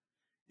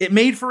 It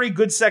made for a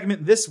good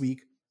segment this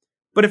week,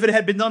 but if it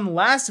had been done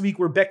last week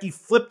where Becky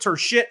flipped her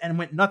shit and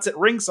went nuts at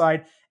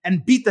ringside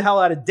and beat the hell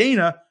out of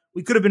Dana,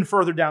 we could have been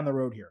further down the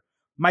road here.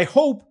 My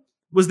hope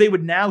was they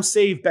would now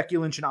save Becky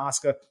Lynch and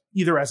Asuka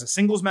either as a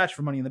singles match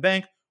for Money in the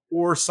Bank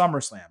or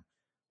SummerSlam.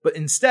 But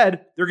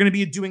instead, they're going to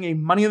be doing a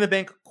Money in the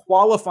Bank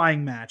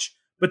qualifying match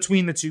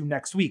between the two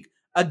next week.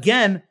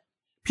 Again,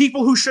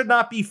 people who should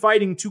not be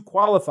fighting to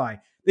qualify.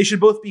 They should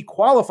both be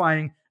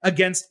qualifying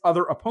against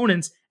other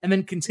opponents and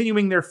then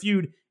continuing their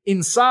feud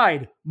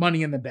inside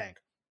Money in the Bank.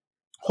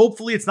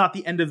 Hopefully it's not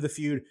the end of the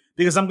feud,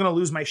 because I'm going to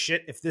lose my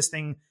shit if this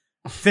thing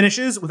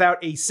finishes without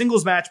a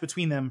singles match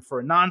between them for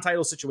a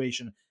non-title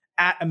situation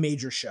at a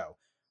major show.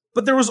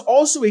 But there was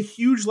also a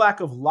huge lack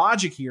of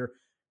logic here,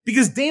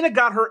 because Dana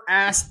got her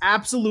ass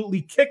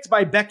absolutely kicked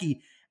by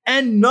Becky,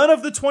 and none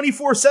of the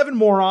 24/7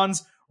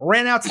 morons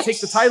ran out to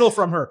take the title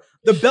from her.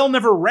 The bell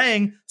never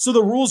rang, so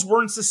the rules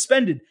weren't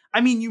suspended.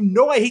 I mean,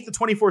 I hate the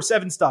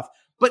 24/7 stuff,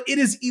 but it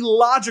is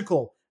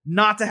illogical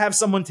not to have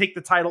someone take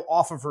the title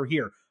off of her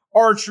here.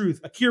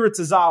 R-Truth, Akira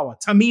Tozawa,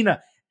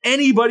 Tamina,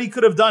 anybody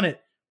could have done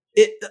it.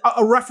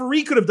 A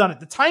referee could have done it.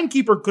 The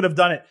timekeeper could have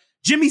done it.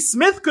 Jimmy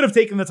Smith could have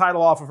taken the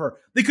title off of her.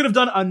 They could have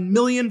done a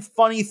million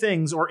funny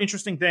things or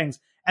interesting things,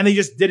 and they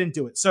just didn't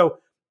do it. So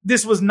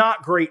this was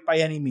not great by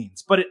any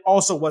means, but it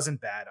also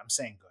wasn't bad. I'm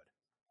saying good.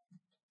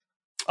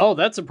 Oh,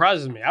 that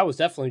surprises me. I was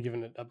definitely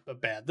giving it a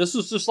bad. This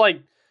was just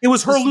like... It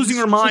was her losing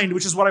her mind,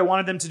 which is what I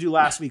wanted them to do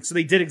last week. So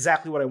they did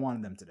exactly what I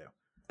wanted them to do.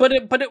 But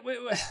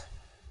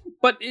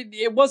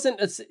it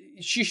wasn't...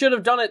 She should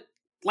have done it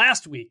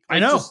last week. I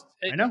know.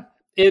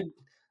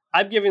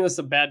 I'm giving this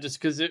a bad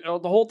just because the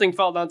whole thing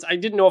fell down. I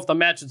didn't know if the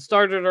match had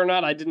started or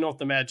not. I didn't know if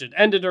the match had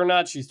ended or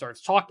not. She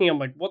starts talking. I'm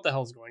like, what the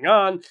hell's going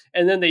on?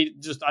 And then they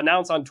just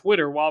announce on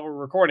Twitter while we're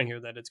recording here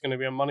that it's going to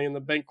be a Money in the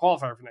Bank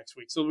qualifier for next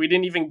week. So we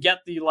didn't even get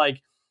the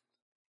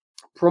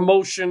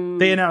promotion.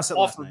 They announced it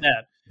last night.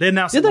 That. They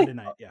announced it Monday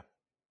night. Yeah.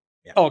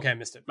 Oh, okay, I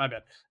missed it. My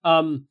bad.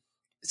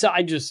 So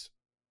I just,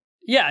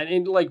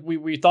 and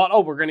we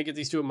thought, we're going to get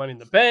these two at Money in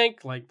the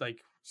Bank.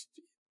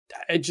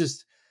 It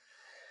just.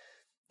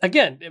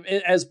 Again,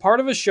 as part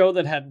of a show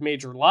that had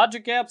major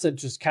logic gaps, that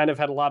just kind of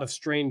had a lot of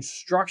strange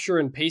structure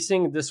and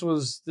pacing, this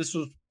was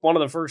one of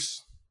the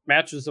first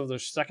matches of the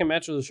second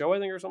match of the show, I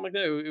think, or something like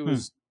that. It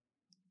was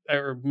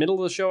or middle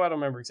of the show. I don't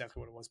remember exactly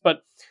what it was,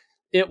 but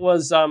it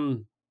was.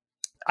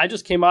 I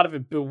just came out of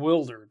it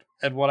bewildered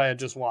at what I had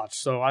just watched,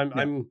 so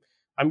I'm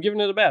giving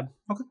it a bad.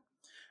 Okay.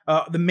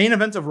 The main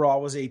event of Raw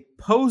was a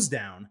pose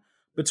down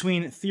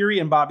between Theory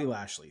and Bobby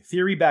Lashley.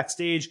 Theory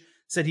backstage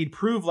said he'd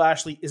prove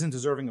Lashley isn't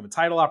deserving of a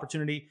title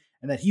opportunity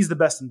and that he's the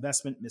best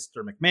investment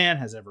Mr. McMahon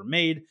has ever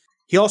made.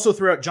 He also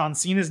threw out John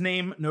Cena's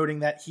name, noting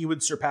that he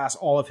would surpass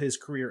all of his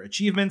career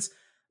achievements.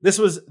 This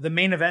was the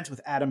main event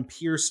with Adam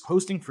Pearce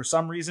hosting for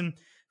some reason.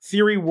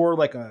 Theory wore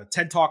like a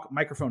TED Talk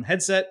microphone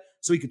headset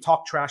so he could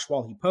talk trash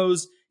while he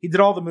posed. He did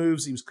all the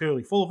moves. He was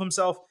clearly full of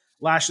himself.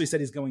 Lashley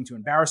said he's going to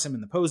embarrass him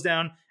in the pose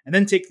down and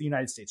then take the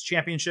United States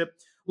Championship.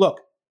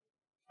 Look,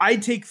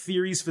 I'd take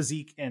Theory's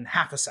physique in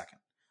half a second,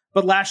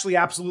 but Lashley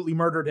absolutely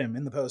murdered him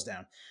in the pose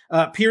down.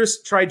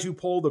 Pearce tried to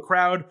pull the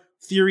crowd.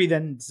 Theory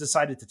then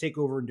decided to take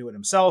over and do it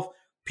himself.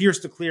 Pearce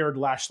declared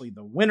Lashley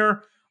the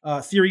winner.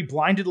 Theory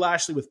blinded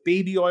Lashley with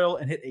baby oil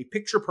and hit a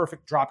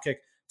picture-perfect dropkick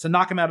to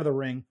knock him out of the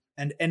ring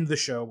and end the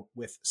show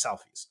with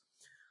selfies.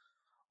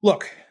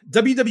 Look,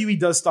 WWE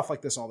does stuff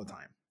like this all the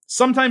time.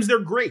 Sometimes they're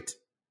great.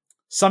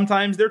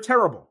 Sometimes they're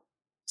terrible.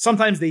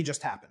 Sometimes they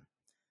just happen.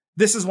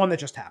 This is one that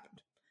just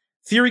happened.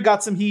 Theory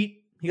got some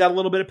heat. He got a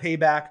little bit of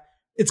payback.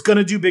 It's going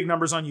to do big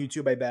numbers on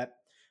YouTube, I bet.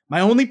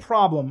 My only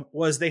problem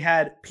was they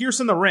had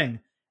Pierce in the ring,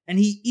 and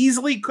he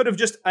easily could have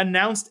just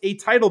announced a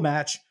title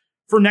match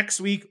for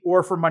next week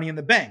or for Money in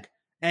the Bank,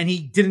 and he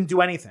didn't do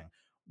anything.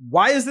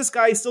 Why is this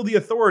guy still the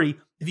authority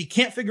if he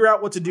can't figure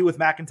out what to do with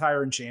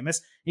McIntyre and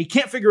Sheamus? He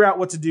can't figure out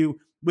what to do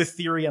with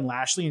Theory and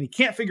Lashley, and he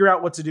can't figure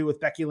out what to do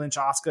with Becky Lynch,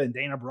 Asuka, and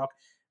Dana Brooke.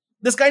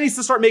 This guy needs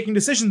to start making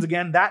decisions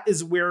again. That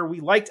is where we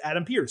liked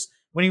Adam Pearce,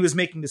 when he was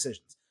making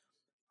decisions.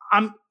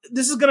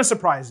 This is going to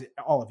surprise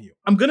all of you.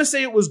 I'm going to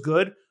say it was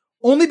good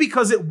only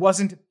because it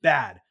wasn't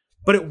bad,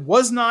 but it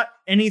was not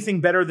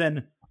anything better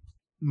than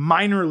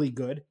minorly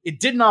good. It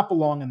did not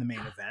belong in the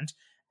main event.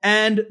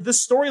 And the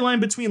storyline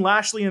between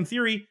Lashley and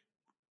Theory,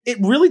 it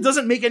really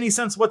doesn't make any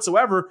sense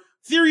whatsoever.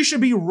 Theory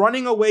should be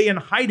running away and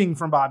hiding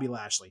from Bobby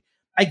Lashley.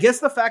 I guess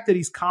the fact that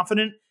he's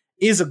confident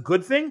is a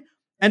good thing.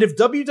 And if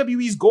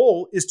WWE's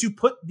goal is to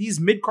put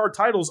these mid-card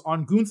titles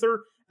on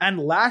Gunther and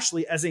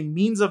Lashley as a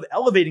means of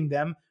elevating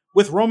them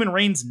with Roman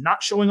Reigns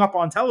not showing up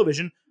on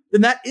television,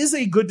 then that is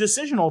a good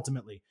decision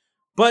ultimately.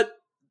 But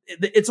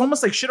it's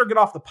almost like shit or get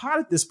off the pot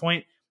at this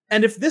point.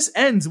 And if this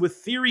ends with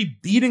Theory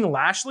beating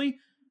Lashley,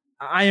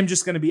 I am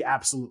just going to be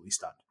absolutely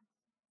stunned.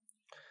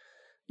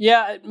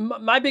 Yeah,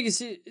 my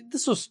biggest,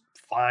 this was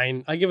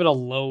fine. I give it a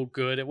low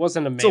good. It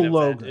wasn't a main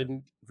low event.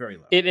 Good. Very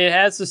low. It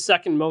has the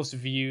second most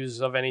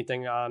views of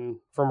anything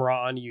from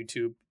Raw on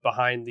YouTube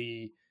behind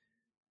the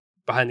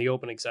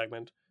opening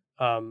segment.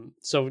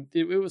 So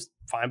it was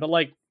fine, but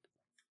like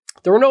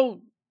there were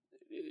no.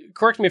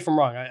 Correct me if I'm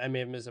wrong. I may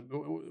have missed it.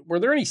 Were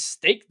there any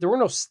stakes? There were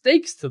no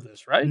stakes to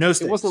this, right? No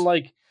stakes. It wasn't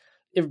like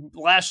if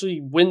Lashley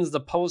wins the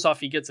pose off,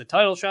 he gets a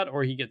title shot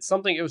or he gets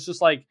something. It was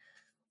just like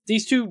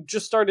these two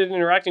just started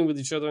interacting with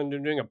each other and they're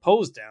doing a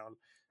pose down.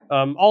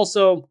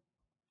 Also,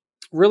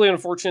 really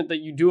unfortunate that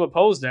you do a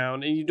pose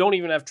down and you don't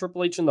even have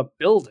Triple H in the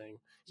building.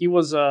 He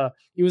was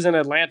in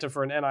Atlanta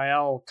for an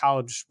NIL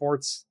college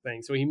sports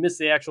thing, so he missed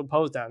the actual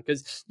pose down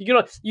because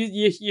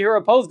you hear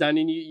a pose down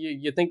and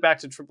you think back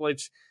to Triple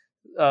H,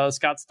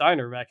 Scott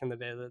Steiner back in the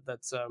day.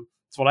 That's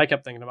what I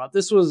kept thinking about.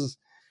 This was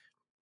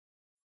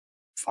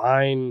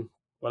fine,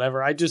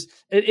 whatever. I just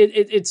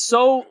it's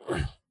so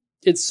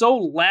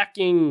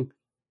lacking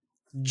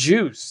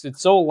juice.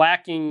 It's so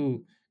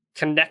lacking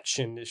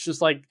connection. It's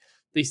just like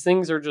these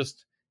things are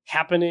just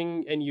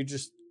happening and you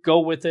just go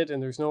with it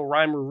and there's no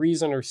rhyme or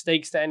reason or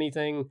stakes to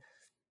anything.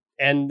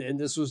 And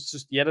this was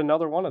just yet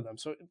another one of them.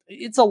 So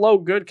it's a low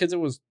good because it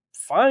was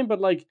fine, but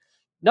like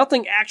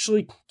nothing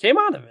actually came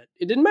out of it.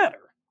 It didn't matter.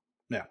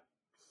 Yeah,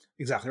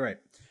 exactly right.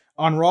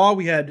 On Raw,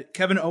 we had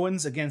Kevin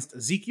Owens against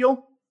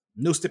Ezekiel.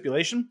 No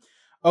stipulation.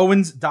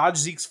 Owens dodged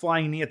Zeke's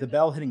flying knee at the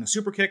bell, hitting a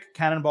super kick,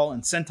 cannonball,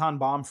 and senton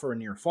bomb for a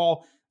near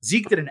fall.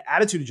 Zeke did an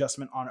attitude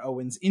adjustment on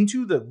Owens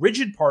into the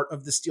rigid part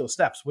of the steel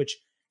steps, which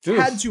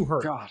had to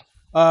hurt. God.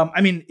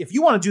 I mean, if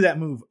you want to do that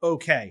move,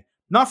 okay.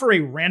 Not for a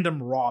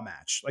random Raw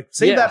match. Like,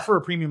 save that for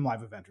a premium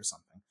live event or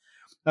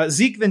something.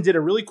 Zeke then did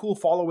a really cool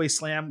fall-away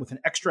slam with an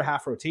extra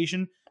half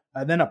rotation,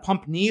 then a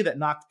pump knee that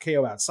knocked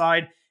KO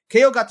outside.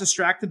 KO got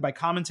distracted by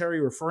commentary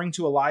referring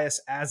to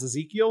Elias as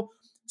Ezekiel,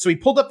 so he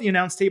pulled up the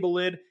announce table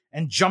lid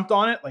and jumped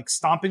on it, like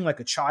stomping like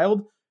a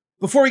child,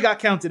 before he got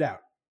counted out.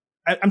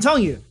 I'm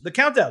telling you, the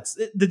countouts,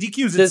 the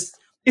DQs,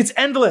 it's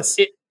endless.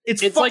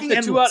 It's fucking like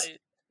endless.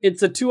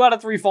 It's a 2 out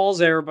of 3 falls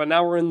there, but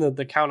now we're in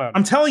the count out.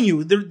 I'm telling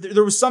you,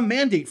 there was some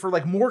mandate for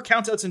like more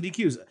countouts and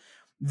DQs.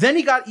 Then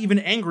he got even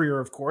angrier,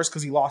 of course,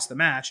 because he lost the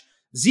match.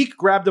 Zeke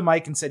grabbed a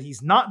mic and said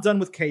he's not done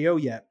with KO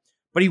yet,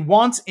 but he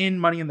wants in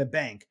Money in the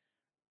Bank.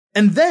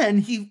 And then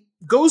he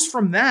goes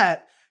from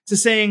that to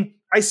saying,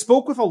 I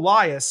spoke with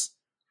Elias,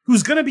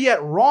 who's going to be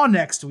at Raw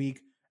next week.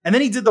 And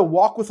then he did the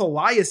walk with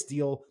Elias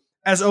deal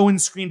as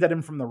Owens screamed at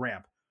him from the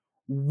ramp.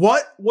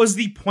 What was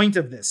the point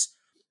of this?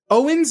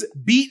 Owens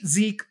beat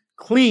Zeke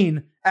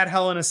clean at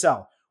Hell in a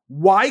Cell.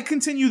 Why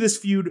continue this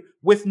feud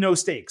with no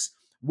stakes?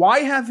 Why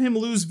have him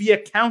lose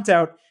via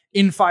countout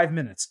in 5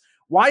 minutes?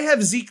 Why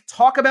have Zeke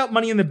talk about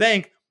Money in the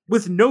Bank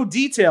with no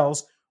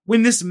details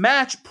when this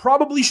match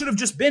probably should have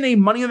just been a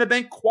Money in the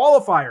Bank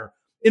qualifier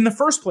in the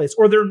first place,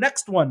 or their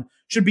next one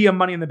should be a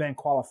Money in the Bank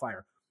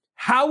qualifier?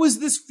 How is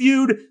this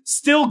feud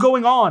still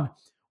going on?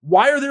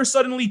 Why are there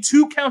suddenly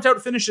 2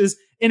 countout finishes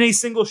in a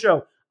single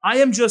show? I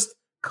am just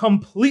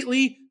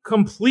completely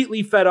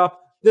fed up.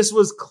 This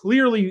was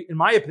clearly, in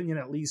my opinion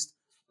at least,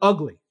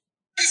 ugly.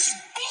 This is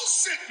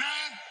bullshit,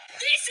 man.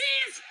 This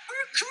is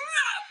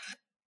crap.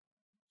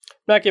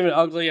 I'm not giving it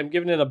ugly. I'm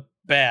giving it a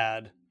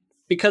bad.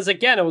 Because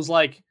again, it was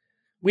like,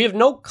 we have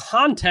no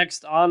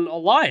context on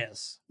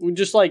Elias. We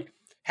just like,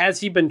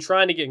 has he been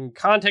trying to get in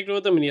contact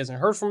with him and he hasn't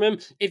heard from him?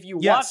 If you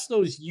watch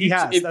those YouTube... He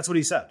has. That's what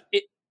he said.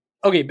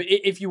 Okay, but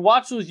if you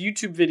watch those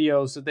YouTube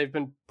videos that they've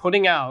been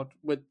putting out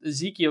with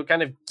Ezekiel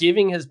kind of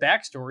giving his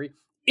backstory,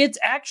 it's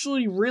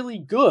actually really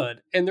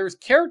good. And there's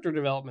character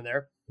development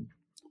there,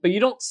 but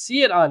you don't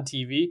see it on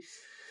TV.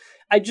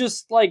 I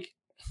just like,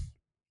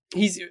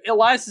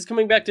 Elias is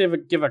coming back to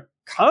give a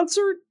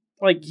concert.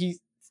 Like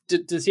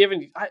does he have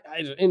any?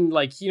 And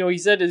like, you know, he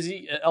said,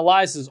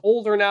 Elias is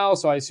older now,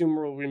 so I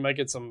assume we might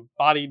get some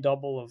body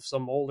double of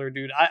some older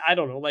dude. I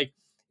don't know. Like,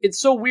 it's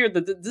so weird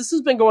that this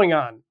has been going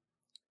on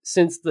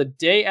since the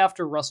day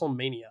after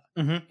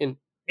WrestleMania in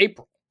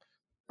April,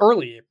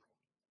 early April,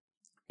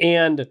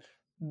 and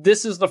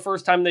this is the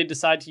first time they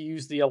decide to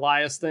use the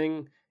Elias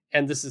thing,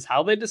 and this is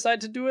how they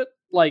decide to do it.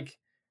 Like,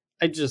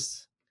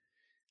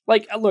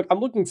 look, I'm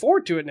looking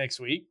forward to it next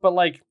week, but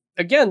like,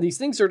 again, these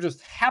things are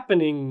just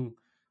happening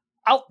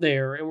out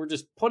there and we're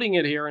just putting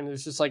it here, and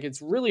it's just like,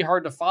 it's really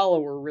hard to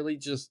follow or really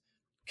just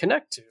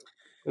connect to.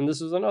 And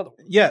this is another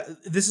one. Yeah,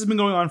 this has been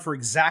going on for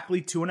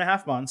exactly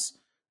 2.5 months.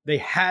 They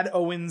had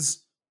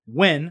Owens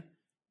win,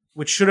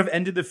 which should have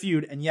ended the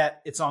feud, and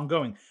yet it's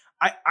ongoing.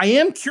 I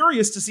am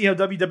curious to see how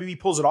WWE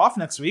pulls it off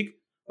next week.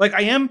 Like,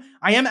 I am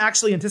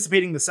actually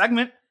anticipating the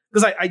segment,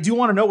 because I do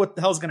want to know what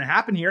the hell is going to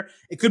happen here.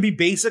 It could be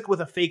Basic with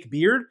a fake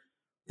beard.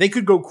 They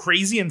could go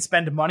crazy and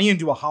spend money and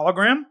do a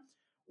hologram,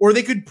 or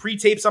they could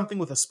pre-tape something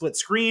with a split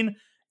screen.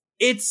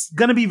 It's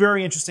going to be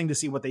very interesting to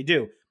see what they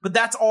do. But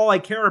that's all I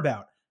care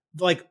about.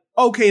 Like,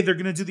 okay, they're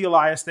going to do the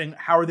Elias thing.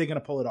 How are they going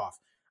to pull it off?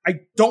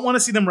 I don't want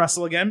to see them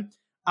wrestle again.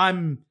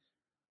 I'm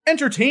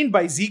entertained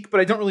by Zeke, but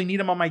I don't really need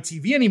him on my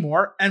TV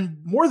anymore. And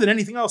more than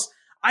anything else,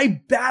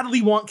 I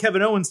badly want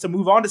Kevin Owens to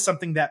move on to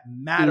something that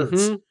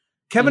matters.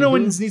 Kevin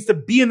Owens needs to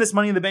be in this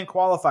Money in the Bank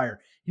qualifier.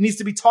 He needs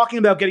to be talking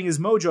about getting his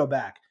mojo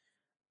back.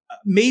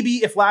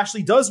 Maybe if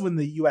Lashley does win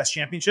the US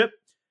Championship,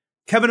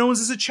 Kevin Owens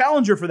is a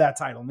challenger for that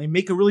title, and they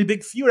make a really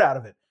big feud out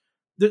of it.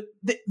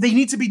 They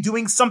need to be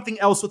doing something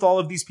else with all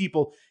of these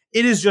people.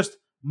 It is just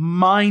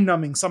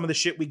mind-numbing, some of the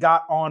shit we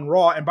got on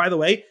Raw. And by the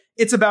way,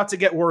 it's about to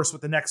get worse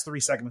with the next 3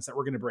 segments that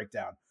we're going to break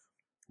down.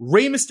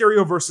 Rey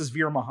Mysterio versus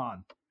Veer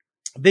Mahaan.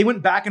 They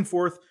went back and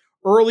forth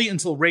early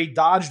until Rey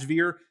dodged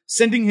Veer,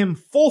 sending him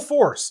full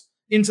force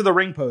into the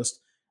ring post.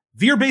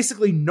 Veer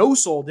basically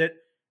no-sold it.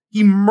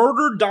 He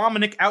murdered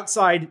Dominic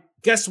outside,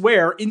 guess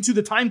where, into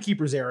the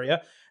Timekeepers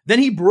area. Then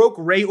he broke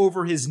Rey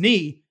over his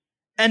knee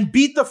and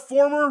beat the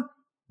former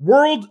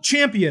world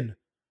champion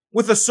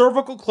with a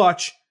cervical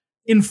clutch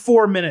in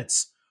 4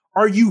 minutes.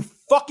 Are you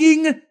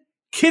fucking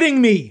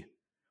kidding me?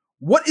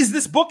 What is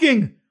this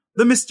booking?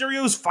 The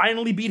Mysterios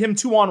finally beat him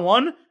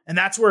 2-on-1, and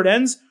that's where it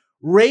ends?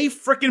 Rey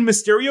frickin'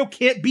 Mysterio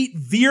can't beat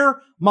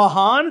Veer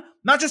Mahaan?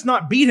 Not just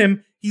not beat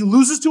him, he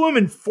loses to him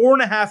in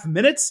 4.5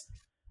 minutes?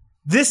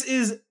 This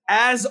is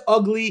as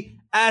ugly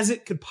as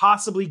it could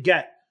possibly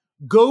get.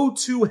 Go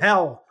to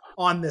hell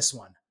on this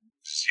one.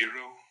 0.0.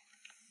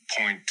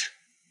 0.0,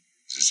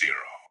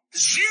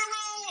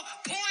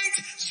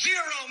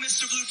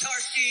 Mr.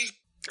 Blutarski.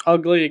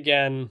 Ugly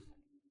again.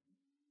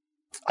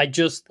 I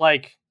just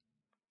like,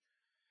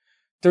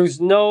 there's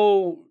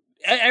no,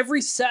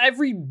 every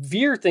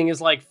Veer thing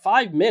is like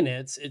 5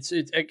 minutes. It's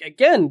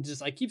again,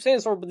 just, I keep saying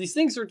this, but these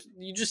things are,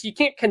 you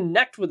can't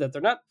connect with it.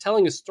 They're not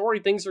telling a story.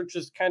 Things are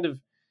just kind of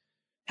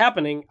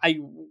happening.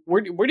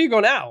 Where do you go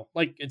now?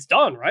 Like, it's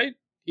done, right?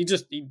 He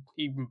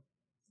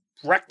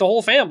wrecked the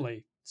whole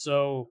family.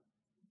 So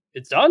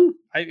it's done.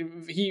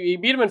 He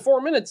beat him in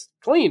 4 minutes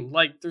clean.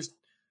 Like, there's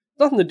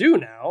nothing to do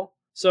now.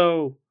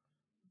 So,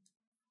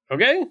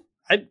 okay.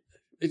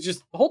 It's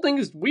just, the whole thing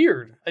is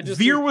weird.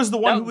 Veer was the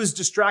one who was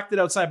distracted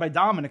outside by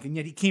Dominic, and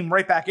yet he came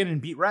right back in and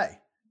beat Rey.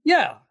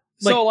 Yeah.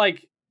 So,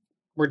 like,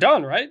 we're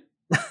done, right?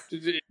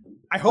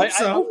 I hope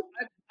so.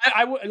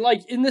 I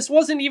like, and this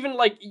wasn't even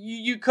like,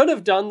 you could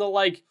have done the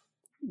like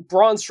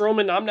Braun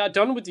Strowman, I'm not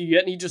done with you yet,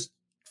 and he just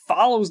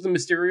follows the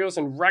Mysterios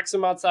and wrecks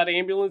them outside of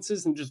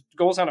ambulances and just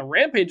goes on a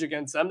rampage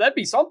against them. That'd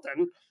be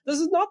something. This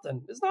is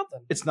nothing. It's nothing.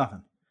 It's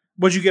nothing.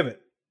 What'd you give it?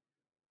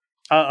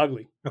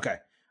 Ugly. Okay.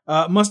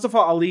 Mustafa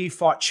Ali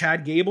fought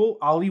Chad Gable.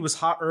 Ali was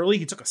hot early.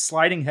 He took a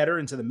sliding header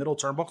into the middle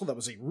turnbuckle. That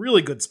was a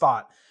really good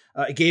spot.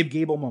 It gave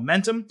Gable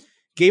momentum.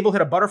 Gable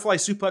hit a butterfly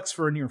suplex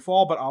for a near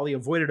fall, but Ali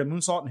avoided a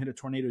moonsault and hit a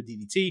tornado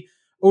DDT.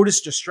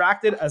 Otis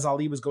distracted as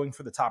Ali was going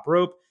for the top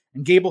rope,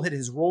 and Gable hit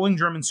his rolling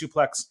German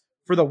suplex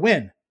for the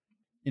win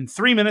in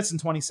 3 minutes and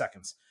 20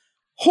 seconds.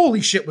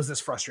 Holy shit, was this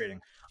frustrating.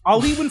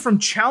 Ali went from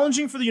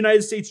challenging for the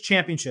United States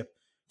Championship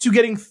to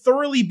getting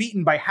thoroughly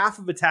beaten by half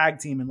of a tag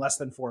team in less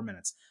than 4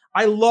 minutes.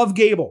 I love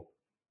Gable.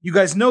 You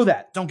guys know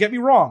that. Don't get me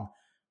wrong.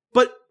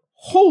 But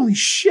holy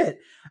shit.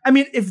 I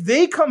mean, if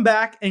they come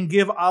back and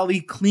give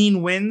Ali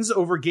clean wins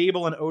over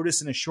Gable and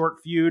Otis in a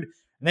short feud,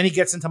 and then he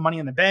gets into Money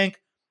in the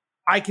Bank,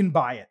 I can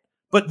buy it.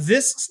 But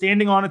this,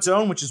 standing on its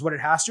own, which is what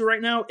it has to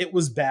right now, it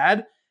was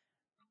bad.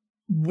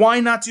 Why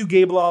not do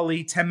Gable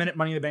Ali 10-minute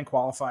Money in the Bank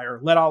qualifier?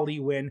 Let Ali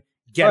win.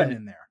 Get him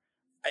in there.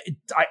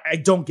 I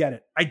don't get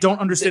it. I don't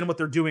understand what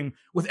they're doing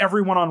with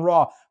everyone on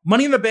Raw.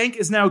 Money in the Bank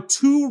is now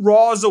 2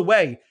 Raws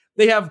away.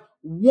 They have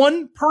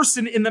one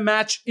person in the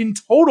match in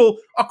total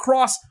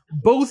across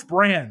both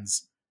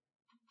brands.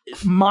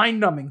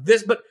 Mind-numbing.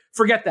 But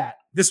forget that.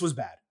 This was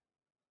bad.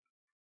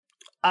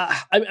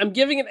 I'm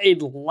giving it a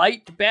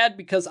light bad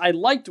because I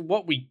liked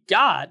what we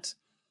got.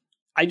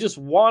 I just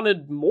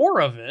wanted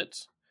more of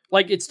it.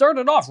 Like, it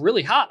started off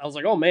really hot. I was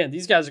like, oh man,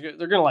 these guys are going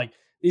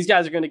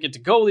to get to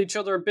go with each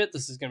other a bit.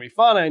 This is going to be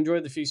fun. I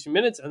enjoyed the few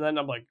minutes. And then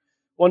I'm like,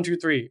 1, 2,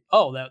 3.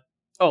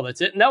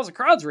 That's it. And that was a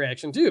crowd's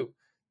reaction too.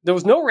 There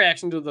was no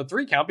reaction to the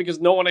 3 count because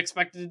no one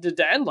expected it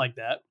to end like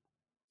that.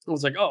 It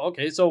was like, oh,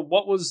 okay. So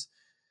what was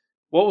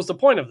the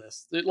point of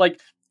this?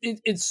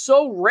 It's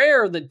so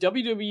rare that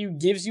WWE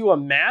gives you a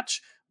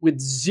match with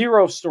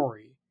zero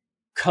story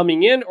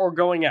coming in or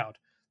going out.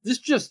 This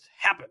just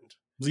happened.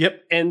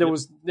 Yep. And there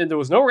was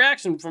no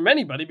reaction from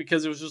anybody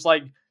because it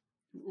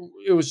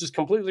was just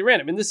completely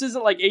random. And this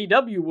isn't like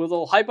AEW where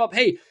they'll hype up,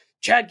 hey,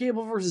 Chad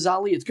Gable versus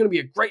Ali, it's going to be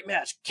a great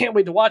match. Can't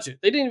wait to watch it.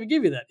 They didn't even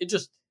give you that. It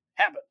just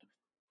happened.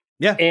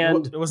 Yeah.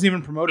 And it wasn't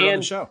even promoted on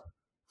the show.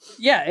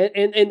 Yeah.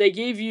 And they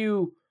gave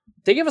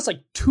us like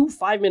 2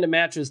 5-minute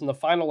matches in the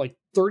final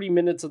 30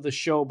 minutes of the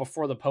show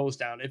before the post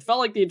down. It felt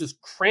like they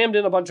just crammed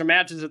in a bunch of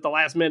matches at the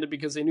last minute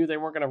because they knew they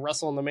weren't going to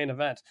wrestle in the main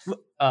event.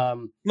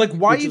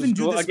 Why even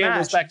do this again, match?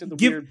 Goes back to the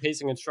weird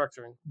pacing and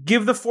structuring.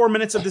 Give the 4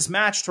 minutes of this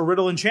match to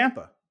Riddle and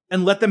Ciampa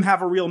and let them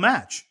have a real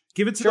match.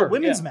 Give it to the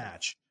women's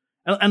match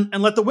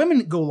and let the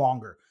women go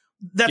longer.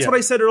 That's what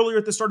I said earlier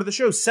at the start of the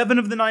show. 7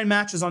 of the 9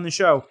 matches on the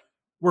show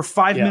were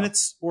 5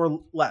 minutes or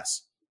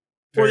less.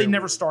 Or they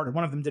never started.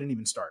 One of them didn't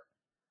even start.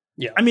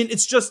 Yeah. I mean,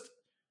 it's just,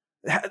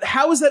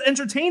 how is that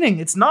entertaining?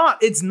 It's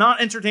not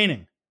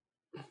entertaining.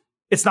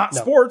 It's not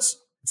sports.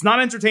 It's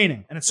not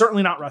entertaining. And it's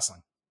certainly not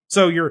wrestling.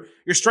 So you're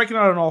striking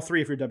out on all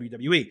 3 if you're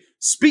WWE.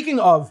 Speaking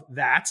of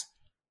that,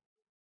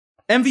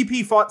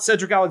 MVP fought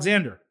Cedric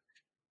Alexander.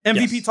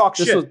 MVP talked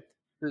shit.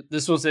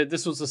 This was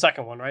the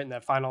second one, right? In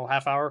that final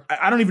half hour.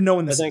 I don't even know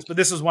when this is, but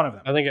this was one of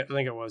them. I think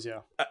it was,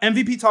 yeah.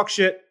 MVP talked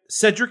shit.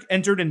 Cedric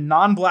entered in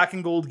non-black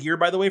and gold gear,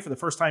 by the way, for the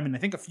first time in I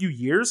think a few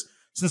years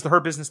since the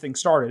Hurt Business thing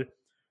started.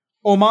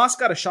 Omos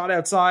got a shot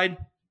outside.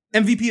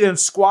 MVP then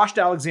squashed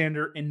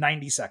Alexander in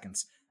 90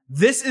 seconds.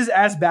 This is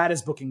as bad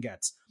as booking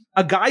gets.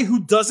 A guy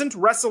who doesn't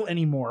wrestle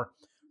anymore,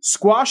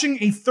 squashing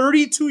a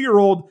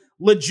 32-year-old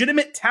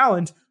legitimate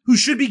talent who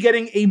should be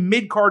getting a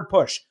mid-card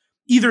push.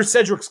 Either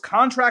Cedric's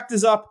contract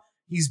is up,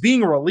 he's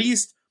being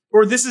released,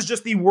 or this is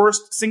just the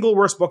single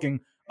worst booking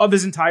of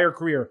his entire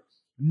career.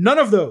 None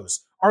of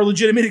those are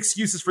legitimate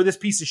excuses for this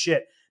piece of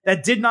shit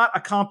that did not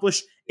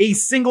accomplish a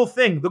single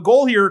thing. The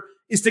goal here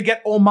is to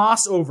get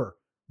Omos over.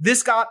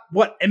 This got,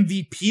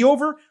 MVP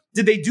over?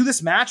 Did they do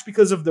this match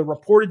because of the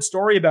reported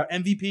story about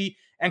MVP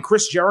and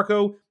Chris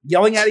Jericho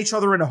yelling at each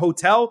other in a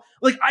hotel?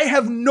 I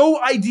have no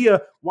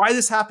idea why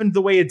this happened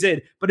the way it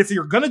did. But if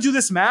you're going to do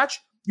this match,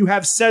 you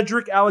have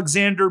Cedric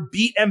Alexander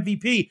beat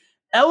MVP.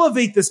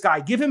 Elevate this guy.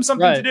 Give him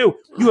something to do.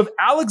 You have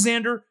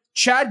Alexander,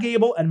 Chad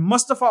Gable, and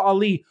Mustafa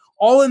Ali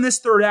all in this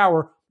third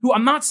hour, who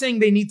I'm not saying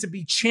they need to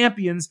be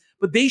champions,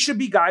 but they should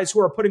be guys who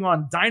are putting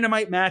on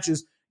dynamite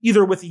matches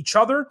either with each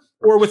other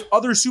or with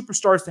other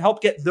superstars to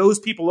help get those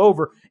people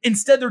over.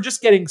 Instead, they're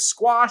just getting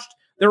squashed.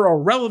 They're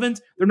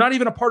irrelevant. They're not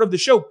even a part of the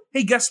show.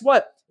 Hey, guess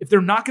what? If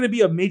they're not going to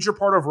be a major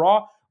part of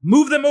Raw,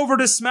 move them over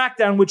to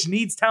SmackDown, which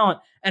needs talent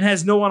and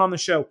has no one on the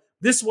show.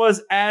 This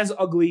was as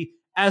ugly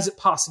as it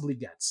possibly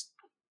gets.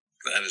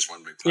 That is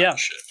one big pile of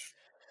shit.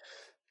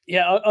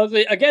 Yeah,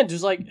 again,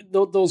 just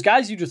those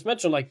guys you just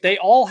mentioned, they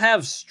all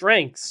have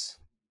strengths.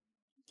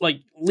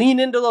 Lean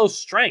into those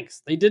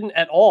strengths. They didn't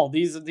at all.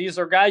 These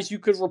are guys you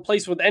could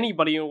replace with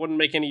anybody and it wouldn't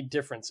make any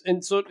difference.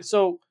 And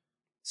so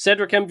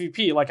Cedric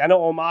MVP, I know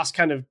Omos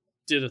kind of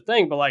did a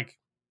thing, but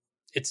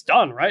it's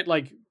done, right?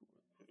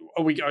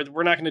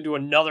 We're not going to do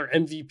another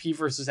MVP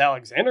versus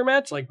Alexander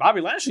match.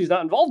 Bobby Lashley's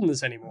not involved in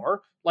this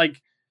anymore.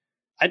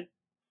 I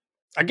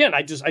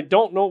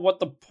don't know what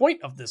the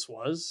point of this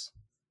was.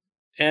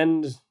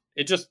 And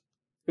it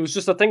was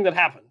just a thing that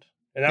happened.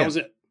 And that was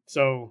it.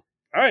 So,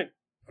 all right.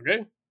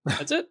 Okay.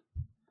 That's it.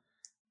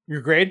 Your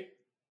grade?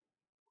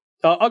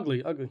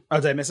 Ugly. Oh,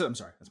 did I miss it? I'm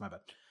sorry. That's my bad.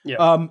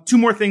 Yeah. 2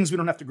 more things. We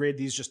don't have to grade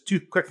these. Just 2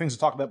 quick things to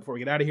talk about before we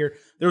get out of here.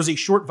 There was a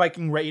short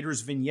Viking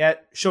Raiders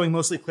vignette showing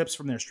mostly clips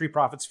from their Street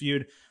Profits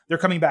feud. They're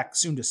coming back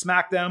soon to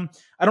SmackDown.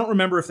 I don't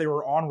remember if they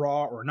were on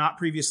Raw or not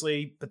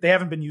previously, but they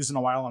haven't been used in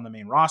a while on the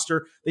main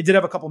roster. They did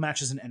have a couple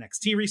matches in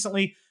NXT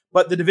recently,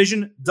 but the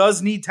division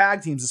does need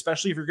tag teams,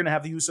 especially if you're going to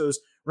have the Usos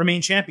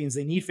remain champions.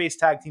 They need face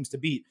tag teams to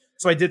beat.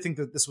 So I did think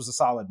that this was a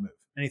solid move.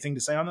 Anything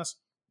to say on this?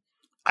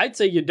 I'd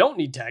say you don't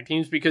need tag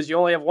teams because you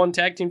only have one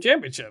tag team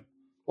championship.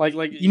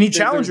 You need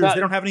challengers. They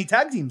don't have any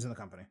tag teams in the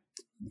company.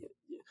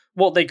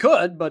 Well, they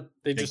could, but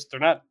they're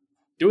not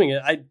doing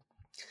it.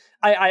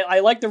 I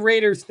like the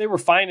Raiders. They were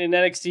fine in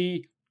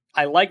NXT.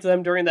 I liked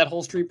them during that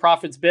whole Street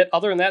Profits bit.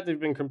 Other than that, they've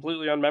been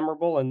completely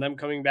unmemorable, and them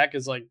coming back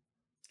is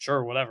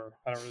sure, whatever.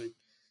 I don't really.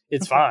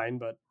 It's fine,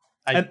 but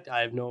I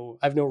have no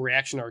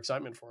reaction or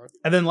excitement for it.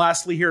 And then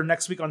lastly, here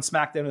next week on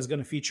SmackDown is going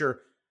to feature,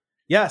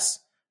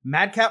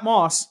 Madcap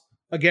Moss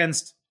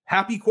against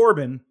Happy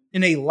Corbin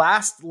in a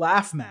last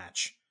laugh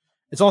match.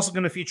 It's also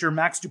going to feature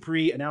Max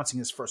Dupree announcing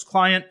his first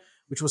client,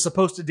 which was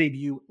supposed to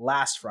debut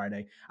last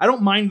Friday. I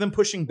don't mind them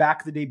pushing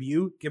back the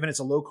debut, given it's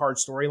a low-card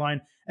storyline.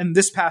 And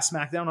this past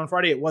SmackDown on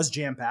Friday, it was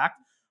jam-packed.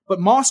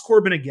 But Moss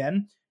Corbin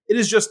again, it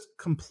is just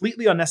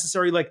completely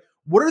unnecessary.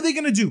 What are they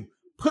going to do?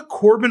 Put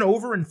Corbin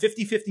over and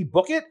 50-50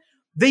 book it?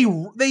 They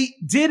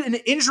did an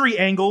injury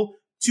angle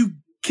to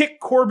kick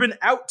Corbin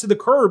out to the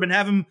curb and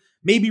have him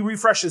maybe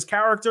refresh his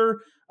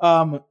character,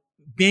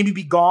 maybe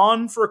be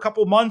gone for a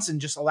couple months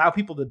and just allow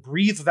people to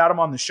breathe without him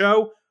on the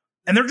show.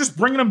 And they're just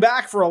bringing him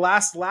back for a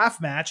last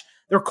laugh match.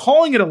 They're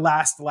calling it a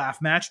last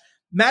laugh match.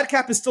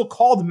 Madcap is still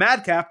called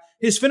Madcap.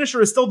 His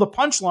finisher is still the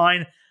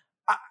punchline.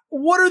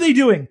 What are they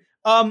doing?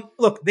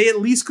 Look, they at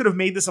least could have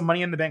made this a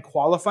Money in the Bank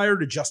qualifier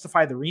to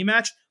justify the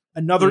rematch.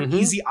 Another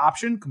easy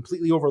option,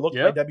 completely overlooked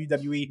by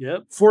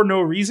WWE for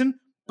no reason.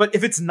 But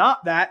if it's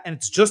not that, and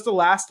it's just a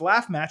last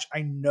laugh match,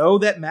 I know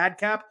that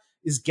Madcap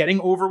is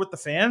getting over with the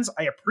fans.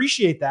 I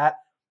appreciate that.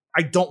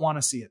 I don't want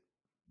to see it.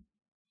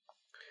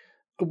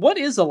 What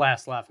is a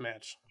last laugh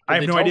match? I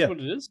have no idea what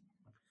it is.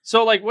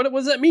 So, like, what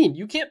does that mean?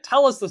 You can't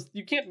tell us this.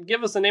 You can't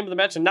give us the name of the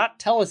match and not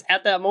tell us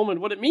at that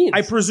moment what it means.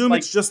 I presume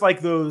it's just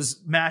like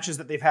those matches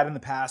that they've had in the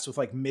past with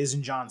like Miz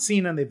and John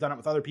Cena, and they've done it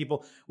with other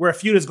people, where a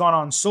feud has gone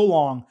on so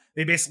long,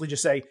 they basically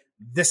just say,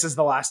 this is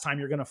the last time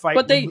you're going to fight.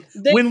 But they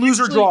win, lose,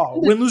 or draw.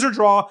 Win, lose, or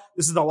draw.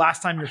 This is the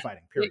last time you're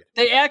fighting, period.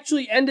 They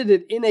actually ended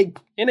it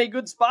in a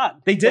good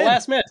spot. They did. The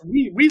last match.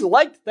 We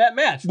liked that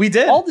match. We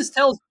did. All this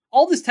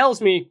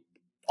tells me,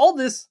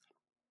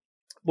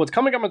 what's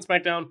coming up on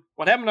SmackDown,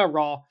 what happened on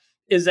Raw,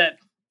 is that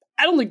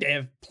I don't think they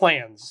have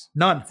plans.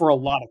 None. For a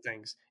lot of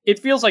things. It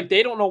feels like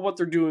they don't know what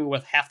they're doing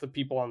with half the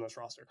people on this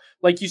roster.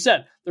 Like you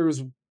said,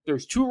 there's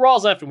 2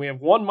 Raws left and we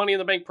have 1 Money in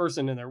the Bank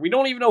person in there. We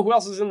don't even know who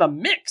else is in the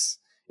mix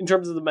in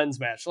terms of the men's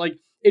match. Like,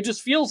 it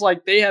just feels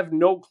like they have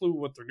no clue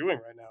what they're doing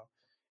right now.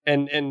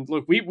 And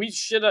look, we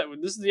shit at,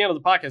 this is the end of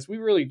the podcast. We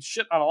really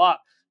shit on a lot,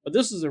 but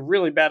this is a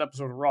really bad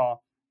episode of Raw.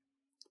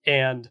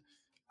 And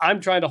I'm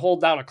trying to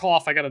hold down a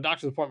cough. I got a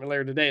doctor's appointment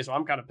later today, so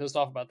I'm kind of pissed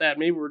off about that.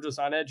 Maybe we're just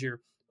on edge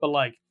here, but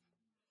like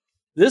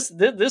this,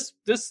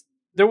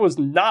 there was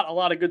not a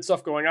lot of good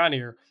stuff going on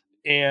here.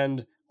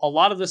 And a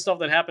lot of this stuff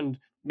that happened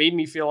made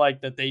me feel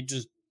like that they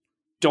just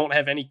don't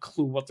have any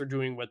clue what they're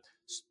doing with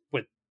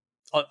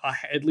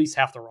at least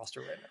half the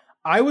roster right now.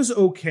 I was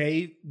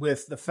okay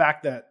with the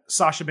fact that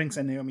Sasha Banks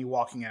and Naomi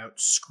walking out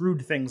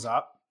screwed things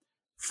up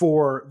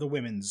for the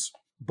women's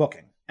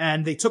booking.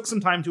 And they took some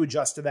time to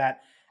adjust to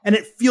that. And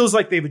it feels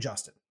like they've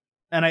adjusted.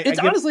 And it's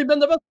honestly been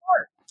the best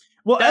part.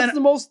 Well, that's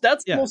the most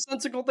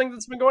sensical thing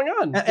that's been going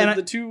on.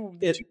 The two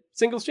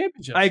singles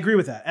championships. I agree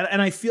with that.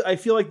 And I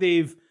feel like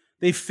they've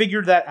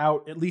figured that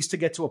out, at least to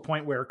get to a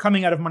point where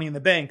coming out of Money in the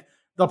Bank,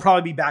 they'll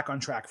probably be back on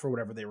track for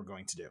whatever they were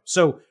going to do.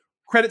 So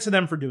credit to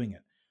them for doing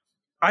it.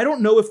 I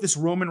don't know if this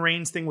Roman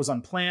Reigns thing was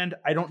unplanned.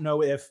 I don't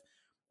know if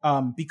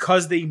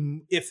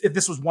if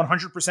this was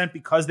 100%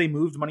 because they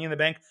moved Money in the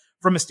Bank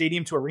from a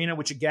stadium to arena,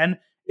 which again,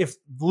 if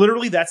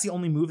literally that's the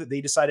only move that they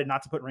decided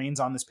not to put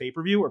Reigns on this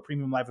pay-per-view or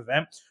premium live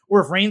event,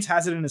 or if Reigns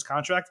has it in his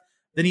contract,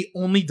 then he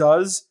only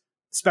does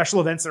special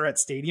events that are at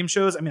stadium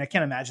shows. I mean, I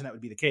can't imagine that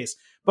would be the case.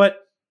 But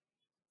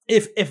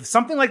if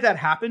something like that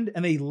happened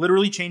and they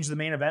literally changed the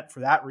main event for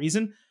that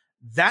reason,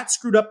 that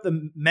screwed up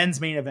the men's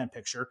main event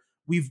picture.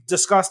 We've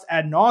discussed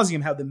ad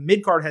nauseum how the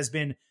mid-card has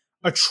been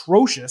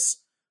atrocious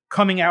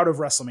coming out of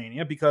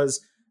WrestleMania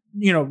because,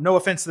 no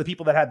offense to the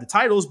people that had the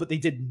titles, but they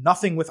did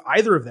nothing with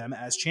either of them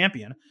as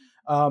champion.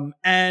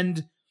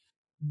 And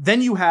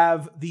then you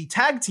have the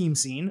tag team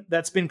scene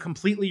that's been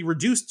completely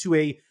reduced to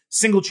a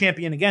single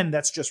champion. Again,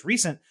 that's just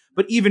recent.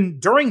 But even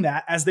during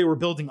that, as they were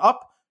building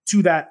up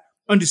to that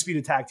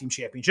undisputed tag team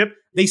championship,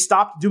 they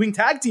stopped doing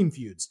tag team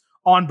feuds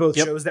on both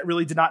shows that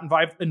really did not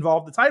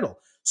involve the title.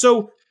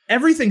 So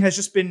everything has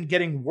just been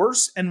getting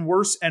worse and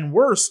worse and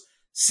worse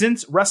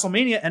since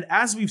WrestleMania. And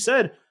as we've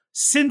said,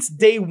 since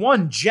day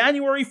one,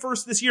 January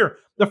 1st this year,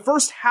 the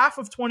first half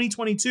of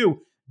 2022,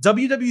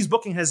 WWE's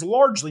booking has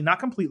largely, not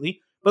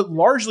completely, but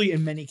largely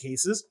in many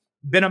cases,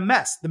 been a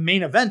mess. The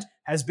main event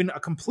has been a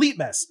complete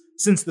mess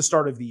since the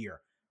start of the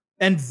year.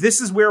 And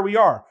this is where we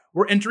are.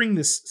 We're entering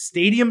this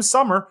stadium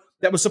summer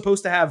that was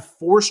supposed to have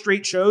 4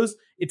 straight shows.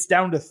 It's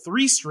down to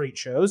 3 straight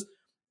shows.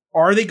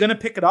 Are they going to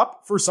pick it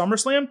up for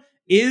SummerSlam?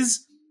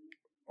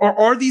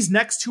 Are these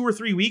next 2 or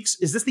 3 weeks,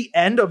 is this the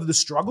end of the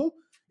struggle?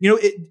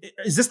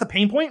 Is this the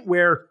pain point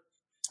where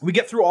we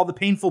get through all the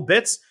painful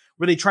bits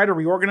where they try to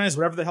reorganize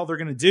whatever the hell they're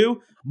going to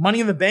do?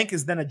 Money in the Bank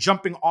is then a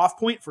jumping off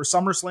point for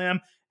SummerSlam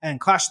and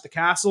Clash at the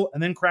Castle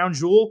and then Crown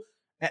Jewel.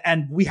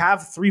 And we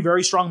have 3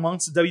 very strong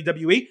months of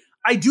WWE.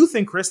 I do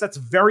think, Chris, that's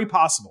very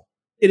possible.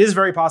 It is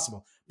very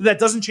possible. But that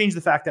doesn't change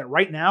the fact that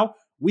right now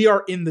we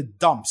are in the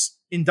dumps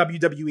in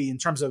WWE in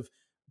terms of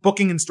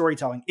booking and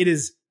storytelling. It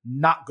is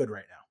not good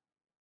right now.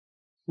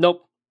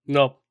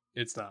 Nope,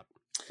 it's not.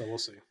 So we'll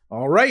see.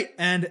 All right.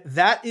 And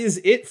that is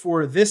it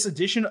for this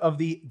edition of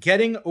the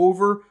Getting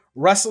Over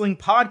Wrestling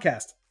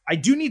podcast. I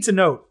do need to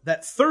note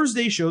that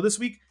Thursday's show this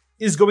week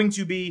is going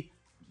to be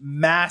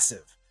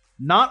massive.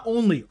 Not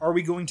only are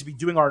we going to be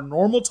doing our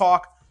normal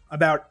talk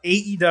about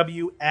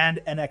AEW and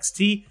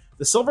NXT,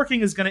 the Silver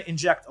King is going to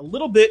inject a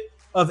little bit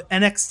of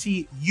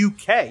NXT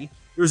UK.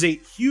 There's a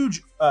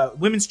huge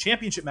women's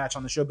championship match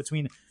on the show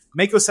between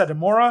Meiko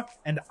Satomura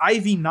and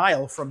Ivy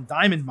Nile from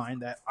Diamond Mine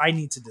that I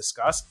need to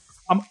discuss.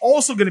 I'm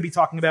also going to be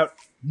talking about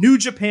New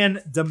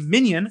Japan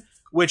Dominion,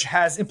 which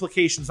has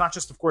implications not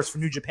just, of course, for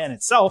New Japan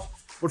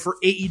itself, but for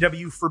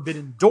AEW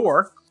Forbidden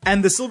Door.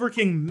 And the Silver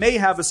King may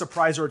have a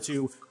surprise or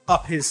two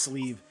up his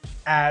sleeve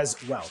as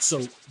well.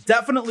 So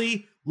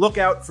definitely look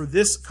out for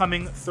this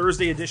coming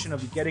Thursday edition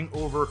of the Getting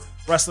Over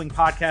Wrestling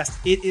podcast.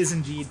 It is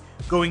indeed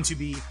going to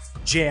be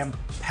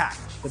jam-packed.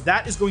 But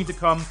that is going to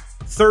come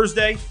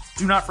Thursday.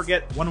 Do not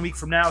forget, 1 week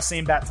from now,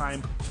 same bat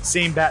time,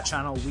 same bat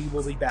channel, we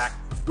will be back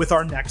with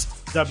our next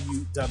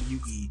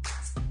WWE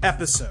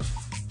episode.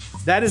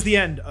 That is the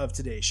end of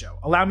today's show.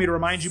 Allow me to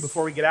remind you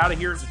before we get out of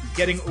here that the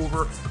Getting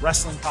Over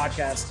Wrestling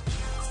podcast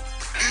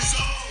It's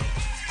all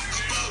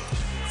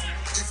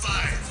about the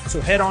fight. So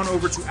head on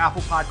over to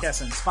Apple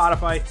Podcasts and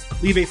Spotify.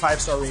 Leave a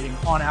 5-star rating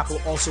on Apple.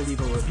 Also leave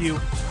a review.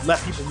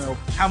 Let people know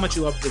how much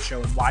you love the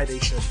show and why they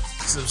should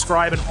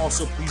subscribe. And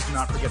also, please do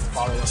not forget to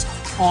follow us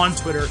on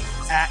Twitter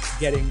at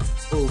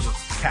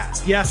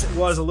GettingOverCast. Yes, it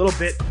was a little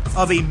bit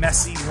of a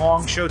messy,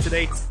 long show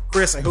today.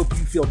 Chris, I hope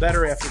you feel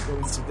better after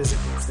going to visit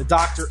the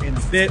doctor in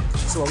a bit.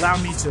 So allow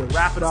me to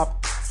wrap it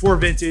up for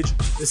Vintage.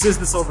 This is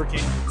the Silver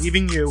King,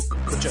 leaving you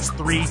with just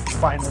 3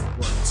 final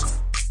words.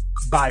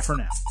 Bye for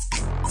now.